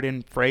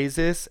certain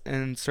phrases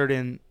and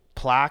certain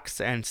plaques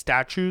and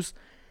statues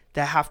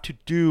that have to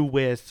do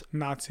with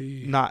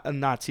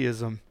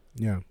Nazism.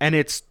 Yeah, and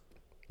it's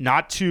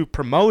not to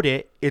promote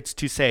it, it's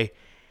to say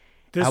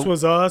this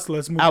was us,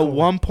 let's move at forward.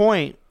 one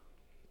point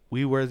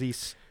we were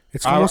these.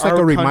 It's almost like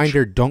a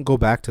reminder, don't go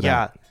back to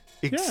that.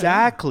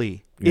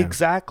 Exactly.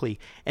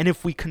 And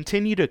if we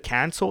continue to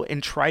cancel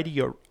and try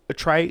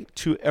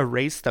to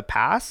erase the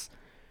past,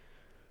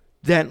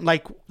 then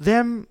like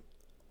them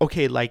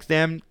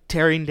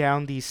tearing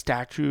down these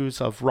statues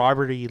of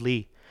Robert E.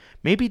 Lee,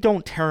 maybe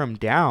don't tear them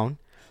down,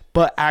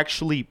 but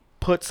actually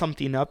put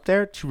something up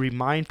there to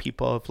remind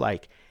people of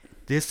like,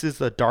 this is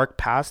the dark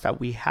past that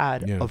we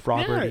had of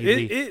Robert E.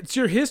 Lee. It's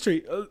your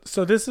history.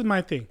 So this is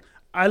my thing.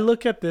 I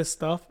look at this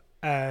stuff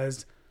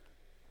as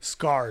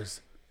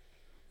scars.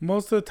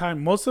 Most of the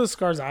time, most of the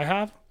scars I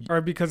have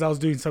are because I was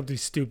doing something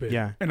stupid.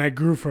 Yeah. And I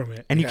grew from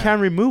it. And you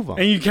can't remove them.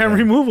 And you can't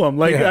remove them.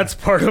 Like, that's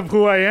part of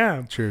who I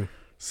am. True.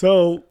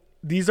 So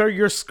these are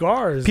your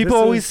scars. People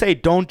always say,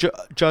 don't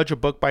judge a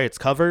book by its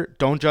cover.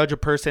 Don't judge a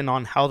person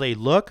on how they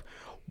look.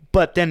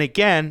 But then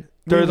again,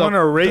 they're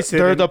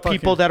the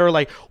people that are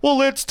like, well,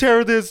 let's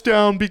tear this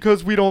down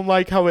because we don't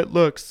like how it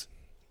looks.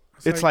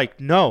 It's like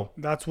no.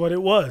 That's what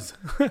it was.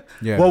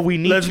 What we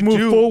need to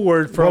move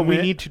forward from what we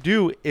need to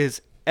do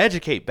is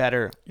educate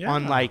better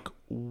on like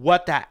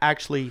what that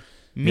actually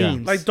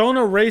means. Like, don't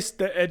erase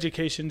the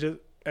education, just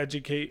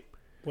educate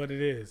what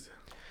it is.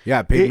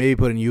 Yeah, maybe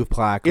put a youth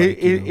plaque.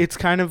 It's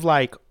kind of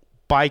like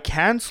by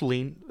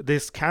canceling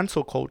this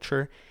cancel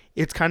culture,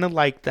 it's kind of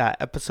like that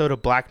episode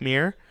of Black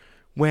Mirror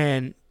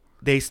when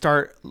they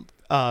start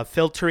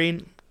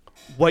filtering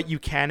what you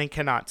can and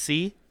cannot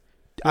see.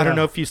 I don't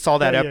know if you saw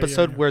that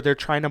episode where they're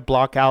trying to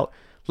block out,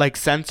 like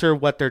censor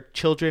what their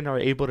children are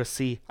able to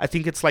see. I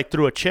think it's like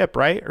through a chip,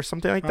 right? Or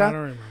something like that. I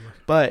don't remember.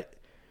 But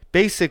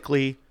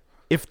basically,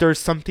 if there's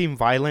something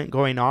violent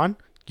going on,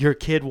 your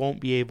kid won't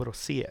be able to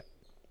see it.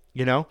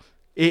 You know?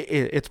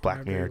 It's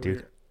Black Mirror,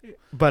 dude.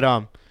 But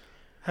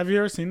have you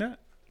ever seen that?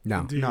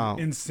 No. Dude, no.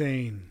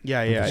 Insane.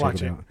 Yeah.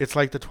 Watch it. It's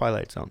like the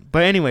Twilight Zone.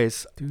 But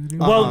anyways.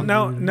 Well,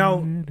 now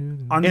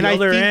on the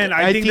other end,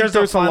 I think there's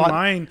a fine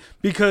line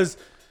because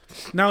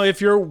now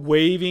if you're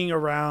waving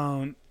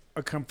around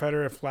a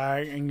Confederate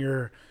flag and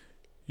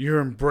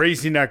you're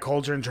embracing that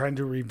culture and trying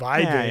to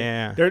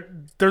revive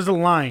there's a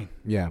line.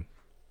 Yeah.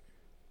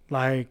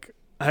 Like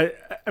I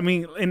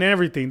mean, in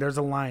everything there's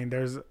a line.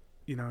 There's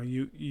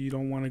you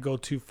don't want to go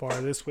too far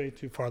this way,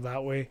 too far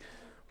that way,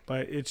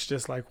 but it's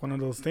just like one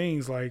of those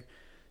things. Like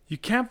you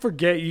can't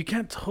forget, you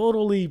can't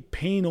totally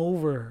paint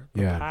over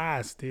the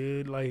past,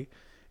 dude. Like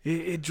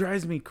it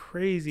drives me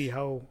crazy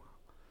how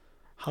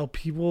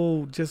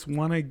people just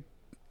want to.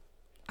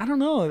 I don't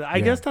know.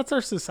 I guess that's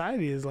our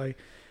society. Is like,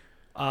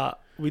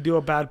 we do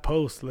a bad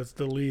post, let's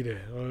delete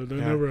it. Or that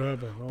never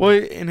happened. Oh.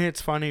 Well, and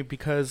it's funny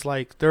because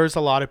like there's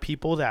a lot of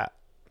people that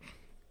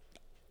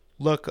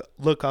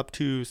look up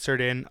to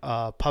certain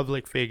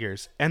public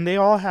figures, and they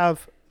all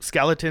have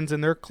skeletons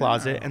in their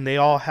closet, and they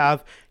all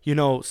have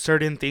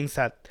certain things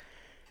that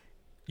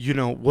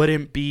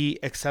wouldn't be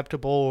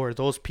acceptable, or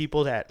those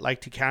people that like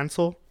to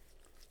cancel,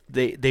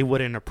 they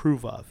wouldn't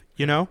approve of,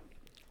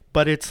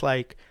 but it's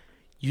like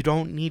you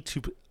don't need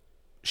to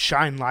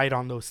shine light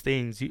on those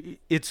things.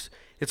 It's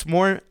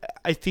more,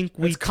 I think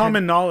it's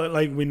common knowledge,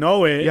 like we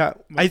know it. Yeah,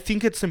 I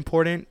think it's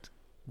important.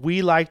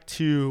 We like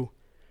to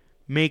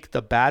make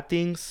the bad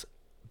things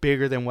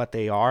bigger than what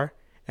they are,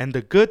 and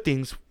the good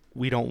things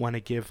we don't want to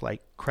give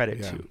like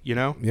credit to,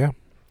 Yeah,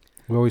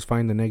 we always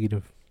find the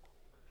negative.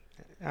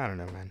 I don't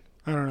know, man.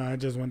 I don't know. I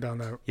just went down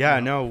that. Yeah,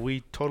 no,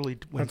 we totally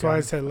went. That's why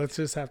I said let's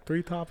just have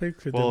 3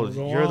 topics. Well,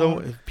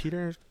 you're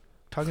Peter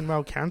talking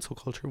about cancel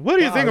culture. What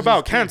do you think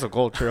about cancel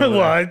culture?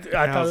 Well, I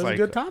thought it was a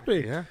good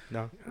topic. Yeah,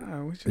 no.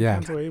 We should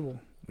cancel Abel.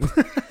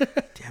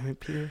 Damn it,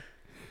 Peter.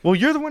 Well,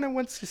 you're the one that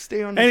wants to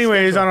stay on.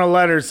 Anyways, on a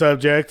lighter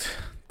subject,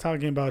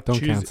 talking about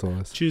cancel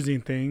us.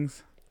 Choosing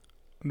things,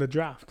 the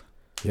draft.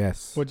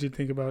 Yes. What'd you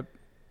think about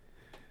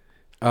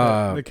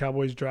the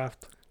Cowboys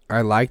draft?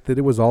 I liked that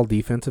it was all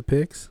defensive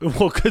picks.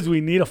 Well, because we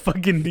need a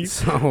fucking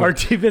defense. Our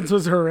defense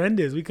was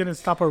horrendous. We couldn't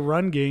stop a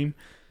run game.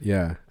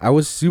 Yeah. I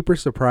was super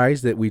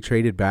surprised that we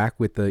traded back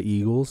with the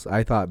Eagles.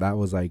 I thought that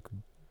was like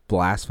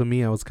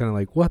blasphemy. I was kind of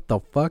like, what the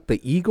fuck? The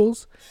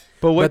Eagles?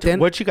 But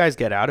what'd you guys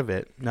get out of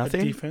it?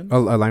 Nothing? Defense? A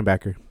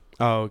linebacker.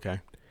 Oh,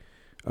 okay.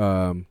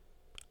 I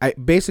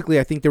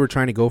think they were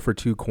trying to go for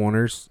 2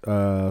 corners,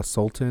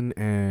 Sultan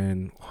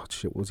and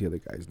what was the other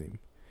guy's name?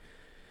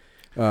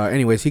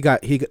 Anyways, they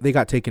got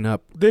taken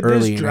up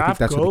early, and I think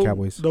that's what the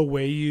Cowboys. The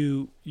way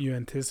you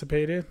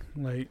anticipated,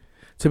 like.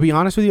 To be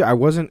honest with you,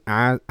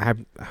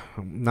 I'm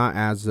not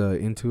as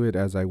into it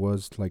as I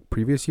was like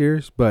previous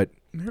years, but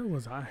neither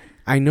was I.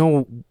 I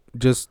know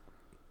just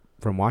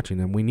from watching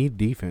them, we need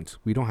defense.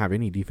 We don't have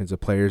any defensive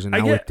players, and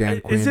now with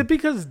Dan Quinn, is it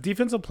because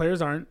defensive players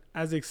aren't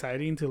as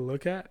exciting to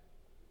look at?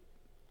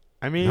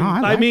 I mean,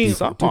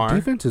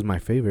 defense is my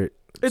favorite.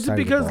 It's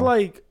because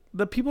like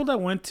the people that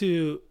went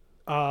to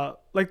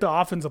like the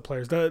offensive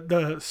players,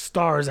 the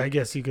stars, I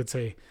guess you could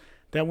say,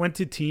 that went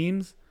to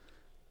teams,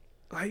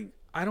 like.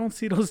 I don't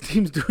see those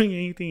teams doing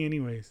anything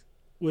anyways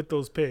with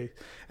those picks.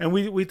 And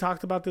we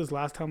talked about this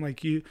last time.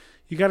 Like you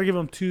got to give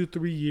them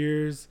 2-3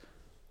 years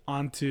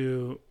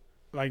onto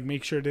like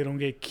make sure they don't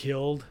get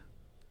killed.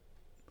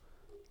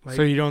 Like,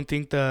 so you don't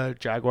think the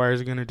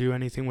Jaguars are going to do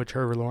anything with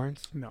Trevor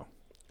Lawrence? No.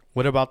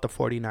 What about the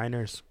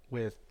 49ers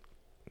with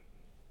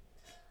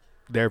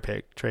their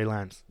pick, Trey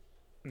Lance?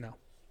 No.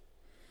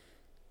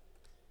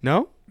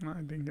 No? No,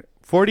 I think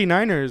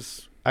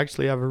 49ers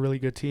actually have a really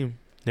good team.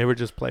 They were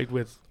just plagued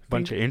with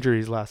bunch of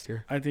injuries last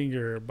year. I think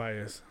you're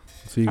biased.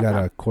 So you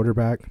got a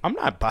quarterback? I'm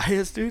not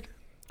biased, dude.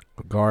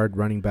 A guard,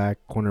 running back,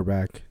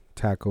 cornerback,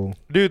 tackle.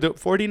 Dude, the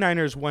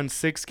 49ers won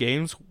 6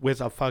 games with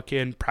a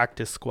fucking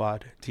practice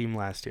squad team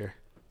last year.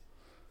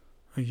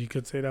 You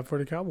could say that for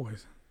the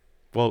Cowboys.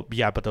 Well,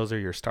 yeah, but those are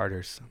your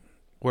starters.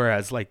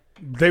 Whereas, like...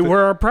 They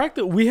were our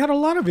practice. We had a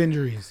lot of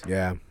injuries.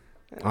 Yeah.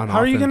 How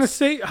are you going to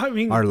say... I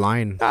mean, our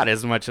line. Not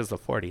as much as the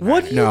 49ers.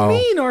 What do you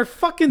mean? Our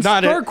fucking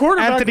star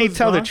quarterback Anthony,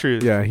 tell the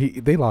truth. Yeah,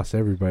 they lost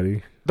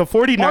everybody. The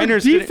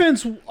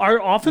 49ers...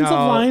 Our offensive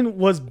line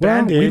was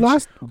bandaged. We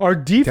lost our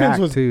defense Dak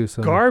was too,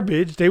 so.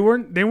 garbage. They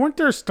weren't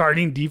their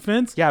starting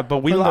defense. Yeah, but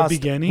we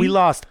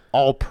lost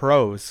all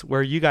pros,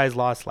 where you guys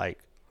lost like...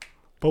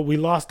 But we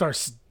lost our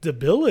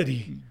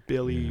stability.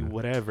 Billy,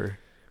 whatever.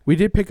 We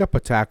did pick up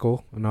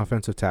an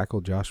offensive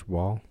tackle, Josh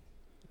Wall.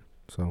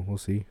 So we'll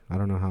see. I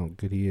don't know how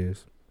good he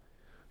is.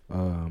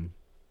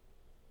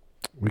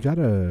 We got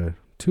 2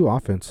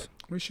 offense.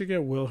 We should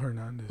get Will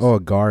Hernandez. Oh, a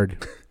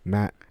guard,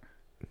 Matt.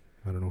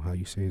 I don't know how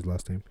you say his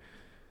last name.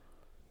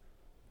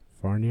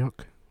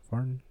 Farniuk. I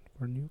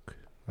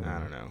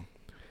don't know.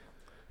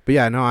 But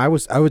yeah, no, I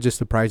was just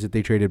surprised that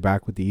they traded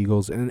back with the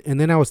Eagles, and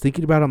then I was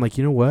thinking about it, I'm like,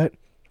 you know what?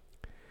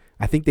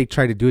 I think they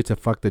tried to do it to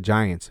fuck the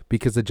Giants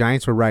because the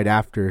Giants were right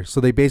after,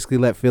 so they basically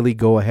let Philly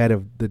go ahead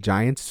of the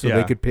Giants so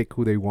they could pick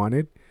who they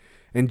wanted.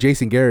 And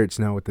Jason Garrett's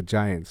now with the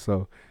Giants,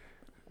 so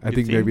I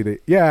think maybe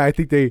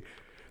the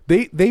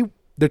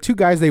 2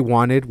 guys they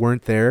wanted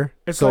weren't there.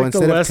 It's so like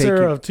instead the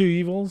lesser of 2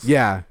 evils.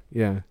 Yeah.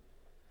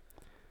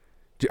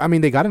 I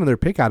mean, they got another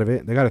pick out of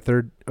it. They got a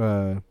third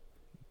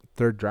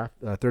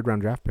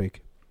round draft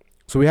pick.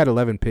 So we had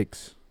 11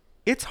 picks.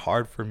 It's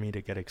hard for me to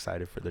get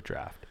excited for the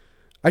draft.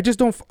 I just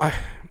don't.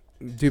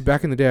 Dude,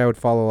 back in the day, I would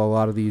follow a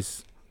lot of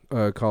these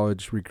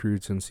college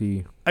recruits and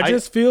see. I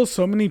just feel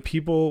so many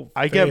people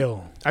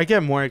fail. I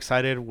get more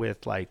excited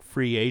with like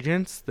free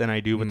agents than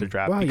I do with the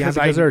draft. Well, because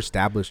they're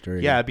established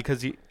already. Yeah,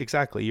 because you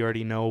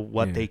already know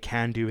what they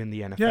can do in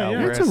the NFL.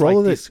 Yeah. It's a roll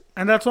of it.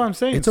 And that's what I'm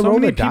saying. It's a roll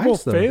of the dice, people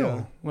though.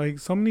 fail. Yeah. Like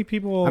so many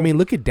people. I mean,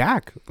 look at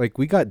Dak. Like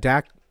we got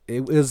Dak.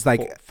 It was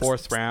like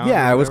 4th round.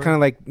 Yeah, it was kind of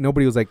like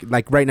nobody was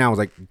like right now. It was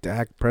like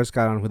Dak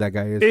Prescott on who that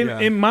guy is.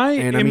 In my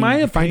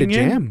opinion, find a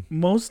gem.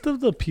 most of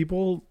the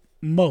people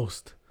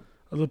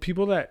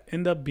that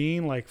end up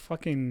being like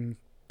fucking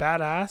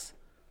badass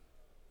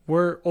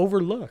were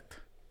overlooked.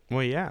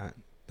 Well, yeah,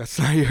 that's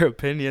not your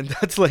opinion.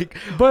 That's like,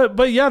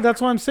 but yeah,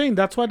 that's what I'm saying.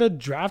 That's why the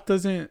draft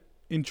doesn't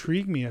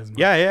intrigue me as much.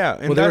 Yeah.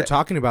 And they were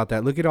talking about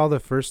that. Look at all the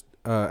first.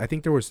 I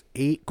think there was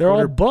 8. They're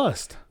all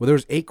bust. Well, there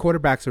was 8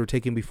 quarterbacks that were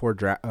taken before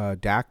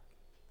Dak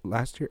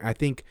last year. I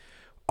think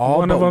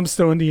one of them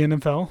still in the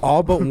NFL.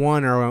 All but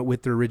one are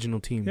with the original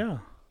team. Yeah.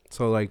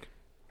 So like.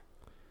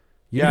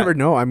 You never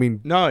know. I mean,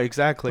 no,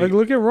 exactly. Like,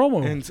 look at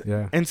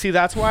Romo. And see,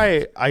 that's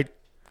why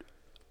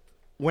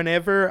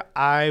whenever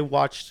I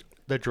watch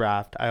the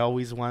draft, I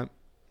always want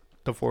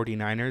the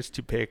 49ers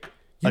to pick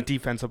a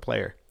defensive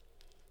player.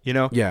 You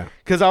know? Yeah.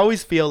 Because I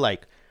always feel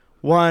like,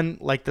 one,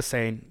 like the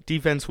saying,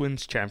 defense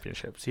wins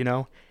championships, you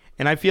know?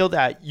 And I feel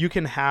that you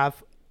can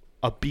have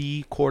a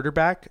B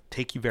quarterback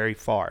take you very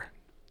far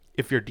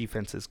if your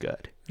defense is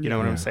good. You know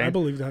what I'm saying? I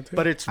believe that too.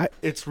 But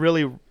it's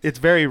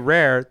very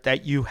rare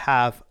that you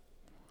have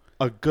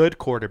a good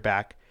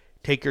quarterback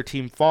take your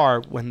team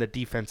far when the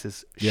defense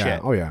is shit.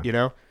 Oh yeah. You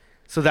know?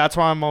 So that's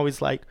why I'm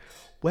always like,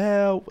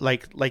 well,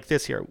 like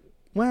this year,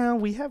 well,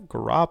 we have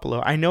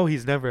Garoppolo. I know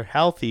he's never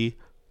healthy,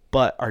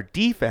 but our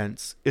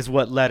defense is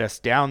what let us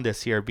down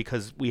this year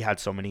because we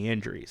had so many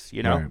injuries,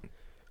 you know? Right.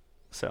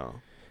 So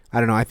I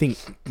don't know. I think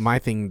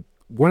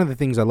one of the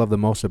things I love the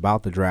most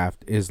about the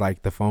draft is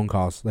like the phone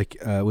calls, like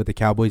with the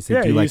Cowboys,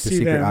 they do like the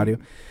secret audio.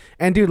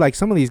 And dude, like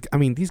some of these, I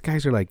mean, these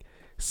guys are like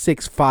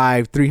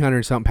 6'5",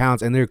 300 something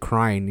pounds, and they're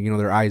crying, you know,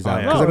 their eyes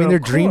out. Because, I mean, their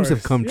dreams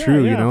have come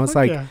true, you know? It's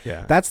like,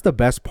 that's the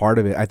best part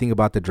of it, I think,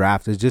 about the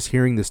draft, is just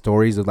hearing the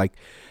stories of, like,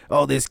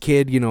 oh, this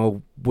kid, you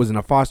know, was in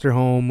a foster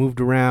home,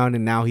 moved around,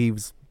 and now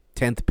he's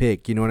 10th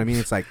pick, you know what I mean?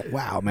 It's like,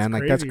 wow, man,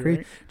 like, that's crazy.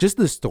 Right? Just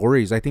the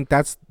stories, I think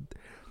that's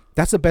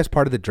the best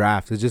part of the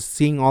draft, is just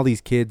seeing all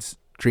these kids'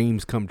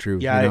 dreams come true.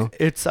 Yeah, you know?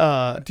 It's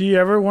do you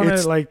ever want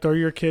to like throw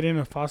your kid in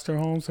a foster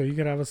home so you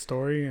could have a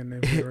story?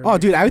 And oh,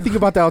 dude, I would think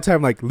about that all the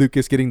time. Like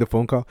Lucas getting the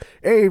phone call.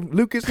 Hey,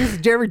 Lucas, this is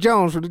Jerry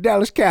Jones from the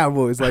Dallas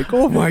Cowboys. Like,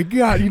 oh my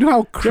God, you know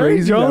how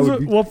crazy Jones that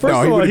would be? Well, first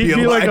of all, he'd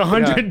be like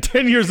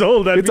 110 years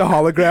old. It's a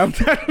hologram.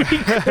 That'd be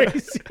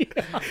crazy.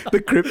 The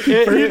crypt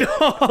keeper. You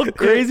know how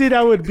crazy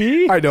that would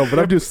be? I know, but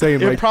I'm just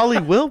saying. It probably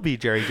will be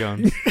Jerry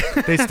Jones.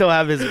 They still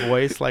have his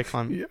voice like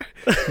on. Yeah,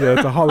 it's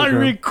a hologram. On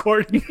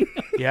recording.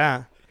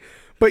 Yeah.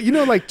 But, you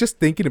know, like, just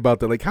thinking about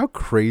that, like, how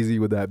crazy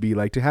would that be?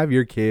 Like, to have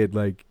your kid,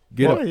 like,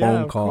 get a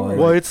phone call.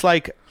 Well, it's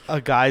like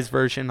a guy's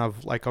version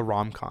of, like, a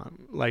rom-com.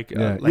 Like,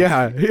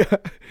 yeah.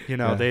 You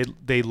know,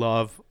 they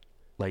love,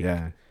 like...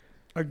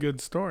 a good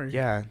story.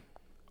 Yeah.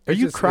 Are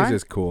you crying?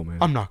 It's just cool, man.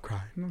 I'm not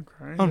crying.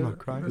 I'm not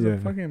crying. There's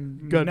a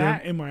fucking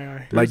gnat in my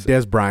eye. Like,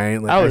 Des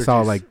Bryant. Like, allergies. I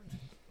saw, like...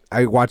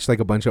 I watched,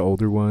 like, a bunch of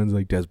older ones,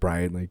 like Des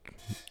Bryant, like,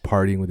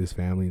 partying with his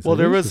family. Well,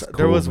 there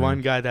was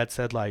one guy that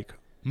said, like,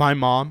 my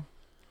mom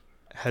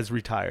has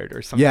retired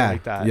or something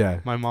like that.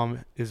 Yeah. My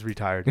mom is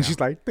retired and she's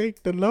like,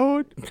 thank the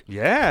Lord.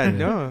 Yeah,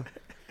 no.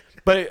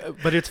 But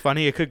it's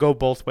funny. It could go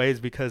both ways,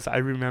 because I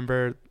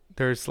remember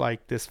there's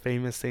like this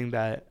famous thing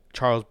that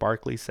Charles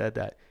Barkley said,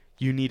 that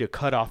you need to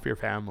cut off your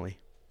family.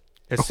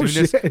 As soon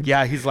as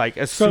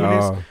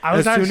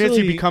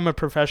you become a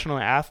professional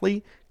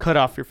athlete, cut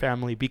off your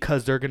family,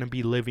 because they're going to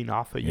be living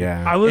off of you.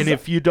 Yeah. And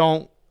if you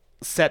don't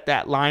set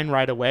that line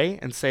right away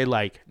and say,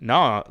 like,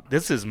 no,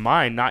 this is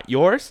mine, not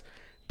yours,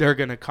 they're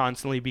going to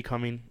constantly be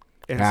coming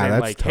and saying,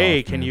 like, tough,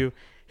 hey,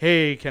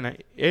 can I,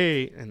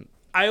 and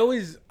I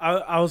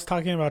was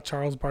talking about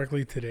Charles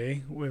Barkley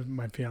today with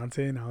my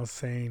fiance, and I was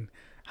saying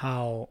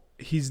how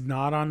he's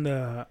not on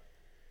the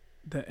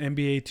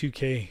NBA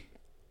 2K.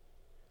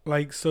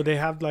 Like, so they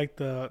have like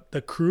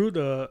the crew,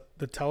 the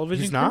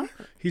television He's crew. not?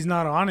 He's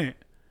not on it.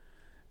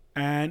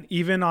 And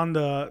even on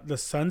the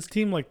Suns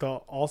team, like the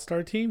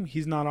All-Star team,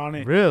 he's not on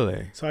it.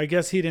 Really? So I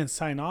guess he didn't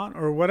sign on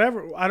or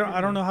whatever. I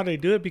don't know how they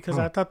do it, because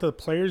I thought the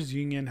players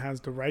union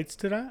has the rights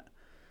to that.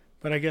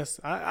 But I guess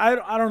I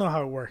don't know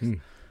how it works.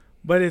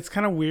 But it's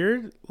kind of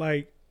weird,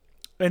 like,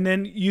 and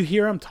then you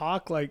hear him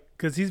talk, like,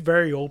 because he's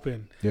very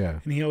open.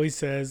 Yeah. And he always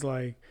says,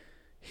 like,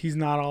 he's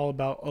not all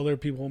about other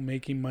people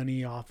making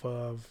money off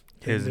of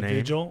his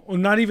individual. Name? Well,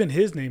 not even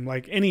his name,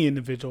 like any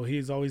individual.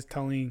 He's always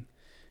telling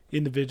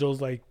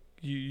individuals, like,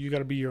 you got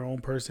to be your own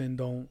person.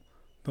 Don't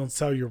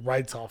sell your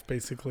rights off,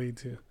 basically.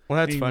 To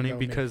well, that's funny,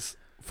 because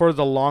for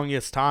the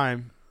longest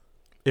time,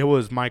 it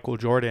was Michael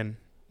Jordan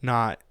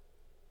not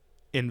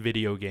in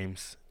video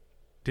games.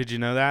 Did you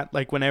know that?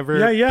 Like, whenever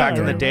back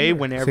in the day,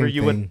 whenever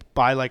you would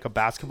buy like a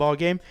basketball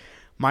game,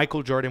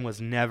 Michael Jordan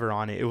was never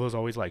on it. It was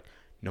always like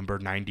number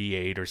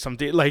 98 or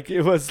something. Like,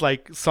 it was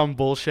like some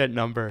bullshit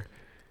number.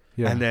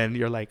 Yeah. And then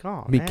you're like,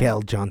 oh,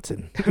 Mikael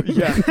Johnson.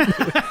 Yeah.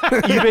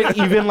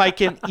 even like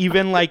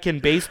in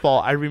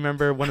baseball, I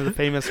remember one of the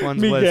famous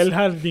ones Miguel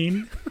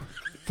Jardín.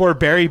 For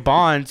Barry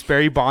Bonds.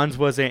 Barry Bonds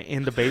wasn't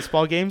in the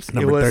baseball games.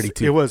 Number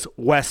 32. It was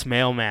Wes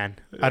Mailman.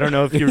 I don't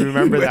know if you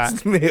remember that.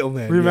 Wes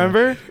Mailman.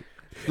 Remember? Yeah.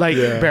 Like,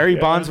 Barry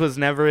Bonds was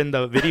never in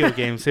the video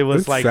games. It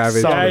was like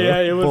savage.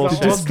 It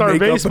was All-Star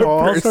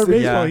Baseball. All-Star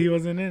Baseball, he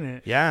wasn't in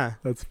it. Yeah.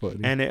 That's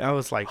funny. And I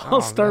was like,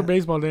 All-Star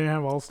Baseball didn't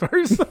have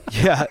All-Stars.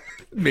 Yeah.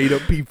 Made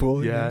up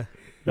people. Yeah.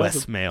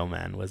 Wes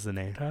Mailman was the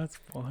name. That's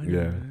funny.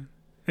 Yeah. Man.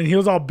 And he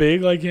was all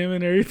big like him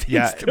and everything.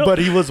 Yeah, still. But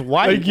he was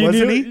white, like,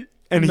 wasn't he?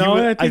 And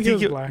I think he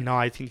was black. No,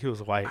 I think he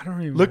was white. I don't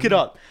remember. Look it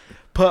up.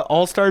 Put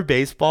All-Star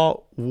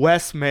Baseball,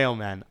 Wes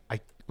Mailman.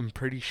 I'm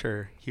pretty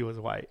sure he was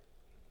white.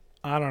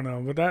 I don't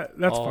know, but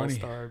that's funny.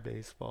 All-Star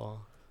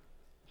Baseball,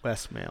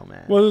 Wes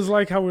Mailman. Well, it was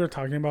like how we were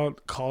talking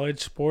about college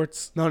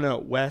sports. No,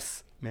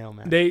 Wes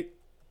Mailman. They,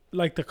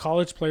 like, the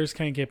college players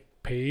can't get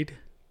paid,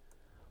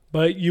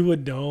 but you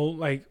would know,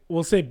 like,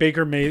 we'll say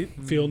Baker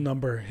Mayfield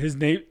number. His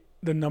name,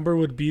 the number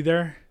would be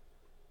there.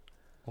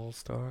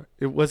 All-Star.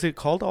 Was it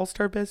called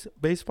All-Star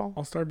Baseball?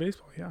 All-Star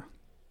Baseball, yeah.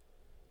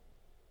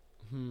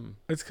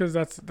 It's because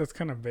that's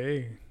kind of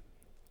vague.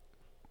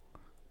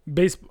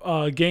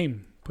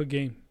 Game. Put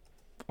game.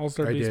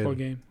 All-Star Baseball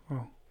game.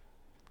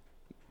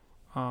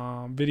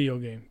 Oh. Video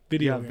game.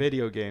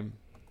 Video game.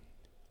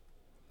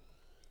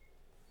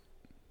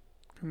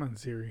 Come on,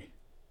 Siri.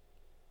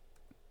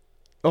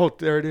 Oh,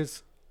 there it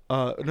is.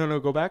 No,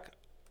 go back.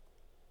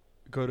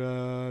 Go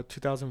to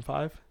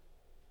 2005.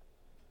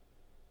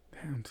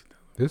 Damn.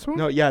 This one?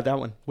 No, yeah, that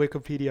one.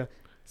 Wikipedia.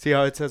 See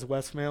how it says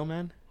Wes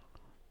Mailman?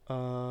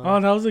 Oh,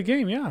 that was a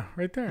game. Yeah,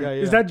 right there. Yeah.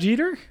 Is that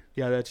Jeter?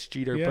 Yeah, that's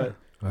Jeter. Yeah.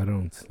 But I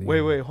don't see.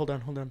 Wait. Hold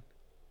on.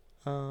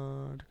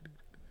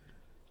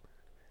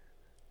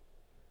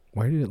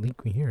 Why did it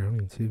link me here? I don't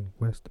even see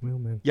West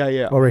Mailman.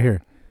 Yeah. Oh, right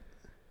here.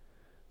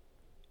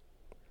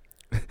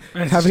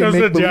 Having a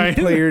make-believe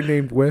player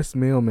named Wes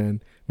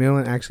Mailman.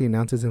 Mailman actually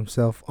announces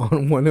himself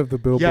on one of the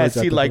billboards.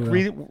 Yeah, see, like,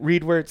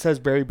 read where it says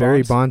Barry Bonds.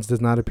 Barry Bonds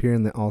does not appear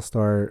in the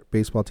All-Star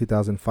Baseball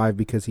 2005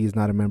 because he is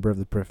not a member of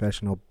the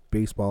Professional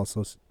Baseball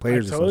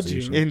Players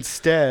Association.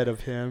 Instead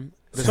of him,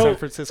 the San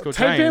Francisco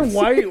Giants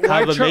why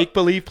have a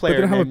make-believe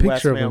player named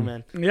Wes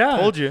Mailman. Yeah.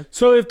 Told you.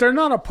 So if they're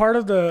not a part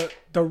of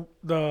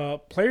the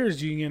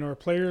Players Union or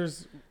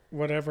Players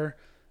whatever,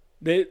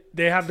 they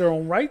have their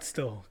own rights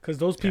still because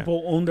those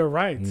people own their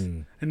rights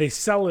and they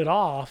sell it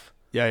off.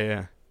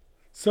 Yeah.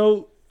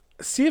 So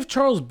see if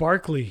Charles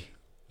Barkley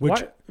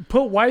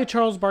why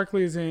Charles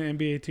Barkley is in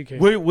NBA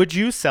 2K. Would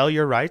you sell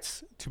your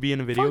rights to be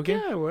in a video game?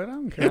 Yeah, I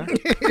don't care.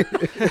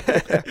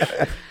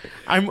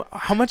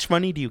 How much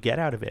money do you get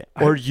out of it,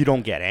 or you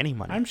don't get any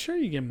money? I'm sure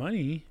you get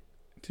money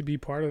to be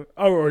part of,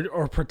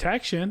 or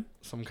protection,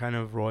 some kind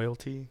of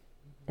royalty.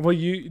 Well,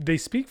 they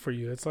speak for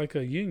you. It's like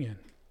a union.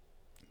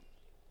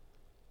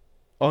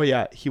 Oh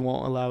yeah, he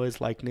won't allow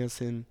his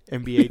likeness in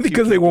NBA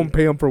because they won't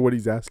pay him for what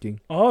he's asking.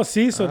 Oh,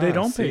 see, so they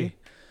don't pay.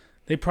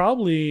 They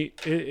probably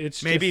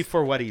it's maybe just,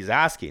 for what he's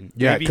asking.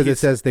 Yeah, because it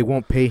says they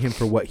won't pay him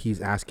for what he's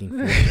asking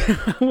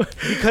for.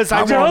 Because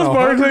Charles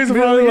Barkley's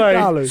probably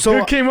like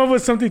so came up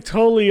with something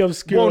totally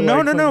obscure.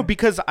 Well, no,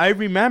 because I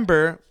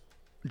remember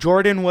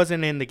Jordan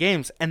wasn't in the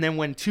games, and then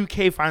when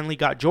 2K finally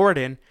got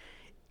Jordan,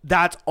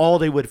 that's all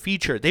they would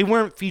feature. They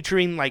weren't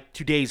featuring like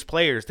today's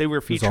players. They were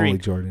featuring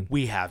Jordan.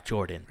 We have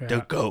Jordan,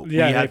 the GOAT.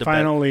 Yeah, they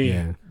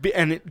finally.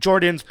 And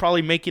Jordan's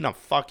probably making a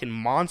fucking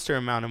monster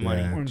amount of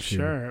money. I'm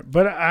sure,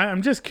 but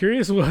I'm just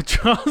curious what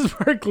Charles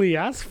Barkley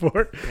asked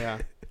for. Yeah.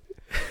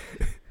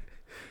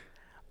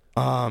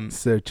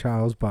 Sir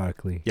Charles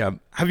Barkley. Yeah.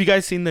 Have you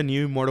guys seen the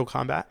new Mortal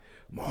Kombat?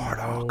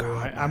 Mortal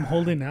Kombat. I'm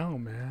holding out,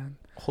 man.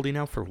 Holding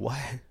out for what?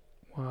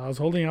 Well, I was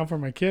holding out for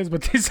my kids,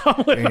 but they saw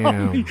it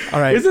on me. All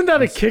right. Isn't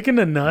that a kick in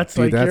the nuts?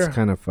 Dude, that's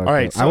kind of fucked. All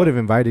right, so I would have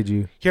invited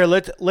you. Here,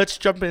 let's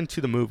jump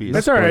into the movies.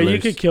 That's all right. You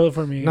could kill it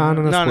for me. No.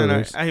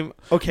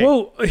 Okay.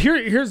 Well,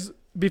 here's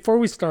before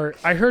we start.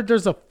 I heard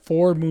there's a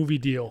 4-movie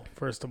deal.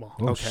 First of all.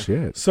 Oh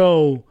shit.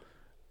 So,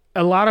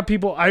 a lot of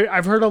people.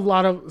 I've heard a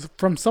lot of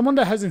from someone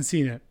that hasn't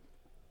seen it.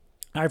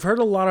 I've heard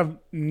a lot of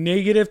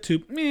negative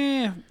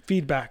to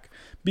feedback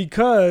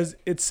because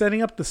it's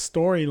setting up the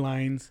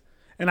storylines.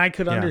 And I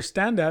could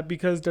understand that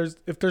because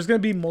if there's going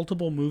to be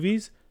multiple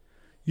movies,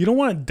 you don't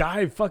want to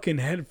dive fucking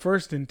head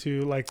first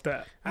into like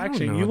the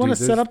action. You want to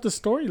set up the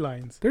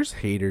storylines. There's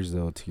haters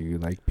though too.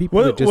 Like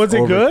people that just was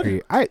it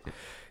good?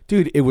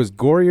 Dude, it was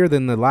gorier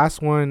than the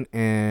last one,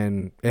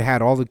 and it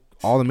had all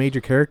the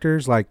major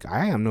characters. Like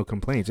I have no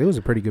complaints. It was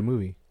a pretty good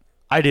movie.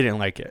 I didn't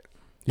like it.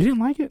 You didn't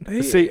like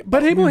it? See,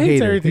 but Abel hates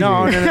everything.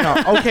 No.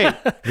 Okay.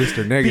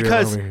 Mr. Negative.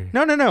 Because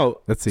no.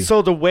 Let's see.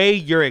 So the way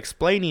you're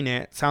explaining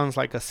it sounds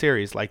like a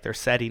series, like they're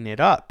setting it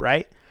up,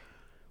 right?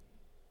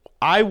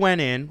 I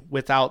went in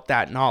without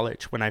that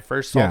knowledge when I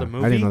first saw the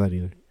movie. I didn't know that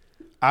either.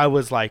 I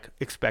was like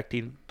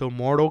expecting the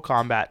Mortal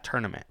Kombat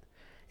tournament.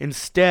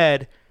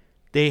 Instead,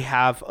 they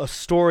have a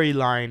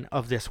storyline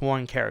of this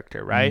one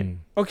character, right?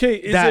 Okay,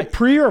 is it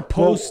pre or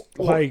post?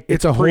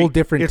 It's a whole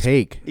different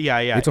take.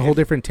 Yeah. It's a whole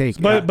different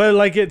take. But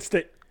like it's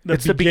the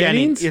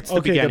beginning. It's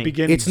the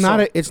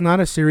beginning. It's not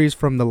a series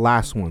from the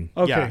last one.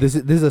 Okay, yeah. This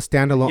is a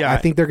standalone. Yeah. I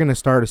think they're gonna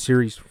start a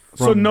series.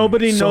 So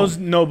nobody knows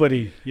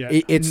nobody. Yeah,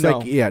 it's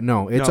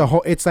a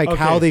whole. It's like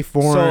how they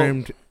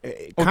formed.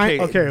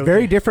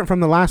 Very different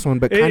from the last one,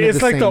 but kind of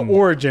it's like same. The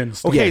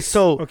origins.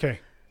 Okay,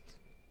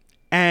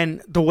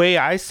 and the way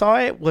I saw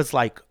it was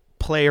like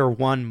player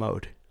 1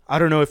 mode. I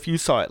don't know if you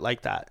saw it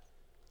like that.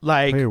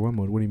 Like player 1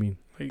 mode. What do you mean?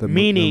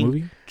 Meaning, the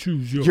movie?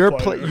 Choose your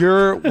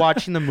you're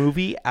watching the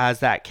movie as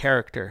that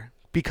character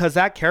because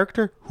that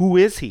character, who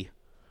is he?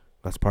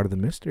 That's part of the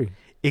mystery.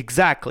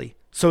 Exactly.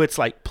 So it's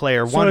like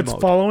player 1 mode. So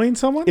it's following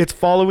someone. It's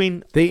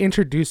following. They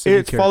introduce.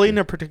 It's following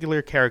a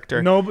particular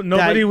character.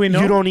 Nobody we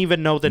know. You don't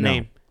even know the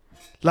name.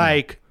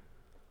 Like.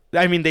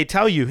 I mean, they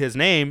tell you his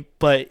name,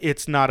 but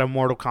it's not a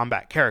Mortal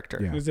Kombat character.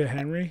 Yeah. Is it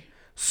Henry?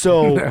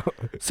 So,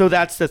 so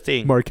that's the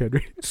thing. Mark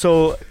Henry.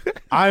 So,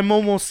 I'm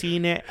almost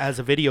seeing it as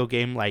a video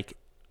game, like,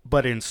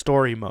 but in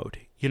story mode.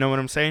 You know what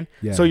I'm saying?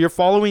 Yeah. So you're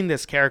following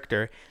this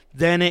character,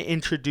 then it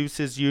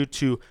introduces you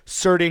to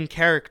certain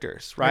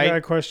characters, right? I got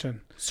a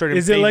question. Certain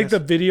Is it like the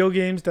video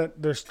games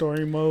that their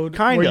story mode,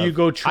 kind of, where you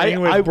go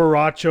train with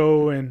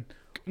Baracho and?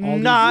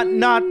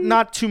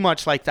 Not too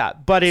much like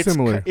that, but it's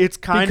similar. It's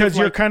kind because of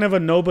you're like, kind of a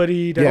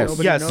nobody. That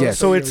nobody knows,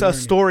 So it's a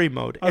story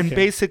mode, Okay. and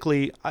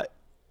basically,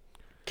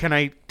 can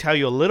I tell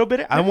you a little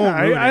bit? I won't.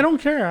 I don't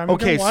care. I'm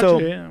okay, gonna so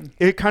watch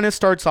it kind of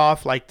starts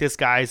off like this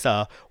guy's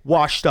a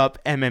washed-up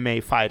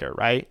MMA fighter,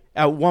 right?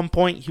 At one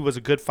point, he was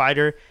a good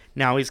fighter.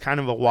 Now he's kind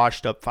of a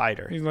washed-up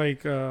fighter. He's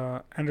like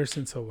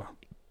Anderson Silva.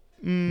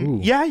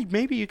 Yeah,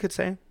 maybe you could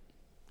say.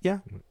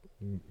 Yeah.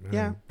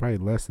 Yeah, probably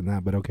less than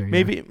that, but okay.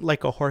 Maybe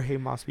like a Jorge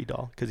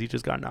Masvidal because he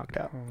just got knocked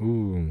out.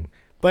 Ooh.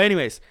 But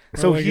anyways,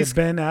 so like he's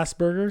Ben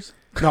Asperger's.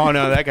 No,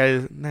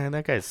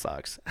 that guy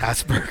sucks.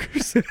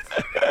 Asperger's.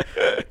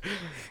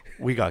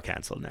 We got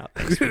canceled now.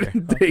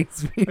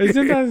 Thanks. Thanks.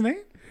 Isn't that his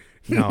name?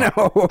 No.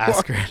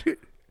 Asgard.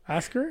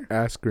 Oscar.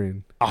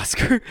 Askren.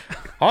 Oscar.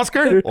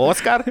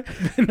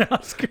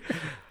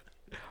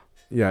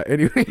 Yeah.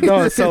 Anyway.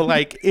 No, so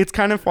like it's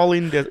kind of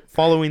following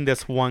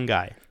this one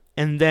guy,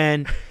 and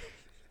then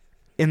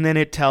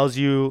it tells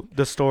you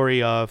the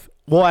story of.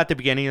 Well, at the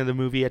beginning of the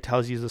movie, it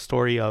tells you the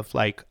story of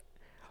like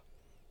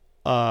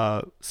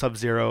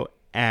Sub-Zero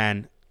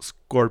and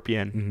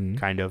Scorpion.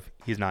 Kind of.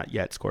 He's not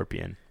yet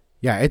Scorpion.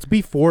 Yeah, it's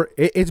before.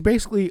 It's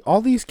basically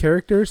all these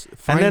characters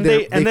find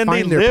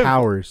their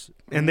powers.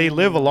 And they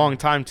live a long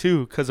time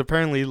too, because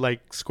apparently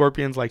like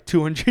Scorpion's like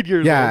 200 years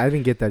old. Yeah, I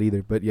didn't get that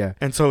either, but yeah.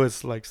 And so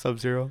it's like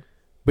Sub-Zero.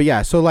 But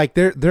yeah, so like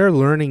they're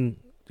learning.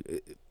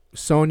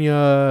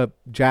 Sonya,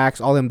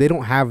 Jax, all them. They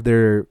don't have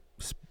their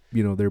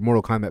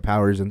Mortal Kombat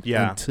powers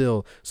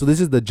until. So this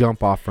is the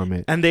jump off from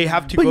it. And they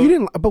have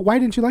to. But why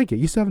didn't you like it?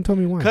 You still haven't told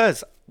me why.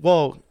 Because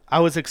I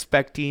was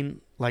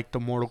expecting like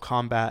the Mortal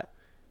Kombat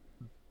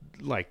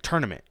like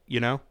tournament,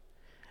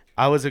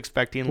 I was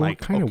expecting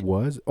kind of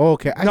was. Oh,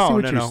 okay. I see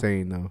what you're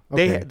saying though.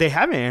 Okay. They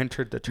haven't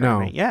entered the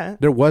tournament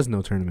yet. There was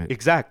no tournament.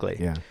 Exactly.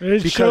 Yeah.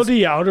 It showed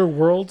the outer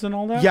worlds and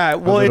all that. Yeah.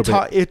 Well,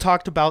 it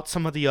talked about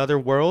some of the other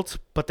worlds,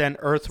 but then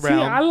Earthrealm. See,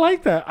 I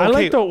like that. Okay. I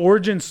like the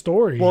origin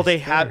story. Well, they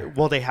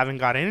haven't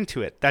gotten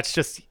into it. That's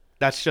just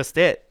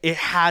it. It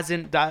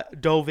hasn't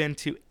dove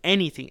into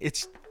anything.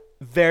 It's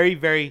very,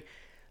 very.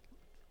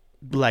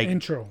 Like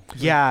intro.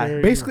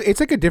 Yeah. Basically, it's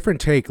like a different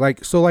take.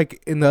 Like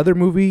in the other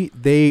movie,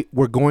 they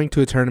were going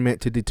to a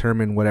tournament to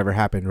determine whatever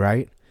happened,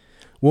 right?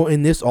 Well,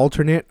 in this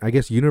alternate, I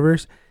guess,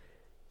 universe,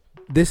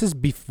 this is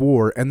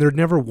before, and there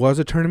never was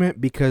a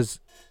tournament because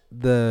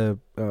the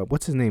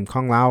what's his name,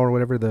 Kung Lao or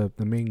whatever, the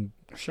main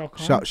Shao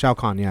Kahn. Shao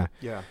Kahn, yeah.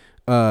 Yeah.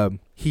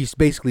 He's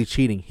basically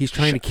cheating. He's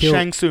trying to kill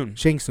Shang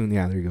Tsung.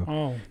 Yeah, there you go.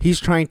 Oh. He's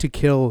trying to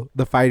kill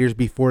the fighters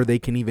before they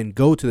can even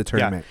go to the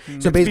tournament. Yeah.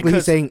 So basically,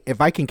 he's saying,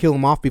 if I can kill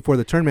them off before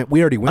the tournament, we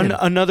already win.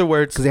 In other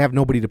words, because they have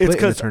nobody to play in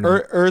the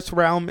tournament.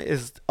 Earthrealm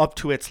is up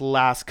to its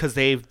last because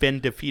they've been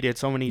defeated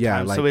so many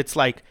times. So it's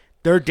like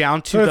they're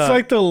down to. So it's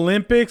like the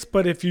Olympics,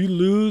 but if you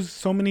lose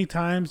so many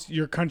times,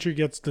 your country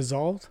gets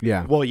dissolved.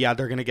 Yeah. Well, yeah,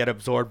 they're gonna get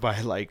absorbed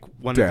by like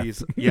one of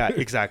these. Yeah,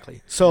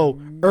 exactly. So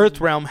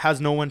Earthrealm has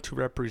no one to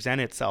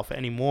represent itself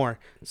anymore.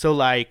 So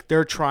like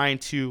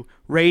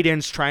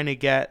Raiden's trying to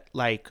get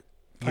like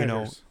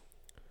fighters.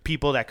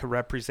 People that could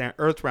represent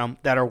Earthrealm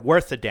that are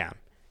worth a damn.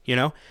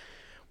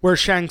 Where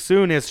Shang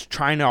Tsung is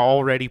trying to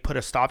already put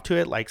a stop to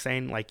it, like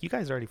saying, like, you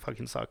guys already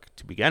fucking suck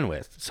to begin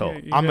with. So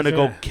I'm going to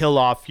go kill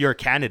off your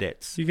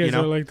candidates. You guys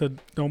are like the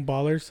Don't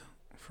Ballers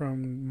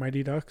from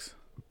Mighty Ducks?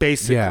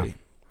 Basically.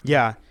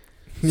 Yeah.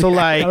 So,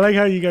 like... I like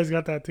how you guys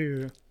got that,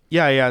 too.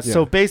 Yeah.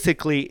 So,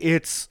 basically,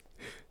 it's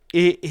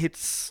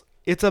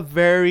a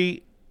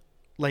very...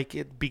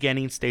 like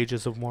beginning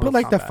stages of Mortal Kombat.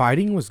 But, like, the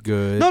fighting was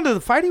good. No, the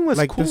fighting was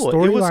cool. The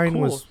storyline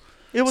was...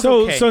 It was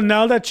okay. So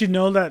now that you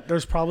know that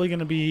there's probably going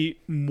to be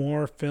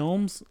more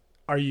films,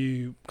 are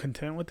you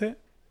content with it?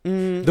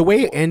 The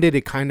way it ended,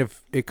 because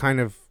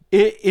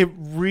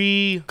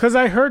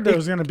I heard there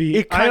was going to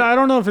be. I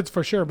don't know if it's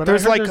for sure, but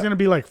there's going to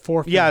be like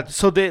 4 films. Yeah,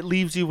 so that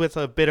leaves you with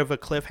a bit of a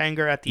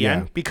cliffhanger at the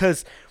end,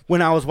 because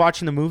when I was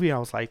watching the movie, I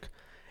was like,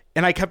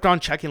 and I kept on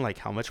checking, like,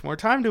 how much more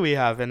time do we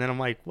have? And then I'm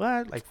like,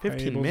 what? Like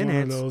 15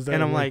 minutes?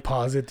 And I'm like,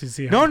 pause it to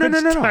see how much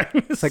No.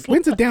 It's like,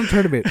 when's the damn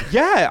tournament?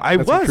 Yeah, I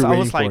was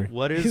like,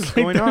 what is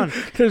going on?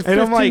 There's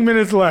 15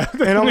 minutes left.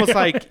 And I was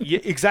like, yeah,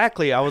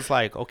 exactly. I was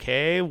like,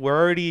 okay, we're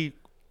already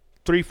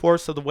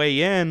 3/4 of the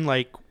way in.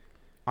 Like,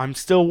 I'm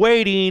still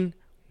waiting.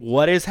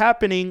 What is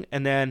happening?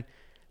 And then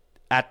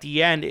at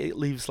the end, it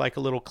leaves like a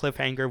little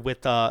cliffhanger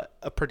with a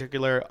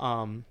particular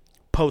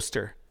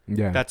poster.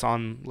 Yeah, that's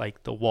on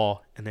like the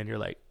wall, and then you're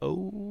like,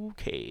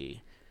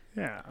 okay.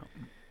 Yeah,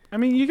 I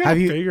mean, you gotta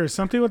figure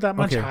something with that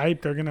much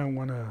hype, they're gonna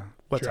want to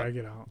drag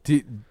it out.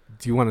 Do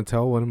you want to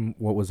tell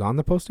what was on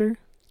the poster?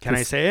 Can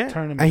I say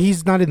it?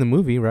 He's not in the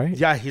movie, right?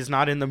 Yeah, he's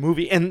not in the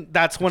movie, and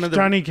that's one of the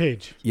Johnny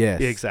Cage.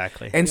 Yes,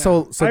 exactly. And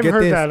so I've get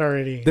heard this. that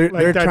already.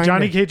 They're that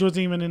Johnny Cage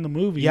wasn't even in the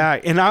movie. Yeah,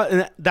 and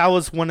that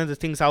was one of the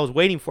things I was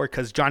waiting for,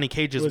 because Johnny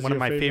Cage is one of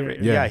my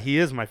favorite. Yeah, he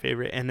is my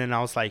favorite. And then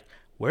I was like,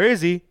 where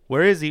is he?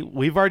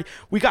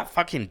 We got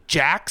fucking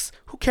Jax.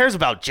 Who cares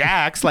about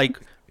Jax? Like,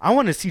 I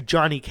want to see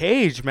Johnny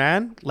Cage,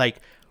 man. Like,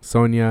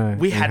 Sonya.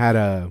 We had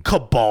a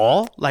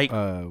Cabal. Like,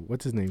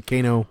 what's his name?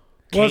 Kano.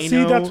 Well,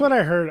 see, that's what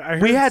I heard. I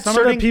heard we had some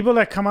of the people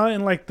that come out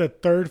in like the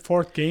 3rd,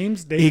 4th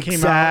games, they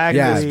came out.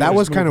 Yeah, that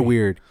was kind of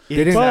weird.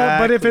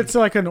 But if it's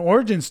like an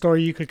origin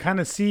story, you could kind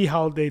of see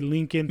how they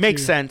link into.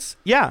 Makes sense.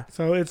 Yeah.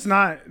 So it's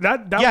not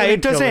that. Yeah,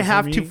 it doesn't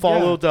have to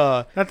follow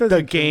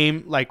the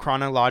game like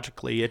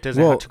chronologically. It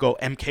doesn't have to go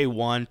MK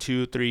 1,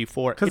 2, 3,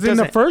 4. Because in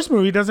the first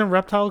movie, doesn't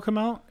Reptile come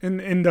out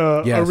in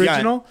the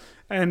original?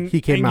 Yeah. And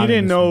he came out. You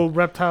didn't know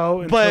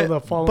Reptile until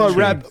the following.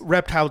 But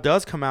Reptile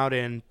does come out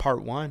in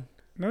part 1.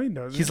 No, he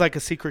doesn't. He's like a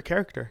secret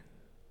character.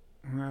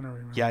 I don't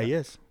remember. Yeah, he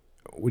is.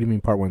 What do you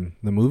mean part 1?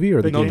 The movie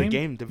or the game? No, the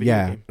game. The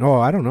video game. Oh,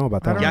 I don't know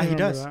about that. Yeah, he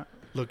does. That.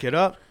 Look it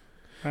up.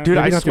 Dude,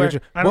 I swear.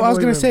 Well, I was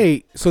gonna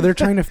say. So they're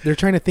trying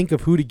to think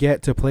of who to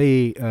get to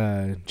play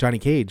Johnny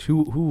Cage.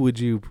 Who would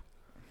you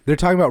They're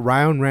talking about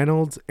Ryan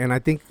Reynolds, and I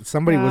think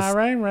somebody was.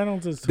 Ryan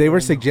Reynolds is. They were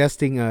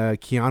suggesting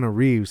Keanu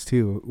Reeves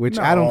too, which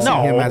I don't see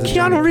him as a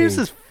Keanu Reeves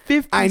is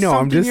 50 I know.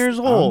 something years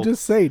old. I'm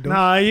just saying.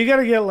 Nah, you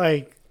gotta get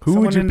like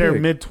someone in their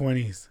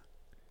mid-20s,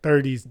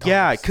 30s. Tops.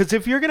 Yeah, because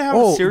if you're gonna have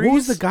a series, who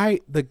was the guy,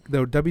 the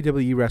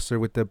WWE wrestler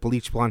with the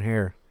bleached blonde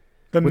hair?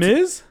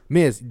 Miz?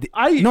 Miz.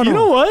 You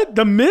know what?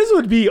 The Miz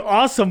would be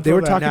awesome. They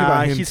were talking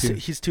about him he's too.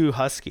 He's too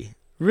husky.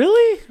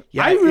 Really?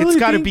 Yeah, it's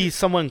got to be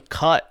someone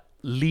cut,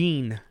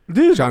 lean.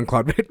 Dude,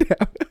 Jean-Claude Van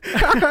Damme.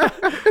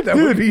 That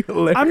would be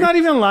hilarious. I'm not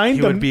even lying.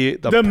 He would be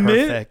the perfect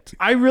Miz,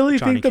 I really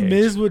Johnny think the Cage.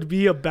 Miz would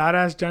be a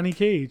badass Johnny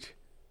Cage.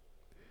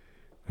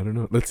 I don't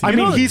know. Let's see. I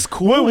mean, he's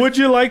cool. Would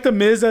you like the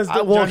Miz as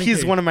the Johnny he's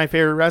Cage? one of my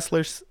favorite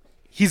wrestlers.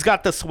 He's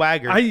got the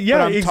swagger.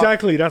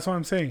 Exactly. That's what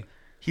I'm saying.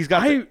 He's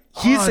got.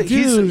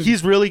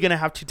 He's really gonna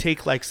have to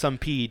take like some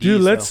PEDs.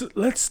 Dude,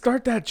 let's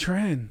start that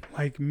trend.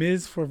 Like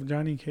Miz for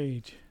Johnny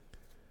Cage.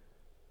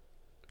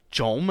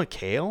 Joel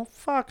McHale?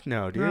 Fuck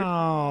no, dude.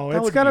 No, That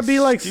it's would gotta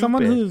be like stupid.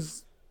 someone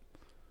who's.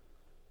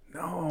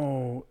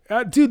 No,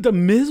 dude, the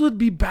Miz would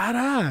be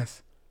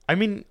badass. I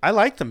mean, I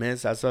like the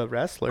Miz as a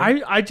wrestler.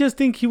 I just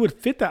think he would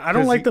fit that. I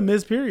don't like the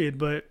Miz period,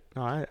 but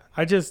No,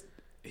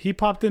 he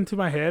popped into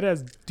my head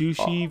as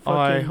douchey. Oh,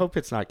 I hope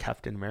it's not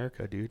Captain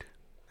America, dude.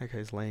 That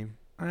guy's lame.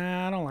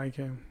 I don't like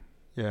him.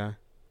 Yeah.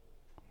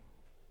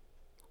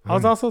 I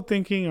was also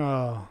thinking.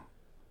 I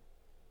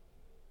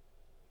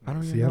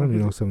don't See, I don't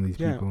even know some of these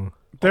Yeah. people.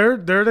 They're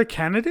the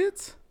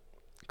candidates.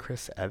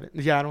 Chris Evans.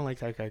 Yeah, I don't like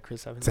that guy,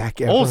 Chris Evans. Zac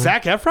Efron. Oh,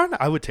 Zac Efron?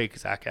 I would take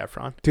Zac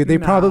Efron. Dude, they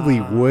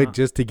probably would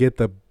just to get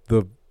the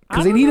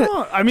because they need it.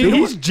 I mean,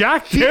 he's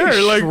jacked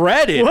there, like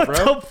shredded, what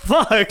bro. the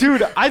fuck,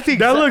 Dude, I think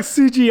that looks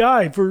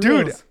CGI for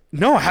real. Dude,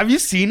 no, have you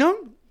seen him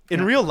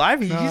in real life?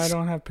 No, I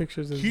don't have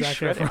pictures of He's Zac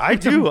shredded. Efron. I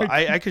do.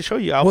 I can show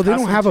you. Well, they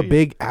don't have a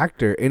big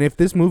actor, and if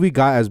this movie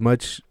got as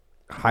much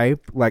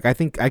hype, like I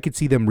think I could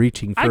see them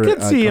reaching for. I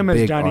could see him as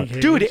big Johnny arc.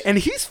 Cage. Dude, and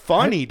he's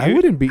funny, dude. I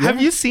wouldn't be. Have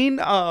yeah. you seen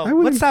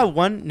what's that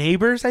one,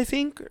 Neighbors, I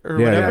think, or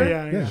Yeah, whatever?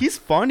 yeah. He's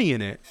funny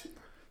in it.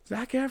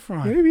 Zac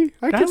Efron. Maybe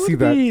I could see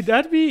that.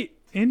 That'd be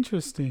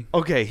interesting.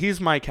 Okay, he's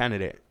my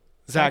candidate.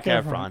 Zac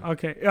Efron.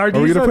 Okay, Are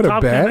we gonna put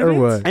a bet or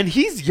what? And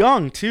he's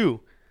young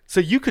too. So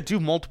you could do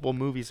multiple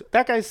movies.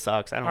 That guy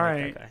sucks. I don't All like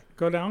right, that guy.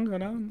 go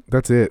down.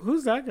 That's it.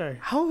 Who's that guy?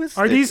 How is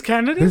Are these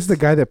candidates? This is the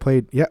guy that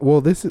played. Yeah.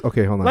 Well, this is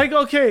okay. Hold on. Like,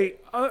 okay.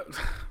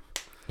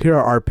 Here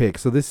are our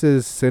picks. So this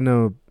is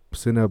Cine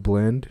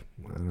Blend.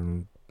 I don't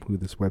know who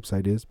this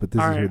website is, but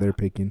this is who they're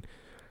picking.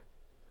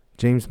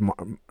 James.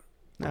 who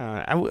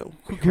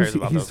cares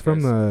about he's those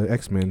from guys? the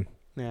X-Men.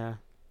 Yeah.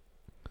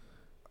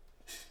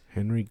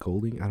 Henry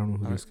Golding. I don't know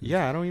who this is.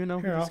 Yeah, I don't even know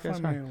Here, who I'll these guys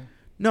find my are. own.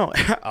 No,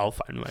 I'll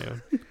find my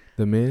own.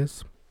 The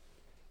Miz.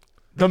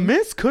 The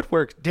Miz could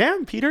work.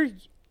 Damn, Peter,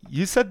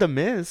 you said The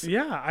Miz.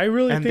 Yeah, I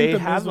really And think they the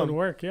have Miz would him.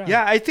 work. Yeah.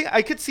 Yeah, I think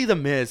I could see The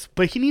Miz,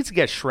 but he needs to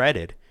get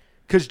shredded.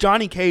 Because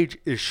Johnny Cage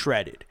is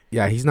shredded.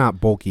 Yeah, he's not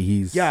bulky.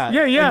 He's Yeah.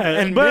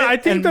 And But Miz- I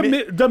think and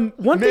the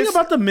one thing Miz-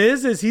 about the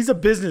Miz is he's a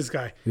business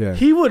guy. Yeah.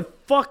 He would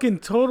fucking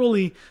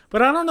totally.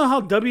 But I don't know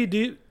how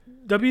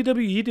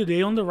WWE do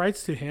they own the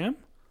rights to him?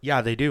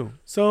 Yeah, they do.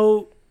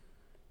 So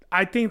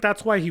I think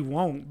that's why he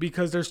won't,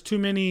 because there's too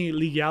many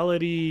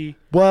legality.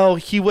 Well,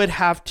 he would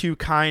have to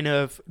kind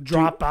of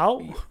Drop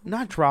out.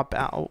 Not drop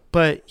out,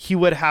 but he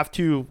would have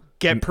to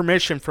get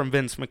permission from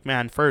Vince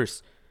McMahon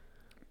first.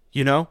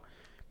 You know?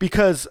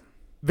 Because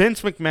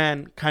Vince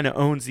McMahon kind of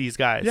owns these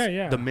guys.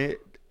 Yeah.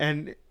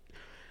 And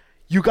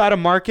you got to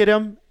market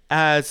him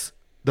as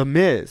The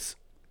Miz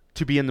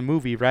to be in the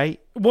movie, right?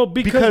 Well,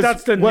 because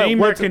that's the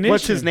name recognition.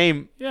 What's his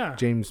name? Yeah.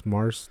 James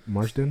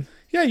Marsden.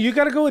 Yeah, you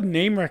got to go with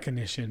name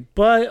recognition.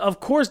 But of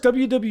course,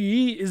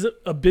 WWE is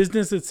a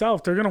business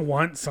itself. They're going to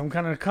want some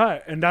kind of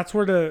cut. And that's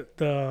where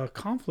the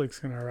conflict's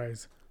going to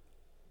arise.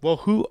 Well,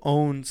 who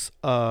owns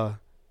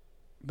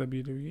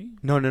WWE?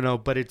 No,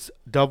 but it's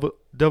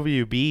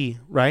WB,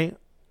 right?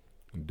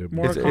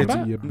 Mortal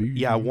Kombat?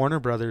 Yeah, Warner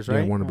Brothers, right?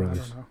 Yeah, Warner I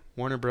Brothers. don't know.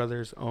 Warner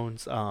Brothers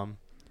owns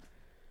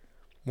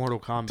Mortal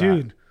Kombat.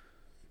 Dude,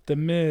 The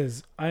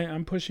Miz.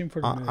 I'm pushing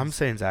for The Miz. I'm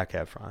saying Zac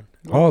Efron.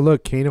 Oh,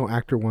 look, Kano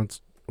actor wants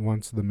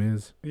the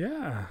Miz.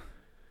 Yeah.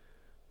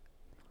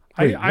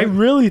 Wait, I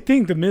really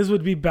think The Miz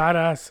would be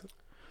badass.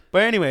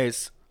 But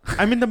anyways,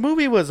 I mean, the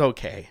movie was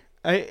okay.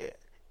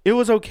 It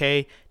was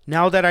okay.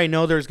 Now that I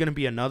know there's going to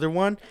be another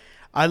one,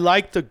 I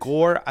like the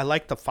gore. I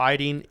like the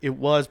fighting. It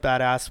was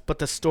badass. But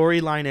the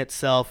storyline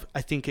itself,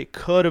 I think it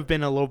could have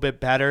been a little bit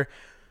better.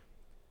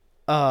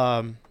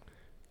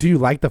 Do you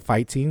like the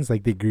fight scenes?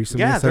 Like the gruesomeness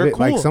Yeah, of they're it?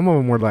 Like cool. some of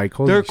them were like,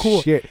 holy They're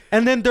cool. shit.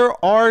 And then there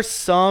are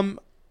some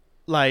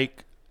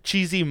like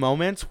cheesy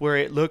moments where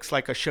it looks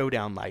like a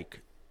showdown, like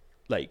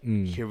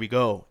here we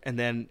go. And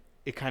then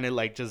it kind of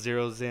like just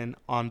zeroes in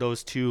on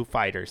those two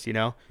fighters, you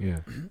know? Yeah.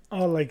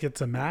 Oh, like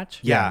it's a match?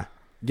 Yeah.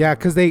 Yeah,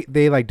 because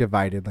they like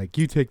divided. Like,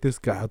 you take this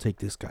guy, I'll take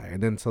this guy.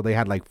 And then so they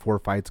had like 4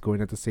 fights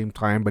going at the same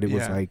time, but it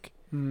was Yeah. like...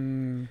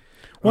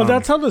 Well,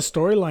 that's how the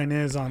storyline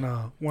is on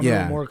one of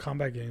Yeah. the Mortal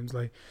Kombat games.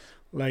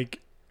 Like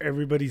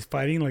everybody's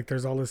fighting, like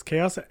there's all this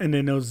chaos, and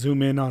then they'll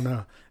zoom in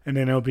on and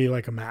then it'll be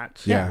like a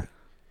match. Yeah.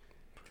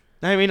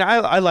 I mean,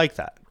 I like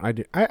that.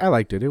 I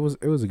liked it. It was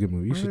a good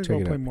movie. You should check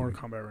it out. Play Mortal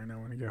Kombat right now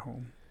when I get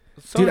home.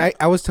 So, dude,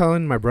 I was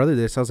telling my brother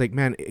this. I was like,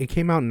 man, it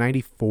came out in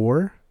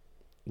 94.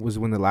 Was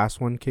when the last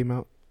one came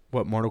out.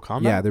 What, Mortal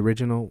Kombat? Yeah, the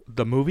original.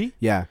 The movie?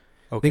 Yeah.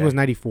 Okay. I think it was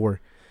 94.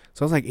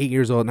 So I was like 8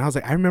 years old, and I was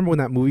like, I remember when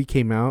that movie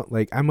came out.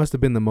 Like, I must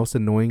have been the most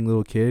annoying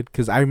little kid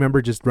because I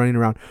remember just running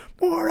around,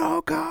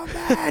 Mortal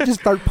Kombat, just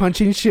start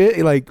punching shit.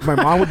 Like, my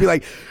mom would be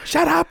like,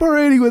 shut up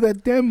already with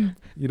that damn,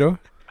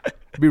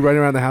 be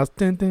running around the house,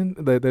 dun, dun,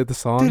 the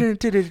song.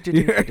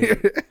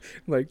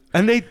 Like,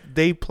 and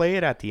they play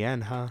it at the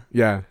end, huh?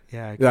 Yeah.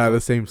 Yeah. Yeah, the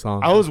same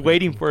song. I was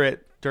waiting for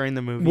it during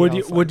the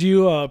movie. Would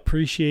you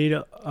appreciate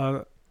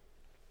a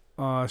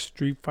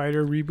Street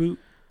Fighter reboot?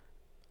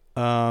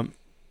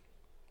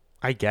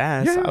 I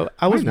guess. Yeah,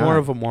 I was why more not?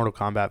 of a Mortal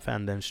Kombat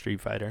fan than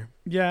Street Fighter.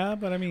 Yeah,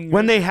 but I mean,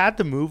 When they had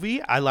the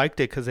movie, I liked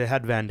it because it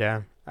had Van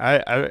Damme.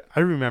 I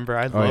remember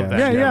I loved yeah.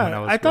 Van Damme when I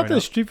was I thought the growing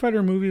up. Street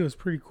Fighter movie was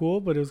pretty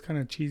cool, but it was kind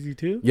of cheesy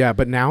too. Yeah,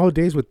 but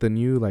nowadays with the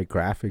new like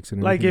graphics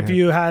and Like everything, if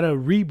you had a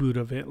reboot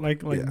of it,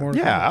 like Yeah. Mortal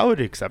Yeah, Kombat. I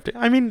would accept it.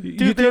 I mean, You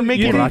dude, they're think-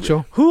 making you think-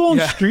 Borracho? Who owns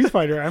Yeah. Street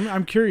Fighter?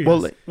 I'm curious.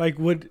 Well, like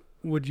would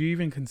you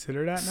even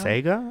consider that now?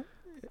 Sega.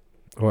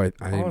 Oh, I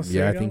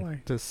Sega, think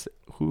like,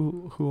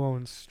 Who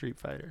owns Street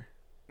Fighter?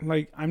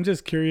 like, I'm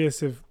just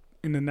curious if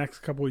in the next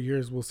couple of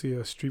years we'll see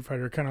a Street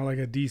Fighter, kind of like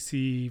a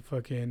DC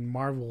fucking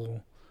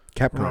Marvel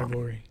Capcom.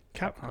 rivalry.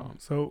 Capcom.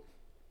 So,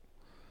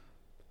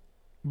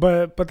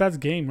 but that's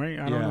game, right?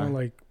 I don't Yeah. know,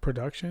 like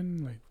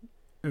production. Like,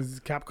 is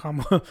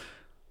Capcom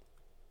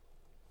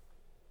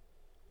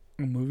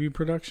a movie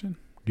production?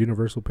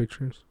 Universal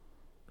Pictures.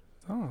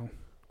 Oh,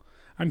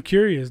 I'm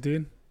curious,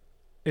 dude.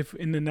 If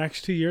in the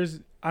next 2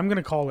 years, I'm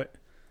gonna call it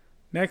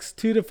next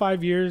 2 to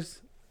 5 years,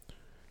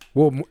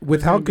 Well, with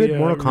There's how gonna be good a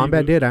Mortal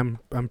Kombat reboot. did, I'm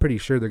pretty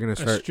sure they're gonna a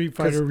start. Street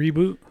Fighter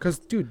reboot. Because,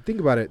 dude,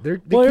 think about it. They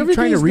Well, keep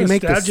trying to everything's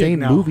remake the nostalgic same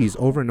now. movies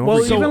over and over Well,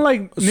 again. even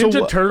like so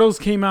Ninja what- Turtles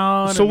came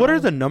out. So and what are all-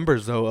 the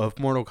numbers though of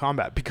Mortal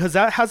Kombat? Because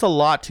that has a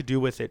lot to do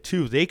with it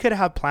too. They could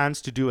have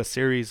plans to do a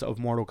series of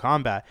Mortal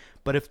Kombat,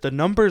 but if the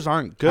numbers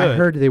aren't good, I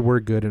heard they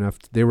were good enough.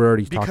 They were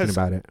already talking Because-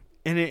 about it.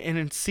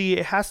 and see,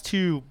 it has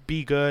to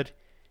be good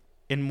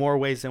in more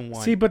ways than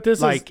one. See, but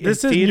this Like,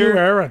 is in new theater-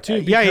 era too.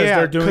 yeah, Because yeah,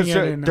 they're doing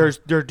it.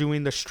 they're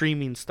doing the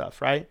streaming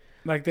stuff, right?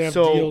 Like they have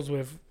So- deals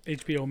with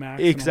HBO Max.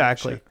 and all that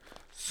Exactly. shit.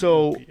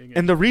 So, Again.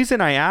 and the reason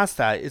I asked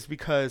that is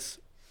because,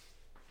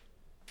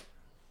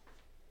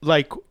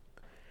 like,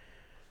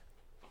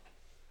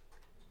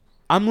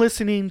 I'm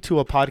listening to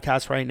a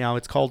podcast right now.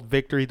 It's called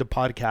Victory the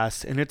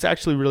Podcast, and it's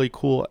actually really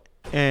cool.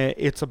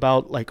 It's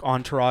about like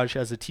Entourage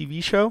as a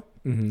TV show,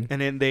 Mm-hmm.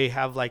 and then they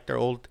have like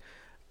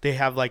they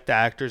have like the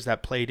actors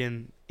that played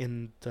in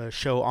the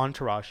show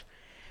Entourage,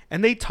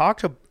 and they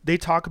talk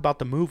about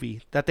the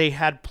movie that they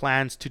had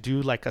plans to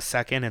do like a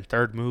second and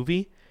third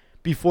movie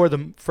before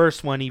the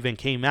first one even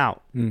came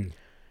out. Mm.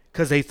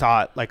 Because they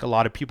thought like a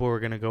lot of people were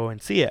going to go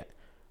and see it.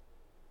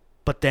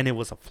 But then it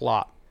was a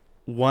flop.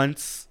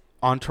 Once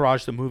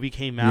Entourage, the movie,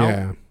 came out,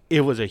 Yeah.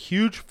 it was a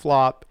huge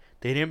flop.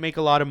 They didn't make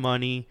a lot of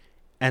money.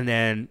 And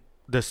then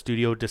the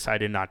studio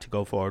decided not to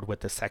go forward with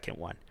the second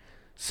one.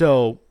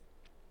 So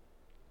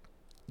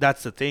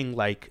that's the thing.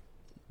 Like,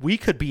 we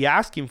could be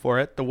asking for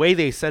it the way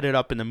they set it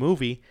up in the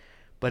movie.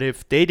 But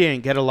if they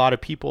didn't get a lot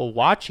of people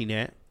watching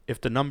it, if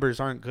the numbers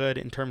aren't good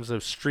in terms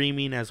of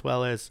streaming as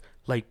well as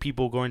like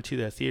people going to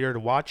the theater to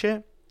watch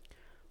it,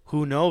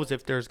 who knows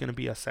if there's going to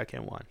be a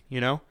second one, you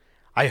know?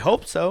 I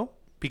hope so,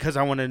 because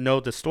I want to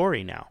know the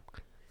story now.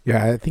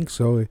 Yeah, I think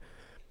so.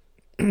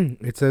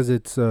 It says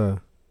it's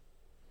well,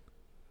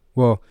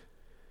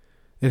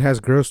 it has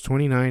grossed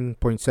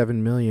 29.7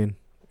 million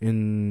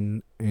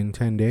in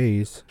 10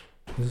 days.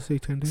 Does it say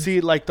 10 days? See,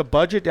 like the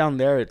budget down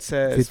there, it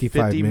says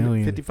 55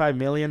 million. 55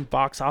 million,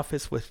 box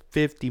office with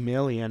 50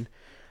 million.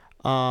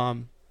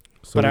 So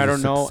but it I was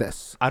a don't know.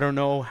 success. I don't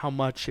know how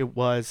much it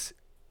was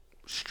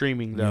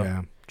streaming though.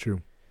 Yeah,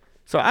 true.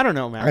 So I don't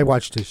know, man. I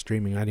watched it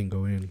streaming. I didn't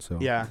go in, so.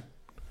 Yeah.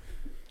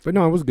 But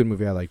no, it was a good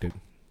movie. I liked it.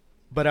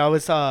 But I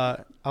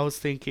was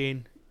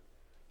thinking,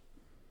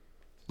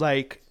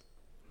 like,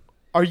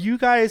 are you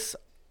guys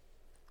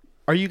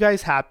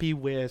happy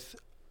with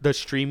the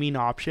streaming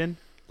option?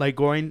 Like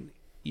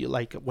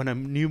like when a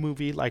new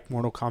movie like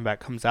Mortal Kombat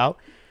comes out,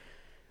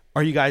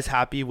 are you guys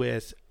happy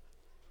with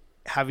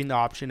having the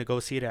option to go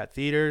see it at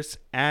theaters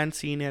and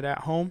seeing it at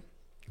home?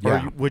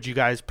 Yeah. Or would you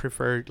guys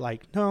prefer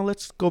like, no,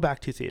 let's go back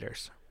to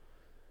theaters?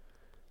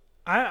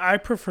 I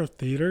prefer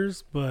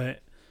theaters, but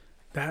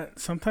that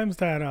sometimes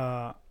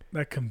that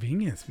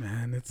convenience,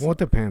 man. It's Well, it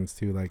depends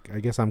too. Like, I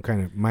guess I'm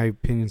kind of, my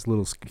opinion's a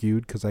little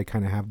skewed because I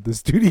kind of have the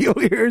studio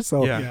here.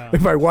 So Yeah. yeah.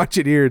 if I watch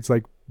it here, it's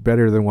like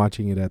better than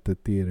watching it at the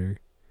theater.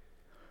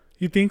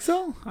 You think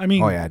so? I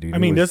mean, Oh, yeah, dude. I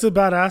mean, It was- this is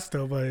badass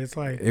though, but it's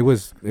like, It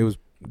was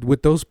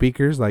with those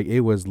speakers, like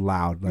it was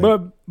loud.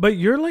 Like, but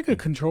you're like a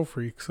control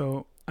freak,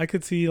 so I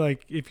could see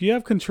like if you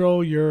have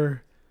control,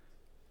 you're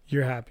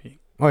happy.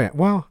 Oh yeah.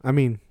 Well, I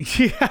mean,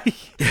 yeah.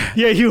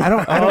 You. I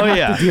don't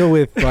have to deal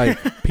with like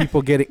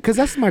people getting, because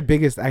that's my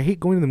biggest. I hate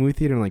going to the movie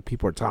theater and like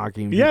people are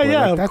talking. Yeah,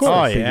 yeah. like, of course.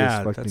 Oh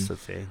yeah, that's the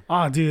thing.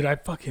 Oh, dude, I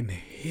fucking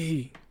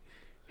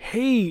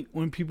hate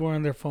when people are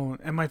on their phone,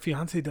 and my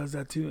fiance does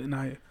that too. And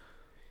I,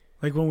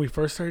 like when we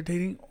first started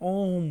dating,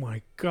 oh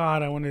my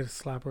god, I wanted to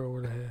slap her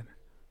over the head.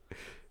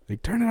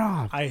 Like, turn it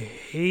off. I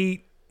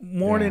hate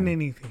more than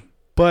anything.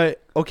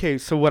 But okay,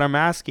 so what I'm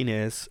asking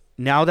is,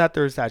 now that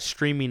there's that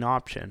streaming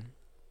option,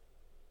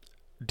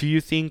 do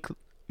you think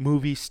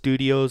movie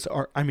studios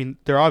are, I mean,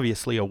 they're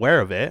obviously aware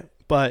of it,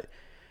 but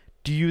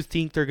do you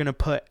think they're going to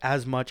put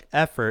as much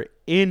effort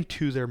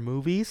into their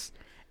movies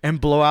and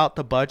blow out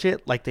the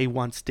budget like they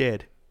once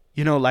did?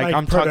 You know, like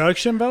I'm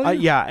production value?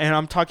 Yeah, and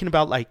I'm talking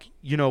about like,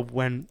 you know,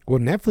 when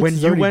Netflix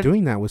is already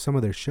doing that with some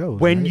of their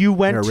shows. When you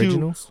went their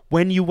originals?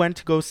 When you went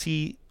to go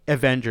see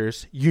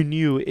Avengers, you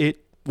knew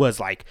it was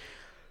like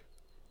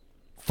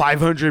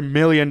 $500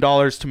 million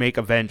to make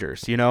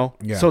Avengers, you know?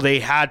 Yeah. So they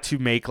had to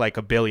make like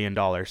 $1 billion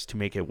to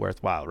make it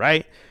worthwhile,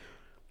 right?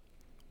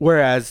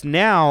 Whereas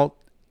now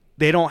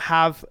they don't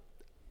have,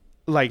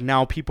 like,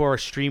 now people are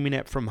streaming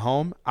it from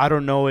home. I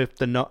don't know if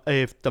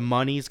the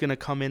money's going to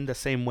come in the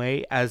same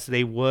way as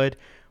they would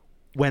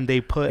when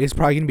they put. It's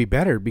probably going to be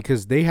better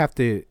because they have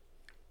to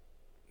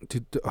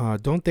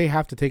don't they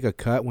have to take a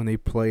cut when they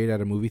play it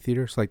at a movie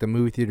theater? So like the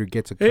movie theater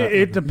gets a cut.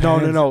 It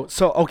depends. No.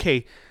 So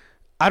okay,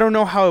 I don't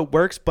know how it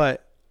works,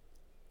 but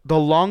the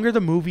longer the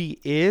movie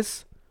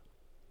is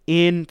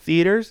in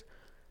theaters,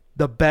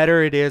 the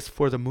better it is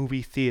for the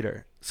movie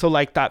theater. So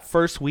like that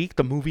first week,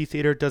 the movie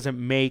theater doesn't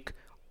make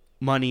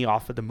money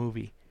off of the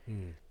movie.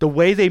 The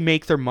way they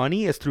make their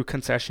money is through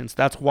concessions.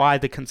 That's why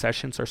the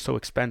concessions are so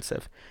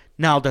expensive.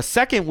 Now the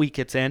second week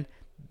it's in,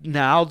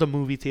 now the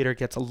movie theater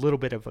gets a little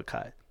bit of a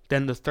cut.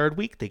 Then the third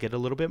week they get a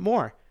little bit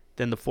more.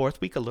 Then the fourth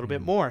week a little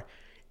bit more.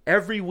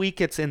 Every week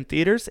it's in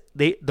theaters,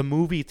 the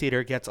movie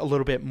theater gets a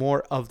little bit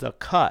more of the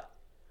cut.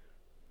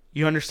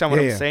 You understand what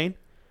I'm saying?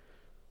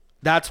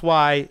 That's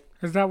why.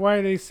 Is that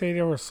why they say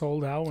they were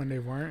sold out when they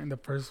weren't in the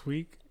first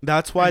week?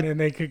 That's why. And then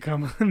they could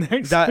come next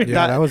week.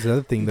 That was the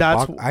other thing.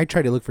 I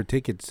tried to look for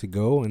tickets to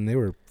go, and they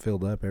were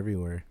filled up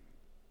everywhere.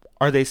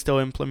 Are they still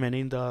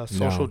implementing the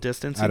social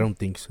distancing? I don't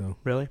think so.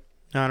 Really?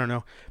 I don't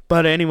know.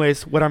 But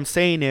anyways, what I'm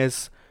saying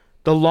is,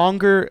 the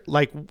longer,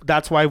 like,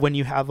 that's why when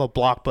you have a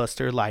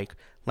blockbuster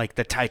like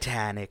the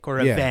Titanic or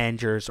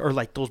Avengers or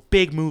like those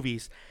big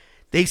movies,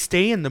 they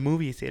stay in the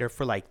movie theater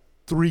for like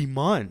 3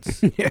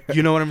 months.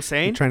 You know what I'm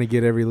saying? You're trying to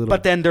get every little.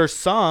 But then there's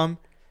some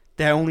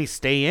that only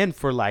stay in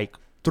for like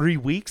 3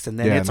 weeks and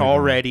then it's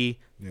already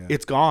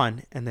it's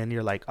gone, and then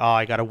you're like, oh,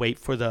 I gotta wait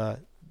for the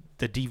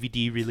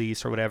DVD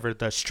release or whatever,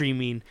 the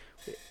streaming,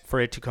 for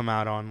it to come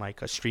out on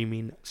like a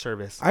streaming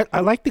service. I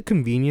like the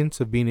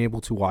convenience of being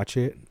able to watch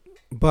it.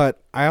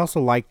 But I also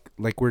like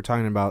we're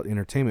talking about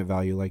entertainment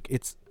value. Like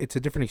it's a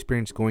different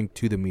experience going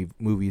to the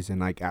movies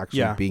and like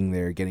actually being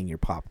there, getting your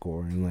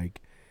popcorn, and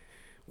like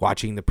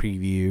watching the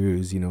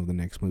previews. You know, the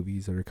next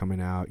movies that are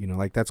coming out. You know,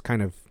 like that's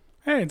kind of.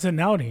 Hey, it's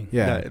an outing.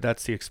 Yeah,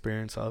 that's the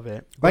experience of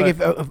it. Like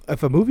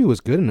if a movie was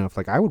good enough,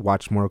 like I would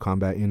watch Mortal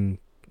Kombat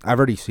I've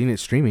already seen it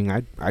streaming.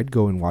 I'd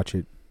go and watch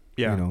it.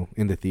 Yeah. You know,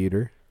 in the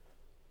theater.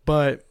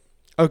 But.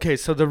 Okay,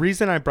 so the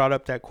reason I brought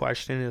up that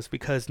question is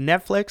because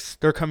Netflix,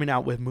 they're coming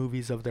out with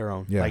movies of their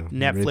own. Yeah, like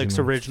Netflix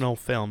original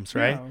films,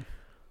 right? Yeah.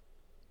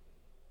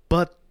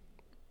 But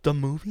the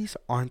movies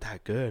aren't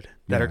that good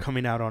that are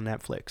coming out on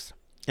Netflix.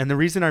 And the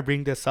reason I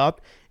bring this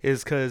up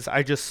is because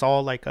I just saw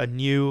like a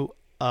new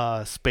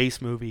space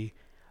movie.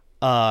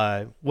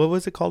 What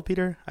was it called,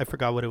 Peter? I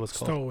forgot what it was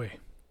called. Stowaway.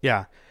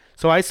 Yeah.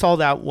 So I saw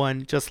that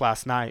one just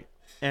last night.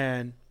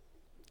 And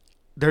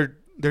they're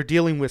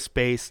dealing with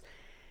space.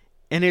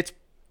 And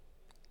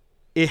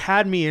it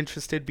had me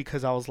interested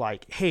because I was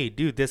like, hey,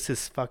 dude, this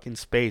is fucking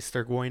space.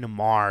 They're going to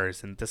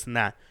Mars and this and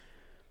that.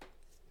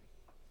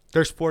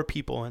 There's 4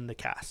 people in the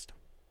cast.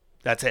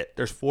 That's it.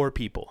 There's 4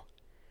 people.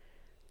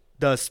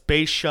 The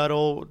spaceship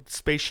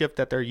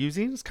that they're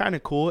using is kind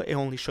of cool. It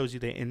only shows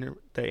you the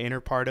inner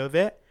part of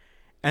it.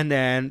 And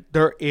then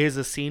there is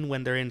a scene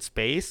when they're in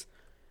space,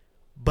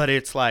 but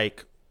it's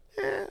like,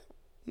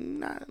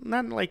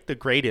 not like the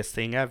greatest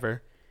thing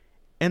ever.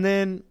 And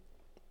then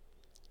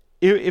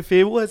if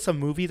it was a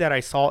movie that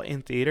I saw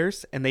in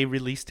theaters and they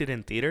released it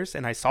in theaters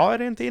and I saw it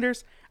in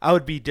theaters, I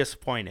would be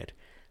disappointed.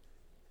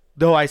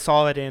 Though I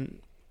saw it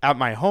at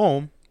my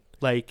home,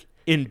 like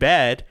in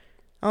bed,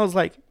 I was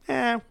like,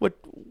 what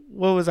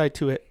was I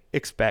to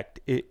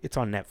expect? It's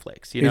on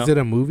Netflix, you know? Is it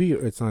a movie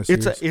or it's not a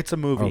series? It's a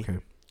movie. Okay.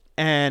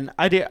 And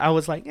I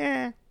was like,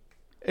 it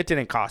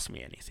didn't cost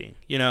me anything,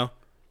 you know?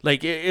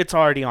 Like it's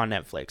already on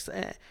Netflix.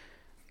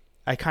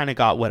 I kind of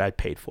got what I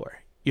paid for.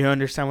 You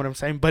understand what I'm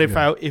saying? But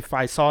if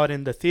I saw it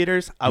in the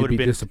theaters, I would have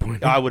been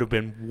disappointed. I would have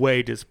been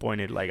way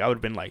disappointed. Like I would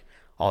have been like,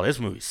 "Oh, this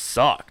movie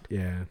sucked."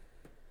 Yeah.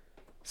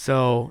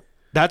 So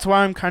that's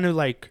why I'm kind of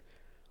like,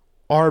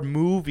 are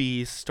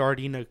movies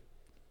starting to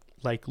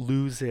like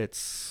lose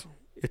its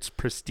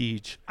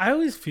prestige? I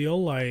always feel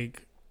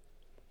like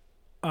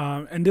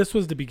and this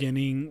was the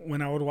beginning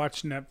when I would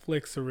watch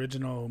Netflix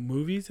original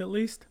movies. At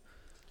least,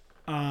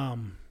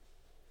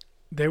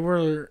 they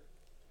were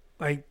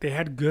like they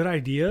had good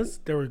ideas.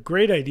 They were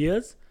great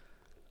ideas,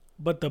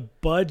 but the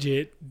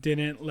budget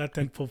didn't let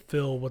them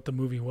fulfill what the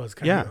movie was.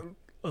 Kind of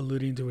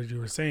alluding to what you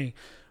were saying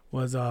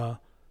was I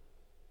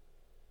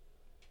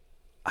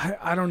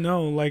don't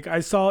know. Like I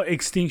saw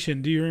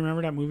Extinction. Do you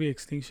remember that movie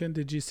Extinction?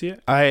 Did you see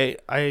it?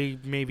 I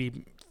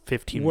maybe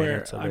 15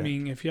 minutes of it. I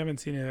mean, if you haven't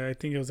seen it, I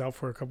think it was out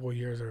for a couple of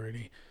years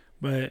already.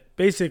 But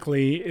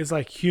basically, it's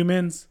like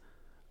humans.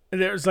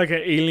 There's like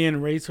an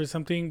alien race or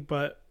something.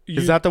 But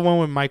is that the one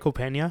with Michael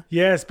Pena?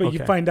 Yes, but you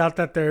find out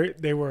that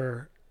they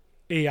were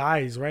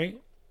AIs,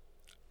 right?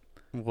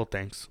 Well,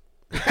 thanks.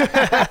 I'm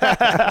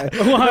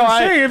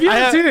saying, if you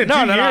haven't seen it,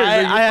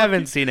 I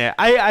haven't seen it.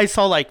 I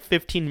saw like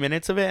 15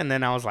 minutes of it, and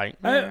then I was like,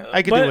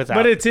 I could do without.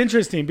 But it's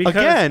interesting because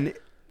again,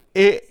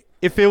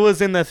 if it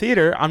was in the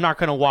theater, I'm not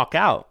gonna walk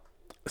out.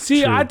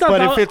 See, I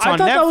thought, if it's on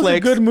Netflix, that was a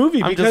good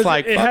movie because just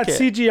like, it had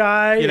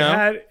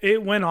CGI.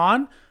 It went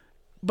on,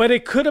 but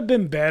it could have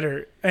been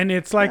better. And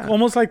it's like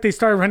almost like they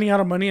started running out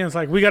of money, and it's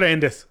like we got to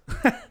end this.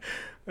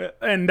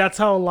 And that's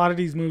how a lot of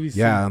these movies.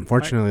 Yeah, seem,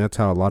 unfortunately, that's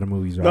how a lot of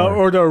movies are.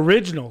 Or the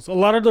originals. A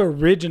lot of the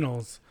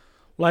originals,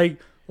 like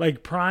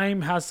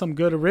Prime has some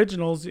good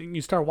originals, and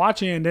you start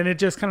watching it, and then it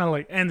just kind of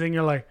like ends, and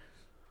you're like,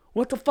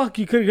 what the fuck?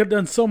 You could have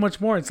done so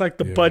much more. It's like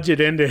the budget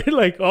ended.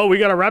 Like, oh, we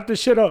got to wrap this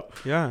shit up.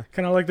 Yeah.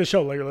 Kind of like the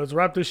show. Like, let's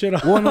wrap this shit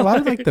up. Well, and a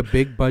lot of like the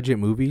big budget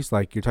movies,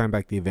 like you're talking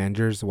about the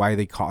Avengers, why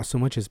they cost so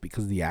much is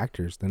because of the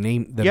actors. The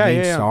main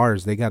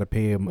stars, they got to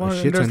pay them a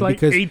shit ton. There's like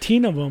because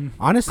 18 of them.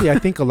 Honestly, I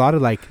think a lot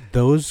of like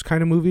those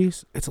kind of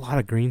movies, it's a lot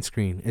of green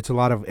screen. It's a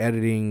lot of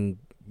editing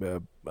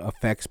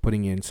effects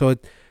putting in. So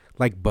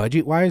like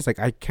budget wise, like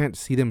I can't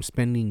see them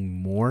spending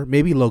more.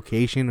 Maybe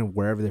location or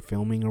wherever they're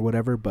filming or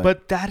whatever.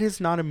 But that is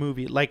not a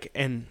movie. Like,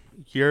 and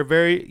you're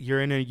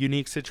in a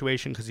unique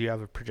situation because you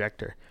have a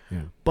projector.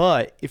 Yeah.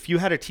 But if you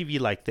had a TV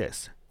like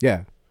this,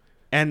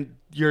 and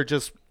you're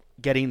just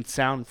getting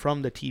sound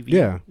from the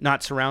TV,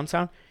 not surround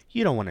sound,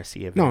 you don't want to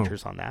see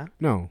Avengers on that.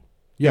 No.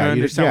 Yeah, you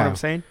understand what I'm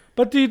saying?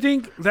 But do you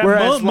think that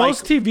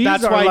most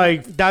TVs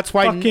are that's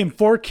why fucking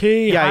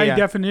 4K high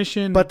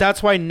definition? But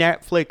that's why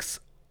Netflix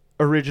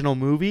original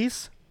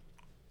movies,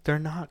 they're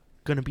not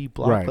gonna be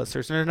blockbusters.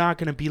 Right. They're not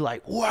gonna be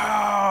like,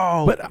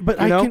 wow.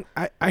 But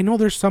I know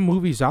there's some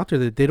movies out there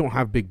that they don't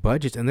have big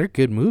budgets and they're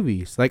good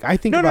movies. Like I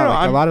think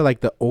about a lot of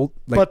like the old,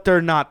 but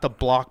they're not the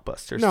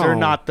blockbusters. No. They're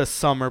not the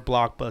summer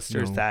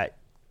blockbusters that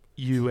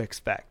you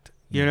expect.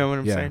 You know what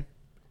I'm saying?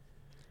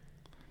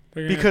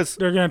 Because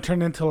they're gonna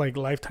turn into like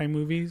Lifetime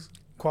movies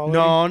quality.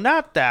 No,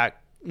 not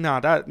that. No,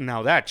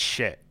 that's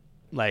shit.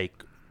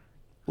 Like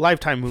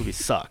Lifetime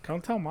movies suck.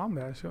 Don't tell mom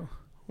that show.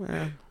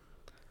 Well,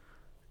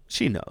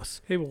 she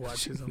knows. He will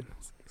watch them.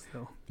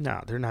 So.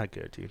 No, they're not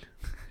good, dude.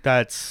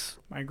 That's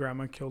My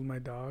Grandma Killed My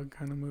Dog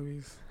kind of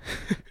movies.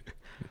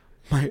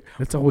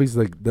 It's always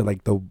like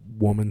the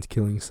woman's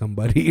killing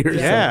somebody or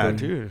something. Yeah,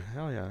 dude.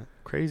 Hell yeah.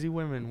 Crazy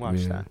women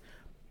watch that.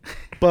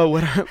 But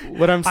what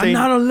I'm saying,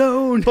 I'm not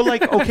alone. But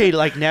like, okay,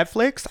 like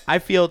Netflix, I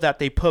feel that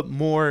they put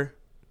more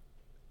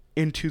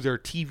into their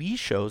TV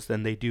shows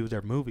than they do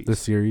their movies. The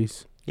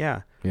series.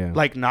 Yeah.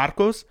 Like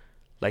Narcos,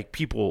 like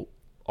people.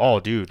 Oh,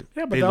 dude.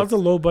 Yeah, but that was a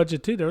low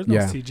budget too. There was no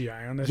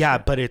CGI on this. Yeah,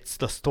 but it's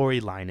the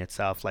storyline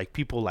itself. Like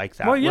people like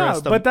that. Well, yeah,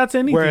 but that's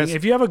anything.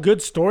 If you have a good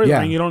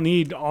storyline, you don't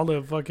need all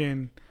the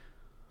fucking.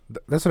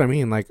 That's what I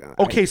mean. Like,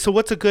 okay, so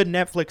what's a good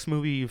Netflix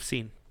movie you've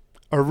seen?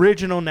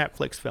 Original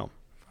Netflix film.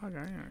 Fuck,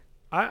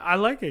 I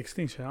like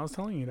Extinction. I was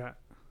telling you that.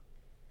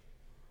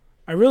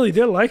 I really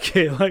did like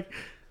it. Like,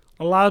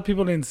 a lot of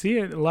people didn't see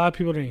it. A lot of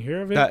people didn't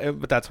hear of it.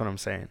 But that's what I'm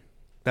saying.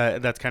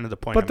 That's kind of the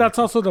point. But that's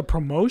also the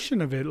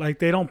promotion of it. Like,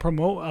 they don't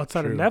promote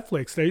outside of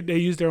Netflix. They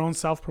use their own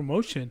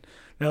self-promotion.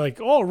 They're like,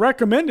 oh,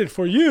 recommended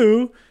for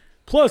you.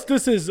 Plus,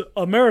 this is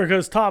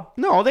America's top.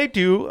 No, they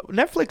do.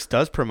 Netflix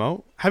does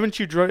promote. Haven't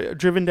you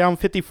driven down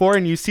 54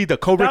 and you see the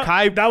Cobra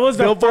Kai? That was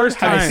the first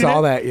time. I saw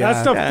that, yeah.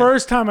 That's the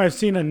first time I've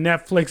seen a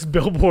Netflix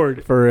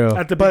billboard. For real.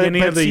 At the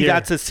beginning of the year.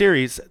 That's a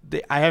series.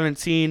 I haven't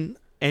seen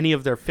any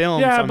of their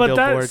films on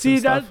billboards and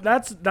stuff.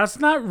 That's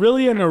not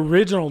really an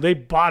original. They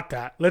bought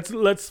that. Let's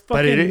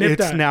fucking nip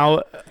that. It's now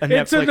a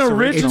Netflix. It's an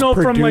original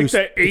from like the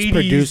 80s. It's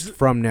produced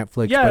from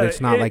Netflix, but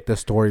it's not like the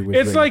story was.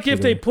 It's like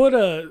if they put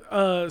a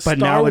Star But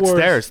now Wars. It's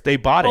theirs. They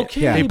bought it.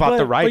 Okay, they bought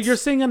the rights. But you're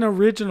saying an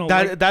original.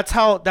 That's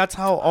how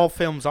all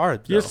films are.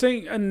 Though. You're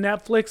saying a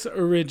Netflix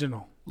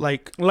original.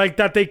 Like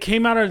that they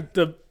came out of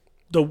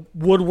the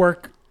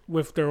woodwork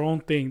with their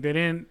own thing. They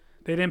didn't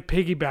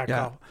piggyback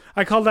off.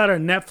 I call that a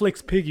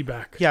Netflix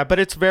piggyback. Yeah, but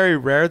it's very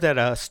rare that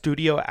a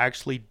studio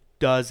actually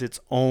does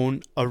its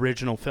own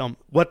original film.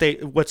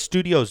 What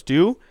studios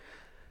do,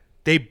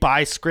 they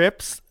buy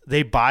scripts,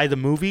 they buy the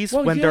movies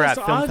when they're at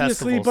film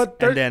festivals,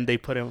 and then they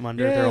put them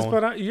under their own.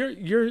 But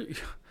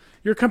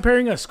you're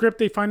comparing a script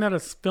they find at a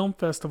film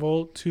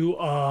festival to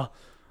a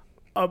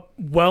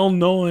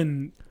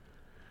well-known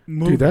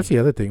movie. Dude, that's the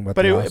other thing about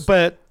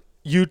but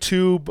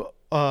YouTube.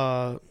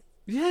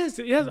 Yes,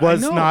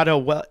 was not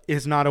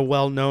a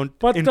well known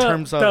in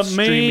terms of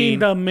streaming.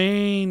 The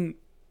main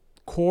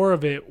core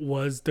of it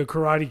was the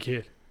Karate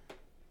Kid.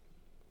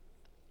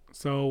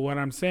 So what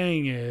I'm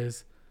saying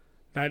is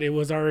that it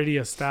was already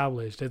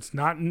established. It's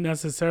not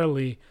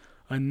necessarily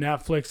a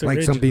Netflix original.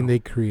 Like something they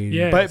created.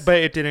 Yes. But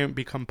it didn't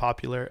become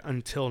popular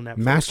until Netflix.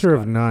 Master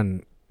of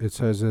None, it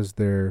says, is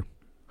their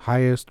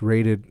highest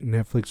rated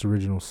Netflix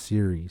original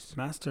series.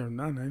 Master of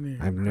None.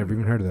 I've never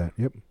even heard of that.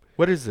 Yep.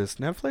 What is this?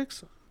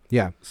 Netflix?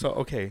 Yeah. So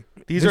okay,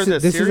 This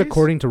is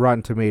according to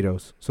Rotten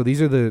Tomatoes. So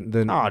these are the.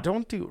 No,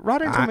 don't do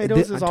Rotten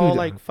Tomatoes is all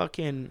like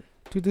fucking.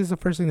 Dude, this is the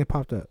first thing that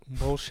popped up.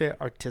 Bullshit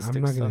artistic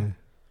I'm not stuff. gonna.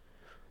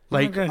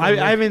 Like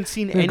I haven't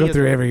seen any. Go of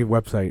through them. every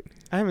website.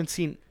 I haven't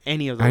seen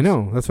any of those. I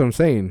know. That's what I'm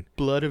saying.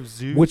 Blood of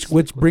Zeus.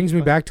 Which brings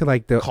me back to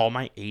like the Call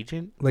My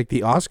Agent. Like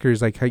the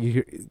Oscars, like how you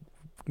hear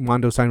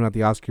Mondo signing about the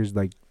Oscars,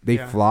 like they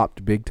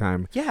flopped big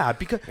time. Yeah,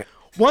 because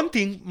one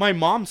thing, my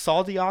mom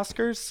saw the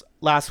Oscars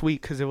last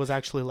week because it was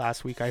actually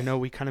last week. I know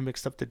we kind of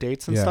mixed up the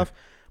dates and stuff.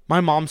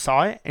 My mom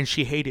saw it and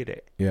she hated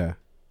it. Yeah.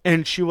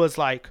 And she was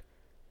like,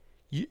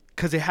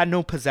 because it had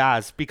no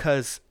pizzazz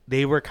because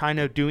they were kind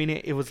of doing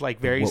it. It was like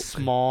very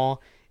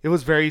small. It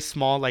was very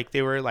small. Like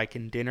they were like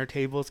in dinner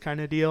tables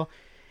kind of deal.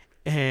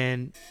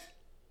 And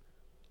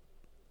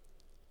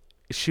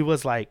she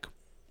was like,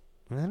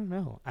 I don't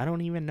know. I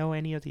don't even know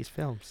any of these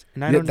films.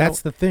 And I don't know.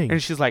 That's the thing.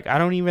 And she's like, I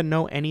don't even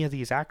know any of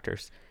these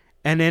actors.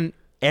 And then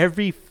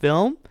every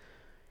film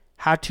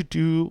had to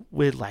do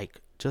with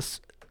like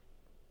just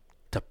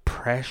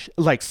depression,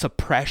 like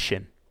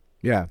suppression.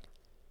 Yeah.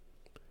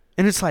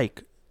 And it's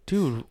like,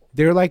 dude,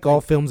 they're like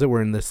all films that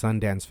were in the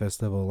Sundance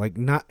Festival. Like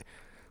not,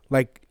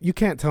 like you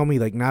can't tell me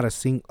like not a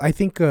single. I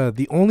think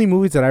the only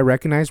movies that I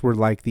recognized were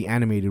like the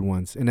animated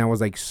ones, and that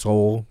was like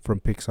Soul from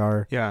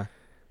Pixar. Yeah.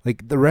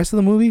 Like the rest of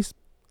the movies,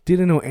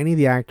 didn't know any of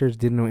the actors,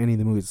 didn't know any of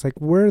the movies. It's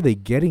like, where are they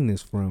getting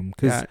this from?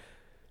 Because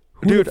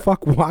who the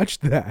fuck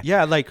watched that?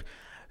 Yeah, like,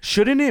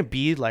 shouldn't it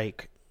be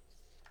like,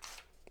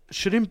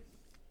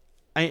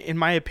 in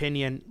my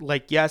opinion,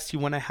 like, yes, you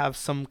want to have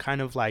some kind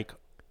of like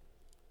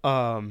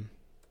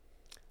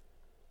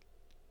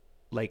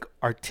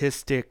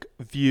artistic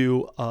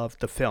view of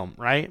the film,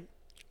 right?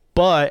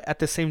 But at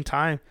the same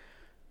time,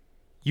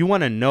 you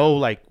want to know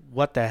like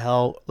what the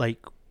hell,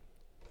 like,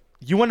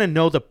 you want to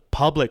know the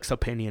public's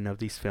opinion of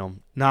these films,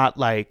 not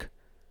like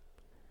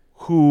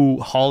who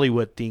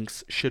Hollywood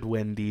thinks should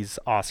win these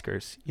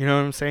Oscars. You know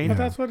what I'm saying? But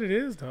that's what it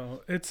is,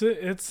 though.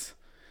 It's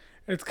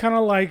kind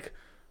of like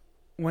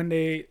when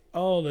the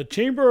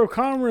Chamber of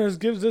Commerce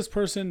gives this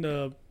person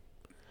the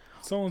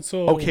so and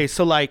so. Okay,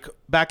 so like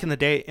back in the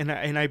day, and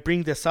I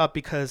bring this up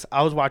because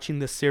I was watching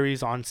this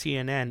series on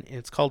CNN.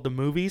 It's called The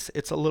Movies.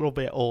 It's a little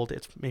bit old.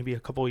 It's maybe a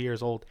couple of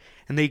years old,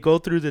 and they go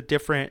through the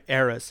different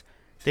eras.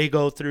 They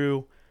go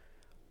through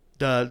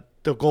the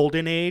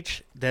golden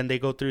age, then they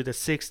go through the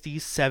 60s,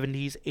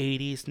 70s,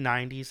 80s,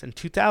 90s, and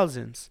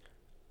 2000s.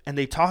 And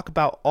they talk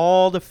about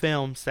all the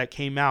films that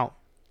came out.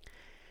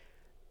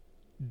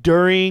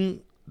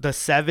 During the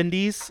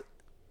 70s,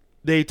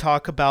 they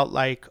talk about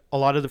like a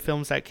lot of the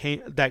films that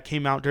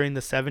came out during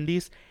the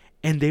 70s,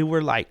 and they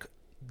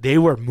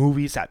were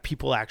movies that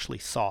people actually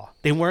saw.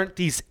 They weren't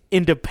these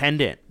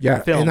independent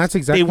films. And that's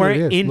exactly what it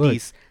is.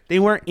 Indies. Look. They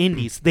weren't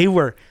indies. They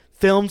were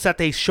films that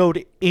they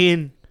showed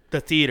in the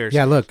theaters.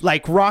 Yeah, look.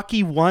 Like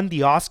Rocky won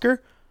the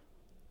Oscar.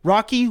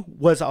 Rocky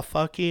was a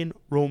fucking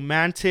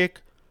romantic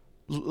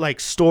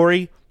like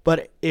story,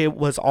 but it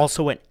was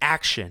also an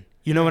action.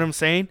 You know what I'm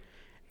saying?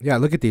 Yeah,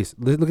 look at these.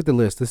 Look at the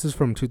list. This is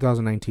from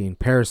 2019.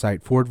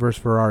 Parasite, Ford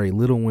vs. Ferrari,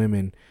 Little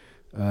Women,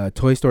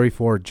 Toy Story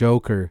 4,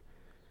 Joker,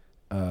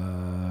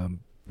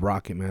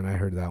 Rocket Man. I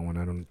heard that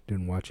one.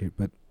 Didn't watch it,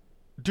 but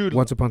dude,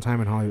 Once Upon a Time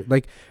in Hollywood.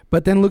 Like,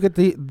 but then look at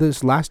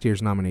this last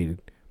year's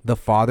nominated. The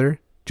Father,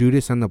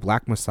 Judas and the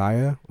Black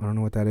Messiah. I don't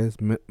know what that is.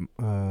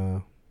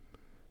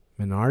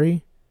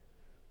 Minari,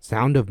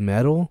 Sound of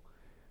Metal.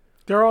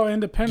 They're all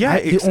independent. Yeah,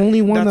 the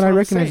only one that I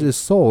recognize is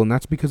Soul, and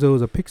that's because it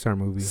was a Pixar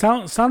movie.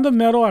 Sound of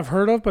Metal I've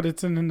heard of, but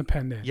it's an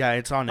independent. Yeah,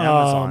 it's on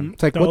Amazon.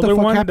 It's like, what the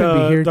fuck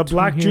happened The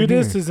Black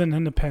Judas is an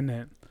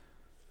independent.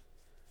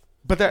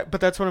 But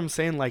that's what I'm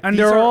saying. Like, and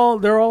they're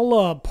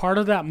all part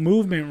of that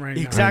movement right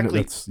now.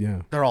 Exactly.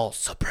 They're all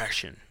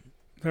suppression.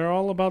 They're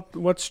all about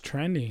what's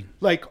trending.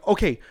 Like,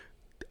 okay,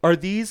 are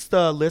these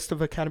the list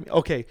of Academy?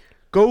 Okay,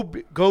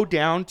 go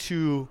down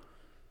to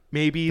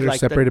maybe they're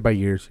like separated by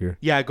years here.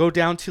 Yeah, go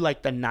down to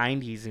like the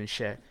 90s and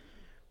shit.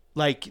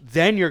 Like,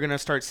 then you're gonna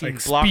start seeing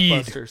like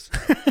blockbusters.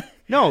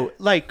 No,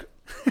 like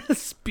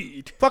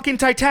Speed. Fucking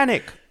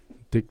Titanic.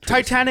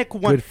 Titanic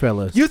won.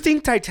 Goodfellas. You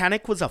think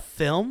Titanic was a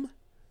film?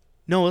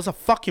 No, it was a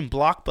fucking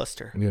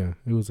blockbuster. Yeah,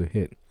 it was a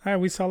hit. All right,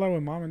 we saw that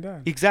with Mom and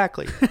Dad.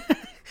 Exactly.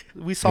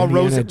 We saw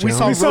Rose's. We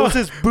saw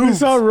Rose's boobs. We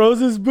saw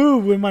Rose's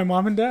boob with my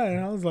mom and dad,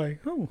 and I was like,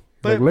 oh.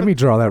 But let me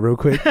draw that real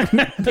quick. I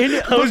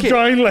was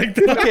drawing like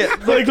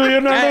that, like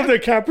Leonardo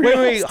DiCaprio.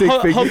 Wait,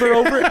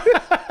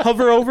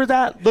 hover over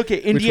that. Look at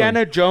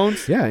Indiana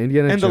Jones. Yeah,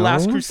 Indiana Jones. And The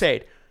Last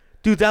Crusade.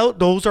 Dude,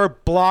 those are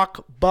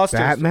blockbusters.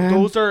 Batman?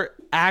 Those are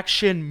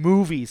action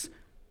movies.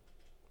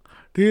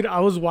 Dude, I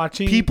was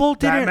watching People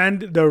didn't.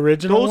 Batman, the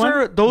original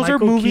one. Those are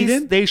Michael movies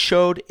Keaton. they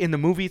showed in the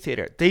movie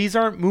theater. These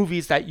aren't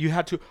movies that you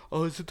had to.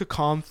 Oh, is it the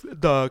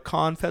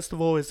con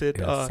festival? Is it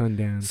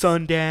Sundance?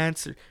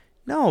 Sundance?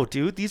 No,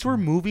 dude. These were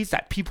movies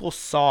that people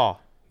saw.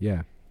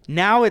 Yeah.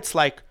 Now it's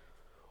like,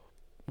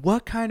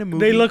 what kind of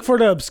movie? They look for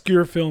the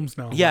obscure films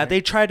now. Yeah, right?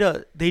 they try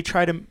to.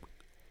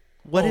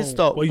 What is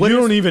the? Well, what you is-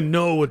 don't even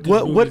know what.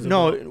 This movie's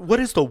about. What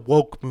is the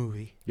woke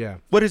movie? Yeah.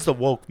 What is the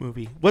woke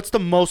movie? What's the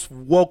most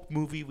woke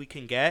movie we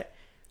can get?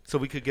 So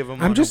we could give them.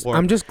 I'm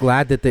just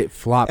glad that they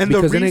flopped, and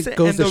because then it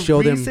goes to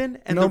show them.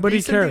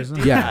 Nobody cares.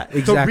 Yeah,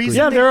 exactly. The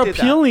Yeah, they're they did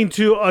appealing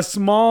to a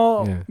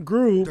small Yeah.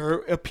 group. They're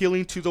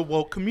appealing to the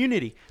woke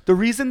community. The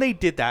reason they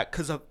did that,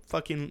 because of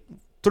fucking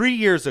 3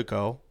 years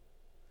ago,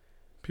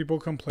 People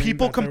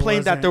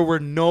complained that there were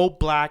no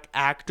black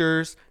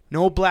actors,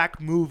 no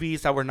black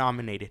movies that were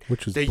nominated.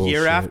 Which was the bullshit.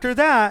 year after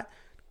that.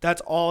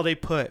 That's all they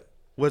put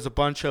was a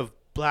bunch of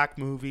black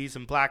movies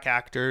and black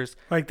actors.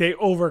 Like they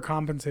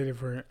overcompensated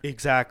for it.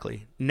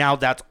 Exactly. Now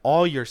that's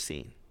all you're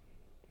seeing.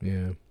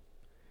 Yeah.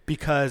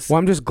 Because Well,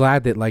 I'm just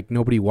glad that like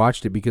nobody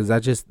watched it, because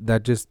that just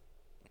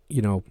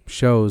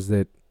shows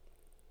that,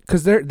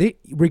 because they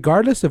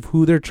regardless of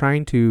who they're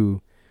trying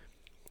to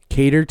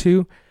cater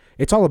to,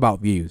 it's all about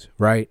views,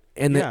 right?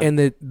 And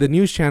the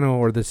news channel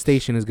or the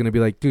station is gonna be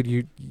like,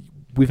 dude,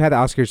 we've had the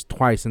Oscars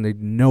twice and they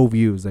no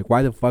views. Like,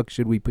 why the fuck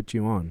should we put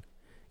you on?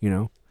 You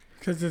know?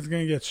 Because it's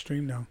gonna get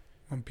streamed now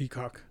on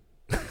Peacock.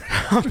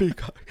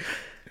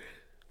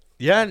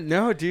 Yeah,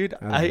 no, dude.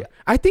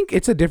 I think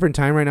it's a different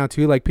time right now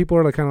too. Like, people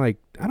are like kind of like,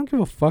 I don't give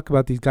a fuck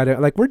about these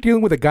goddamn, like, we're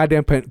dealing with a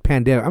goddamn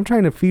pandemic. I'm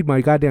trying to feed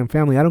my goddamn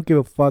family. I don't give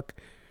a fuck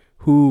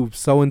who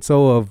so and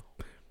so of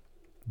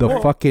the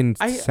fucking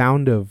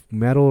Sound of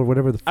Metal or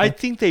whatever the fuck. I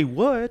think they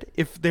would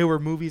if they were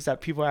movies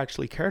that people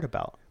actually cared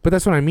about. But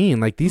that's what I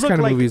mean. Like, these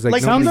kind of movies,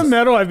 like Sound of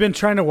Metal, I've been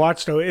trying to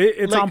watch though.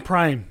 It's on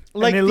Prime.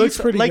 Like, and it looks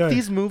pretty like good.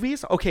 these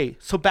movies. Okay,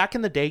 so back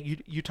in the day,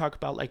 you talk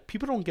about like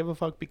people don't give a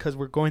fuck because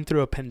we're going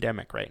through a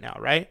pandemic right now,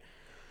 right?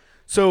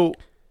 So,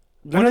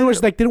 in other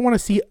words, like, they don't want to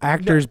see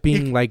actors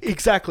being like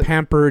exactly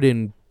pampered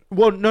and.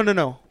 Well,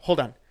 no. Hold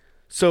on.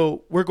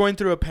 So we're going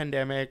through a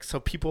pandemic,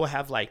 so people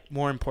have like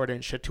more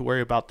important shit to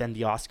worry about than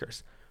the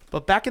Oscars.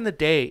 But back in the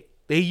day,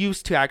 they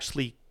used to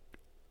actually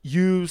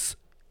use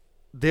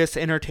this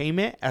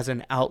entertainment as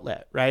an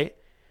outlet, right?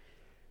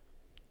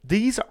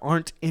 These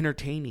aren't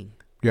entertaining.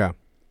 Yeah.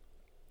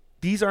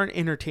 These aren't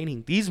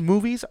entertaining. These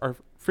movies are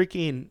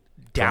freaking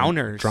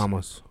downers.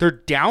 Dramas. They're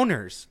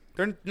downers.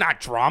 They're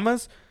not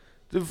dramas.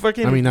 The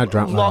fucking not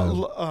drama.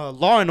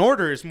 Law and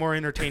Order is more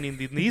entertaining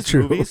than these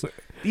movies.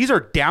 These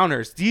are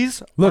downers.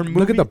 These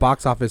look at the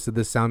box office of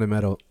this Sound of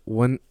Metal.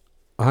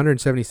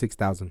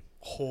 176,000.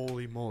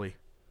 Holy moly!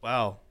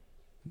 Wow.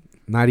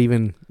 Not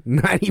even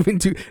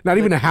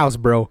a house,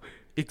 bro.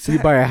 Exactly. You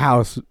buy a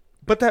house.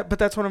 But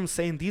that's what I'm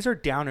saying. These are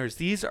downers.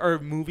 These are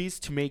movies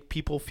to make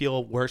people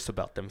feel worse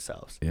about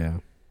themselves. Yeah.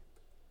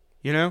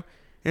 You know?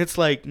 And it's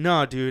like,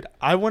 no, dude,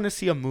 I want to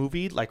see a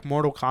movie like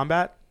Mortal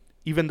Kombat,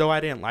 even though I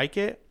didn't like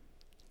it.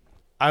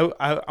 I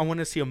want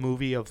to see a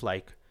movie of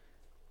like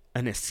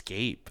an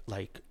escape,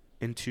 like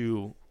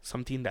into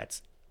something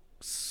that's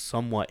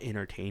somewhat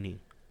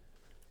entertaining.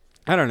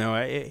 I don't know.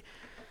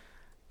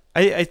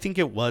 I think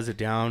it was a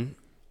downer.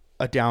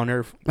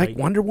 Like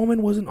Wonder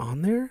Woman wasn't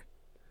on there?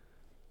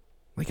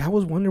 Like, how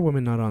was Wonder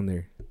Woman not on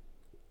there?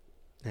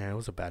 Yeah, it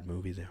was a bad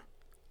movie though.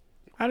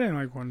 I didn't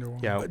like Wonder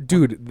Woman. Yeah,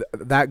 dude,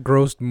 that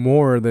grossed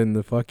more than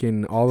the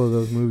fucking all of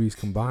those movies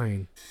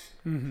combined.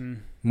 Mm-hmm.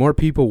 More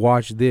people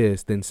watch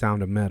this than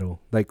Sound of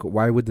Metal. Like,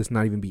 why would this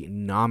not even be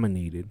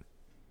nominated?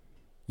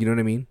 You know what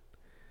I mean?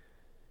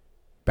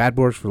 Bad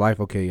Boys for Life,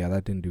 okay, yeah,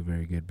 that didn't do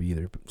very good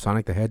either.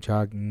 Sonic the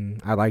Hedgehog,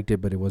 I liked it,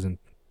 but it wasn't.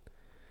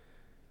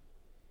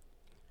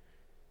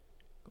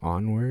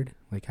 Onward?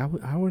 Like, how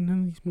are none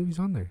of these movies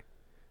on there?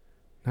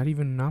 Not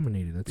even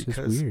nominated. That's just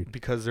weird.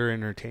 Because they're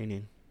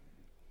entertaining.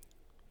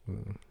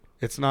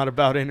 It's not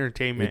about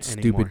entertainment it's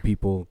anymore. Stupid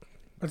people.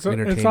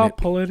 It's all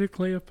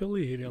politically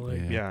affiliated.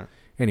 Like. Yeah.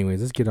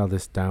 Anyways, let's get all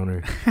this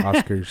downer.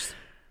 Oscars.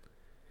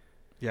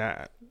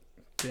 Yeah.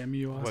 Damn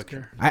you,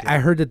 Oscar. I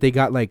heard that they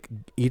got like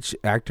each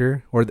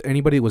actor or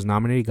anybody that was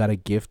nominated got a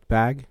gift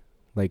bag,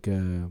 like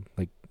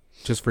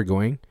just for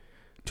going,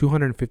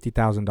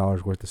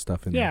 $250,000 worth of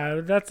stuff in there.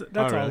 Yeah, that's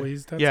really?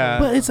 always. That's Yeah.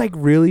 But it's like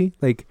really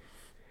like,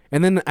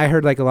 and then I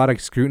heard like a lot of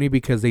scrutiny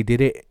because they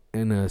did it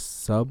in a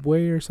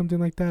Subway or something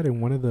like that in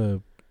one of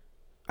the,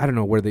 I don't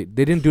know where they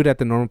didn't do it at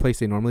the normal place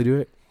they normally do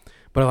it,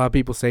 but a lot of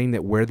people saying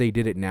that where they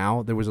did it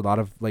now there was a lot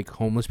of like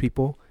homeless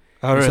people.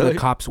 Oh, really? So the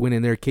cops went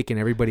in there kicking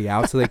everybody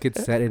out so they could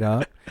set it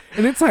up.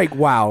 And it's like,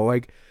 wow,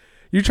 like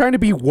you're trying to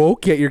be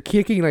woke yet you're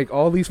kicking like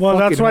all these fucking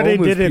that's why they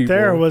did it people.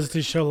 there was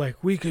to show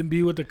like we can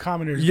be with the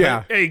commoners. Yeah.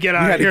 Like, hey, get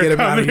out of here, get 'em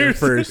out of here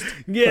commoners. first.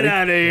 Get Like,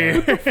 out of here.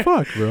 What the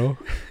fuck, bro?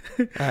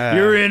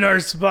 You're in our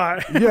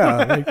spot. Yeah,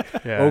 like,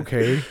 Yeah.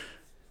 okay.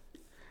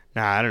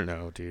 Nah, I don't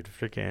know, dude.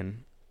 Freaking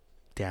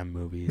damn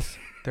movies.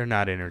 They're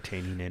not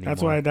entertaining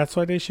anymore. That's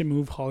why they should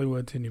move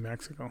Hollywood to New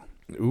Mexico.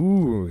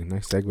 Ooh,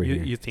 nice segue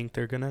here. You think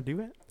they're gonna do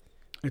it?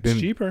 It's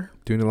cheaper.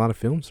 Doing a lot of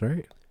films,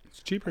 right?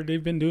 It's cheaper.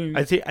 They've been doing.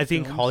 I think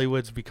films.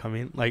 Hollywood's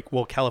becoming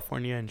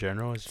California in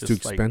general is just too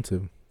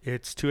expensive.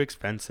 It's too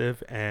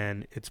expensive,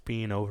 and it's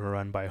being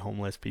overrun by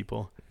homeless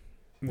people.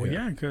 Well,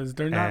 yeah, because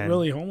they're not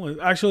really homeless.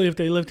 Actually, if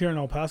they lived here in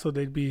El Paso,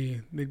 they'd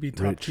be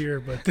top rich. tier.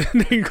 But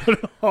then they go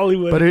to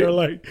Hollywood, and they're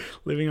like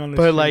living on the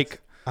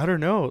streets. But I don't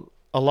know.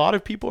 A lot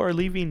of people are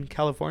leaving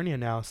California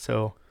now,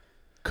 so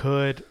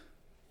could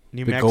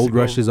New Mexico... The gold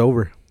rush is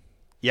over.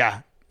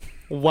 Yeah,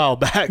 a while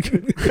back.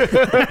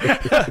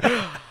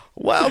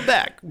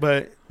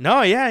 But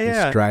no, yeah.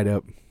 It's dried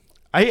up.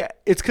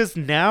 It's because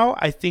now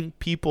I think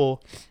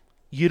people,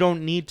 you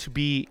don't need to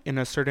be in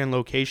a certain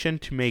location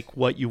to make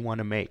what you want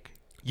to make.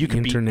 You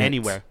can be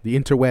anywhere. The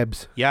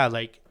interwebs. Yeah,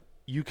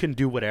 you can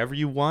do whatever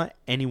you want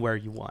anywhere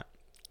you want.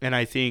 And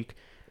I think,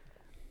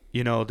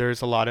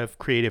 there's a lot of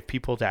creative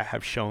people that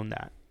have shown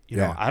that. You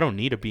know, I don't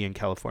need to be in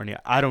California.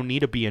 I don't need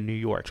to be in New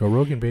York. Joe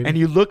Rogan, baby. And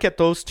you look at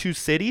those two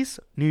cities,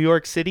 New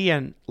York City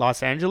and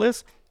Los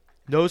Angeles,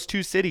 those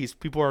two cities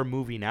people are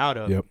moving out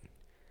of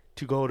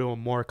to go to a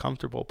more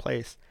comfortable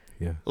place.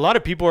 Yeah. A lot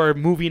of people are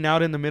moving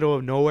out in the middle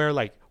of nowhere,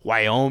 like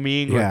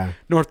Wyoming, or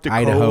North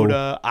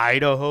Dakota,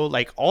 Idaho,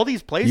 like all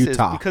these places,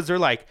 Utah. Because they're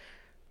like,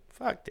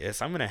 fuck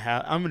this, I'm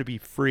gonna be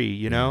free,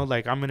 you know,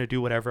 like I'm gonna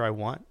do whatever I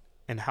want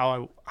and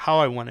how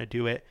I want to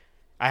do it.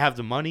 I have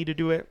the money to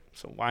do it,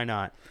 so why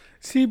not?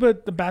 See,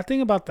 but the bad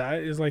thing about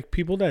that is like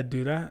people that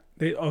do that,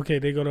 they go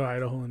to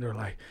Idaho and they're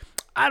like,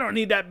 I don't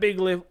need that big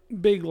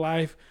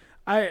life.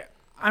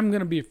 I'm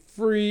gonna be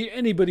free.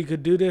 Anybody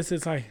could do this.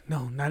 It's like,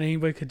 no, not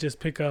anybody could just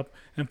pick up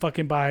and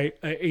fucking buy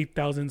a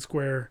 8,000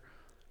 square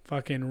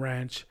fucking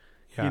ranch,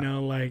 you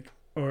know, like,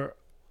 or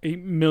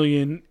 8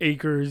 million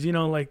acres, you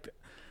know, like,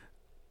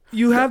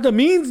 you have the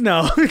means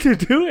now to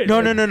do it.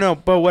 No.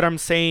 But what I'm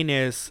saying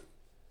is,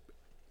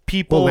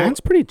 people. Well, land's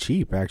pretty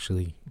cheap,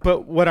 actually.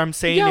 But what I'm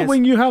saying is,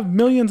 when you have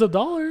millions of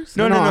dollars.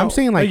 No. I'm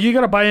saying like you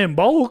gotta buy it in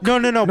bulk.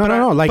 No.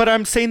 But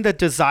I'm saying the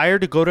desire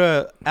to go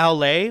to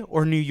LA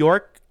or New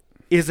York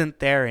isn't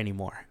there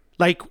anymore.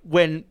 Like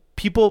when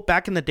people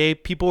back in the day,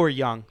 people were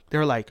young.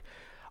 They're like,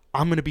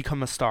 I'm gonna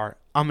become a star.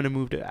 I'm gonna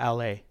move to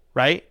LA,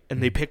 right?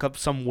 And they pick up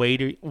some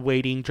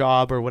waiting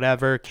job or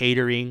whatever,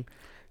 catering,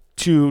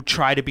 to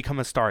try to become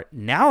a star.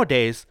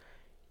 Nowadays,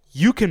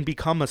 you can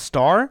become a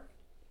star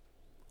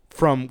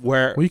from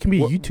where. Well, you can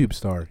be a YouTube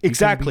star.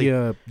 Exactly. You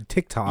can be a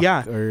TikTok.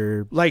 Yeah.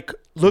 Or like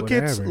look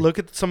at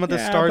some of the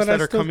stars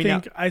that are coming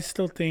out. I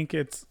still think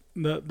it's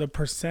the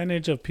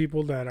percentage of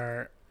people that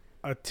are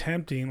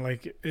attempting,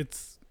 like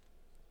it's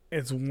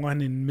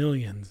 1 in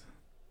millions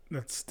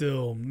that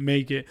still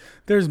make it.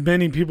 There's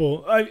many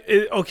people.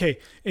 Okay,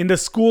 in the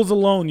schools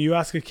alone, you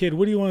ask a kid,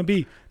 "What do you want to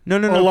be?" No.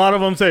 A lot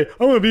of them say,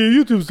 "I want to be a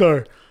YouTube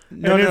star."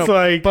 No.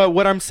 Like, but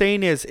what I'm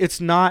saying is, it's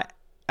not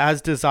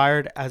as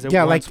desired as it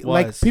once was.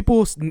 Like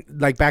people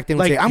like back then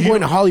would say, "I'm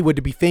going to Hollywood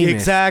to be famous."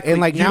 Exactly.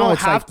 And like you now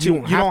it's have like to,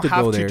 you don't have to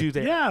go there. do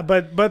that. Yeah,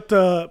 but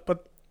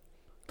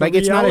like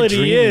it's not a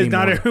dream is anymore.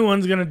 Not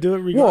everyone's gonna do it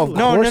regardless.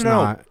 Well,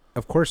 no.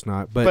 Of course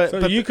not. But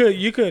so you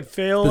could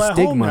fail at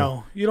home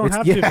now. You don't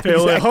have to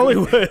fail exactly. at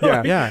Hollywood.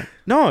 Yeah.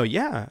 No,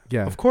 yeah.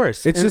 Of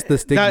course. It's just the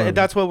stigma.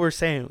 That's what we're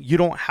saying. You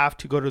don't have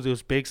to go to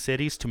those big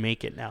cities to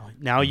make it now.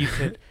 Now you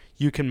could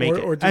you can make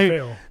it. Or to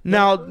fail.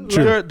 Now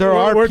there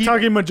are we're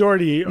talking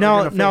majority.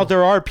 Now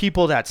there are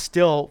people that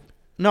still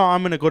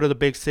I'm going to go to the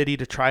big city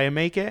to try and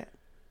make it.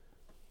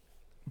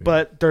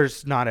 But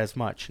there's not as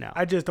much now.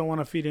 I just don't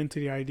want to feed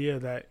into the idea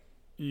that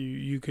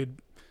you could.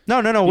 No,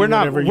 we're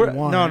not.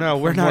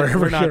 We're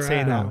not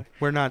saying that.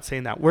 We're not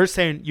saying that. We're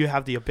saying you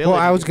have the ability.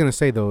 Well, I was gonna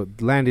say though,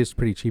 land is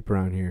pretty cheap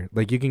around here.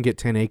 Like you can get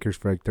 10 acres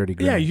for like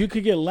 $30,000. Yeah, you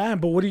could get land,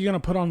 but what are you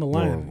gonna put on the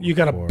land? Well, you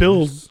gotta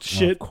build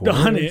shit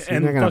on it,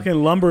 and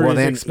fucking lumber is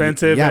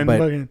expensive.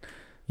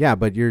 Yeah,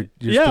 but you're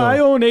still, I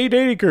own 8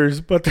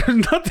 acres, but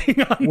there's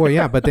nothing on. Well,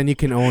 yeah, but then you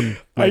can own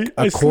like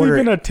I a quarter.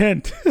 Sleep in a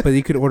tent. But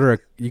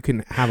you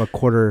can have a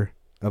quarter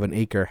of an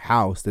acre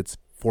house that's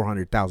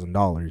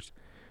 $400,000.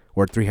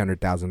 Or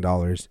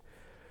 $300,000.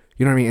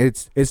 You know what I mean?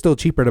 It's still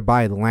cheaper to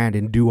buy the land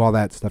and do all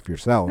that stuff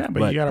yourself. Yeah,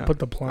 but you gotta put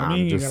the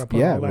plumbing. You gotta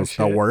put all that shit.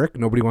 Yeah, work.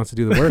 Nobody wants to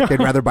do the work.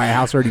 They'd rather buy a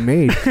house already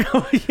made.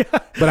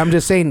 But I'm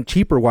just saying,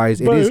 cheaper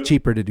wise, it is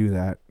cheaper to do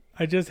that.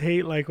 I just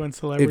hate like when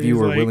celebrities if you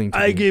were willing to.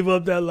 I gave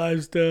up that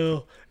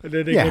lifestyle, and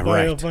then they go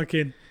buy a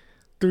fucking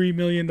 $3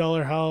 million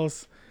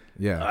house.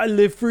 Yeah, I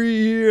live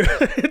free here.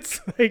 It's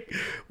like,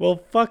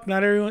 well, fuck,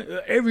 not everyone.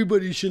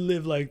 Everybody should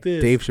live like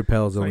this. Dave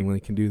Chappelle's the only one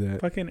that can do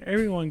that. Fucking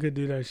everyone could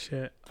do that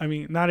shit. I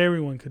mean, not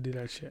everyone could do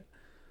that shit.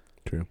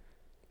 True.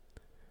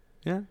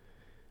 Yeah.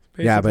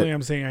 Basically,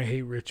 I'm saying I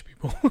hate rich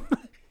people.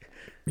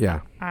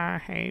 Yeah. I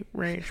hate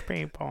rich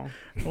people.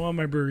 I want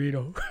my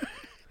burrito.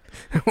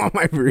 I want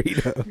my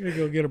burrito. I'm gonna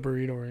go get a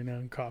burrito right now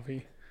and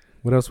coffee.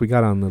 What else we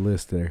got on the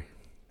list there?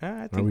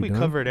 I think we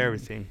covered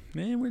everything.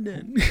 Man, we're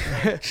done.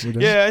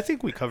 Yeah, I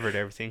think we covered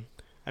everything.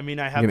 I mean,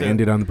 I have to end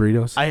it on the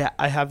burritos.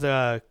 I have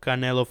the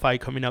Canelo fight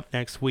coming up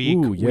next week.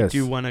 Ooh, yes. We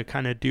do want to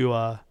kind of do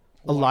a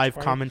live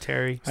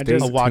commentary,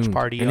 a watch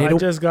party. And I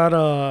just got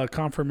a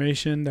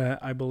confirmation that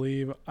I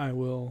believe I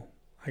will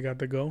I got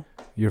to go.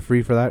 You're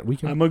free for that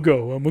weekend? I'm a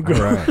go. All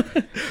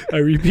right. I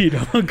repeat,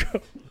 I'm a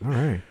go. All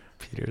right.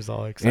 Peter's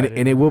all excited.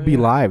 And it will be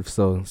live,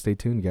 so stay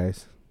tuned,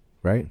 guys.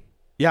 Right?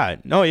 Yeah.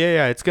 No,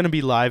 yeah. It's going to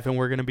be live, and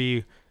we're going to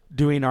be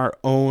doing our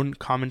own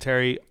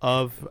commentary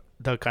of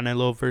the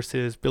Canelo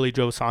versus Billy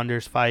Joe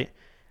Saunders fight.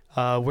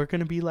 We're going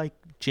to be like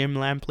Jim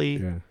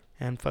Lampley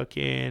and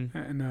fucking...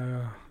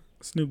 And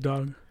Snoop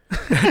Dogg.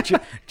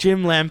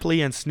 Jim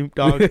Lampley and Snoop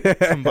Dogg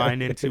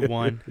combined into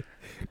one.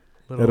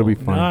 That'll be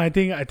fun. No, I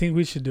think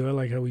we should do it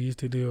like how we used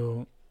to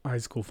do high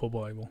school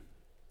football.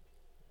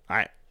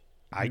 I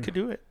could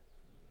do it.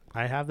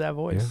 I have that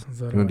voice.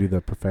 Yeah. You want to do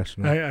the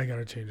professional? I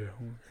gotta change it.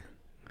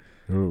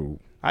 Oh.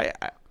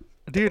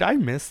 Dude, I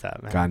miss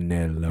that, man.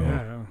 Canelo.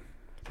 Yeah.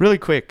 Really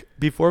quick,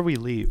 before we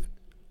leave,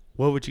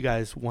 what would you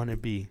guys want to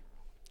be?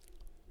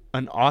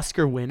 An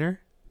Oscar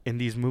winner in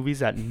these movies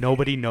that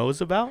nobody knows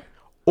about?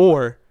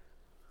 Or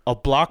a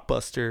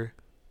blockbuster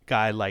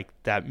guy like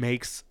that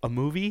makes a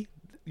movie?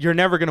 You're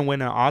never going to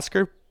win an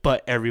Oscar,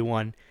 but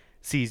everyone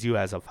sees you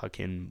as a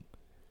fucking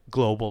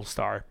global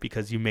star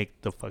because you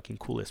make the fucking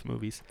coolest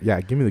movies.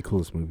 Yeah, give me the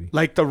coolest movie.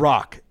 Like The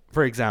Rock,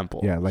 for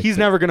example. Yeah, like he's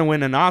never going to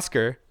win an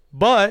Oscar,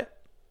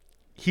 but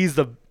he's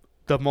the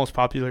most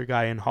popular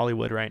guy in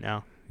Hollywood right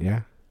now.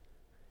 Yeah.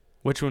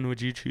 Which one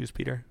would you choose,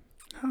 Peter?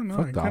 I don't know.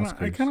 Fuck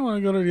I kind of want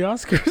to go to the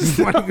Oscars.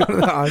 You want to go to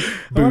the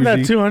Oscars? I want that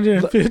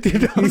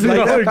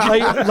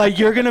 $250,000. like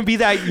you're gonna be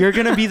that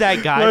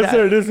guy.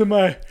 Sir, this is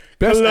my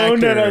best cologne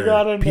actor, that I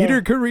got in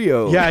Peter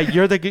Carrillo. Yeah,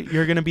 you're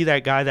gonna be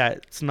that guy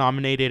that's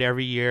nominated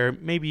every year.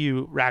 Maybe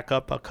you rack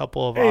up a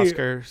couple of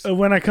Oscars.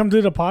 When I come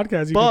to the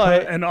podcast, you can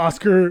put an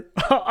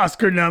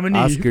Oscar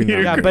nominee.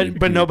 Yeah,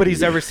 but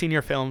nobody's ever seen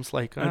your films.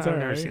 Like I've right.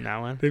 never seen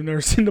that one. They've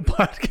never seen the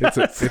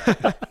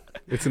podcast.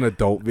 It's an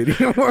adult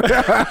video.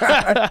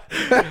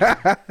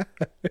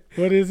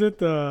 What is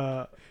it?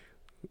 I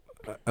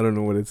don't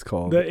know what it's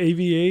called. The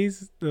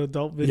AVAs, the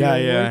adult video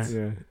awards?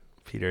 Yeah.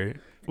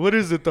 Peter, what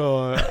is it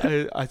though?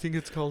 I think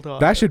it's called.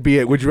 That should be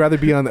it. Would you rather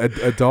be on an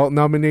adult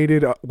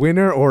nominated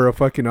winner or a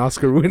fucking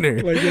Oscar winner?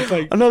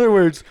 In other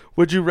words,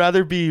 would you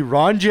rather be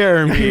Ron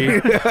Jeremy?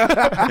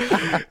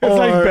 It's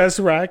like best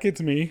rack.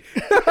 It's me.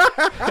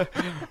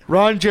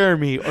 Ron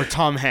Jeremy or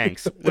Tom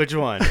Hanks? Which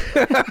one?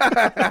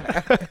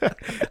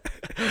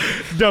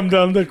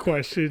 Dumb the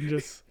question.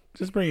 Just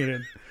bring it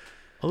in.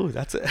 Oh,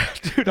 that's it,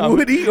 dude.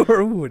 Woody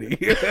or Woody?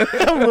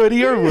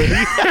 Woody or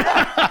Woody?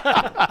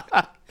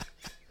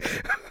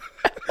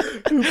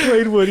 Who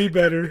played Woody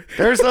better?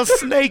 There's a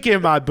snake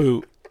in my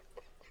boot.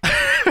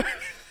 There's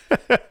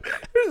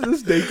a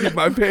snake in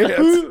my pants.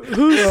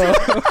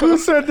 Who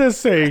said this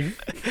saying?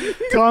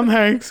 Tom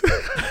Hanks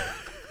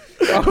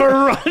or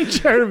Ron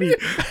Jeremy?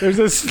 There's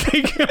a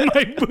snake in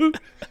my boot.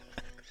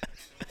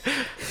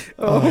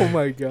 Oh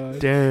my god.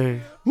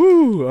 Dang.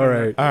 Woo. All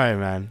right,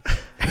 man.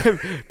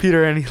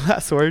 Peter, any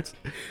last words?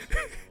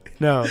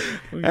 No.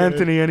 Okay.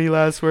 Anthony, any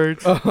last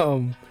words?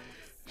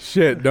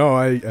 Shit, no,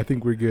 I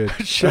think we're good.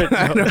 Shit,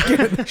 no.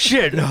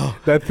 Shit, no.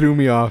 That threw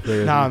me off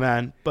there. Nah,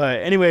 man.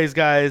 But anyways,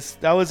 guys,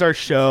 that was our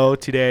show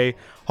today.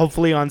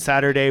 Hopefully on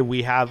Saturday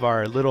we have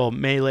our little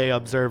Melee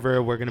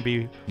Observer. We're going to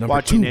be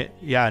watching it.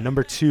 Yeah,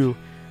 number 2.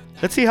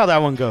 Let's see how that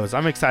one goes.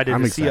 I'm excited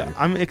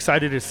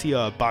to see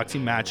a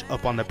boxing match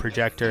up on the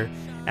projector.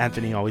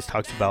 Anthony always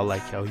talks about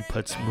like how he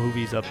puts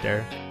movies up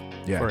there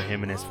for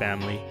him and his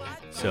family.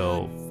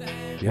 So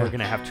we're going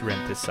to have to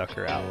rent this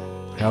sucker out.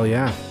 Hell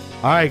yeah.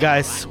 All right,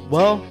 guys.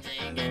 Well,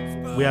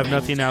 we have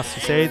nothing else to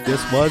say.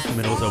 This was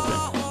Middles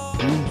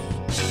Open.